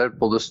refundert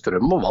både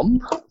strøm og vann.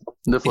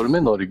 Det får de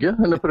i Norge,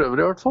 eller prøver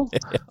i hvert fall.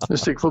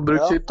 Hvis de ikke får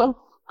brukt sitt da.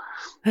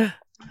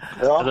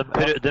 Ja. De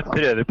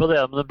prøver på det,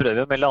 men de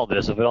prøver å melde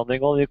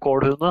adresseforandring og de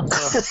kålhundene.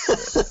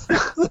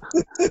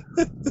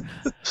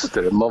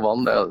 Strøm og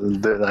vann,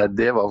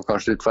 det var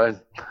kanskje litt feil.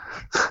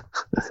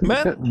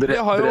 Men vi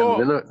har jo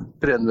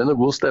brennvin og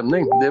god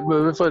stemning, det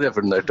bør vi få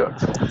refundert.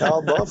 Ja,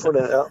 da får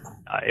det, ja.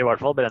 I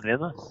hvert fall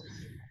brennvinet.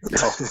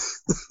 Ja.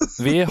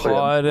 Vi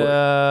har,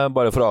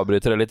 bare for å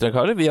avbryte det litt,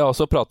 karer, vi har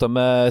også pratet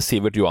med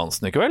Sivert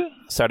Johansen i kveld.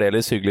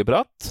 Særdeles hyggelig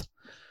prat.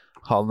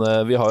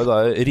 Vi har jo da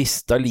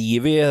ristet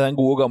liv i den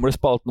gode gamle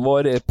spalten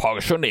vår,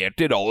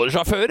 pensjonerte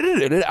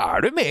rallersjåfører, eller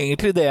er du med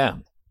egentlig det?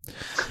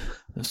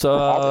 Så,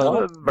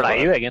 han ble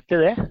jo egentlig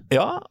det.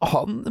 Ja,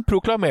 han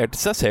proklamerte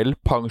seg selv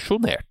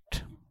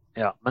pensjonert.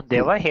 Ja, men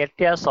det var helt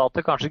til jeg sa at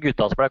det kanskje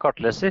gutta ble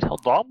kartleser, og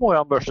da må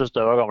han børste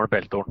støv av gamle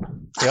peltoren.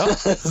 Ja,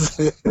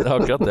 det er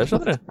akkurat det,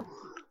 skjønner du.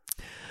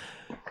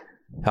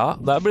 Ja,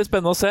 det blir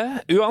spennende å se.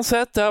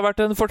 Uansett, det har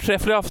vært en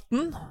fortreffelig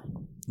aften.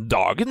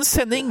 Dagens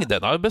sending,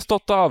 den har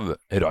bestått av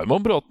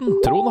Raymond Bråten,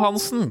 Trond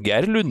Hansen,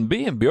 Geir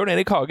Lundby, Bjørn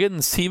Erik Hagen,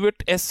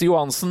 Sivert S.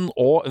 Johansen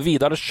og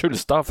Vidar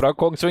Skjulstad fra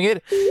Kongsvinger.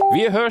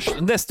 Vi hørs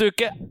neste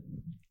uke.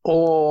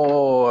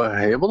 Og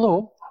hei på nå.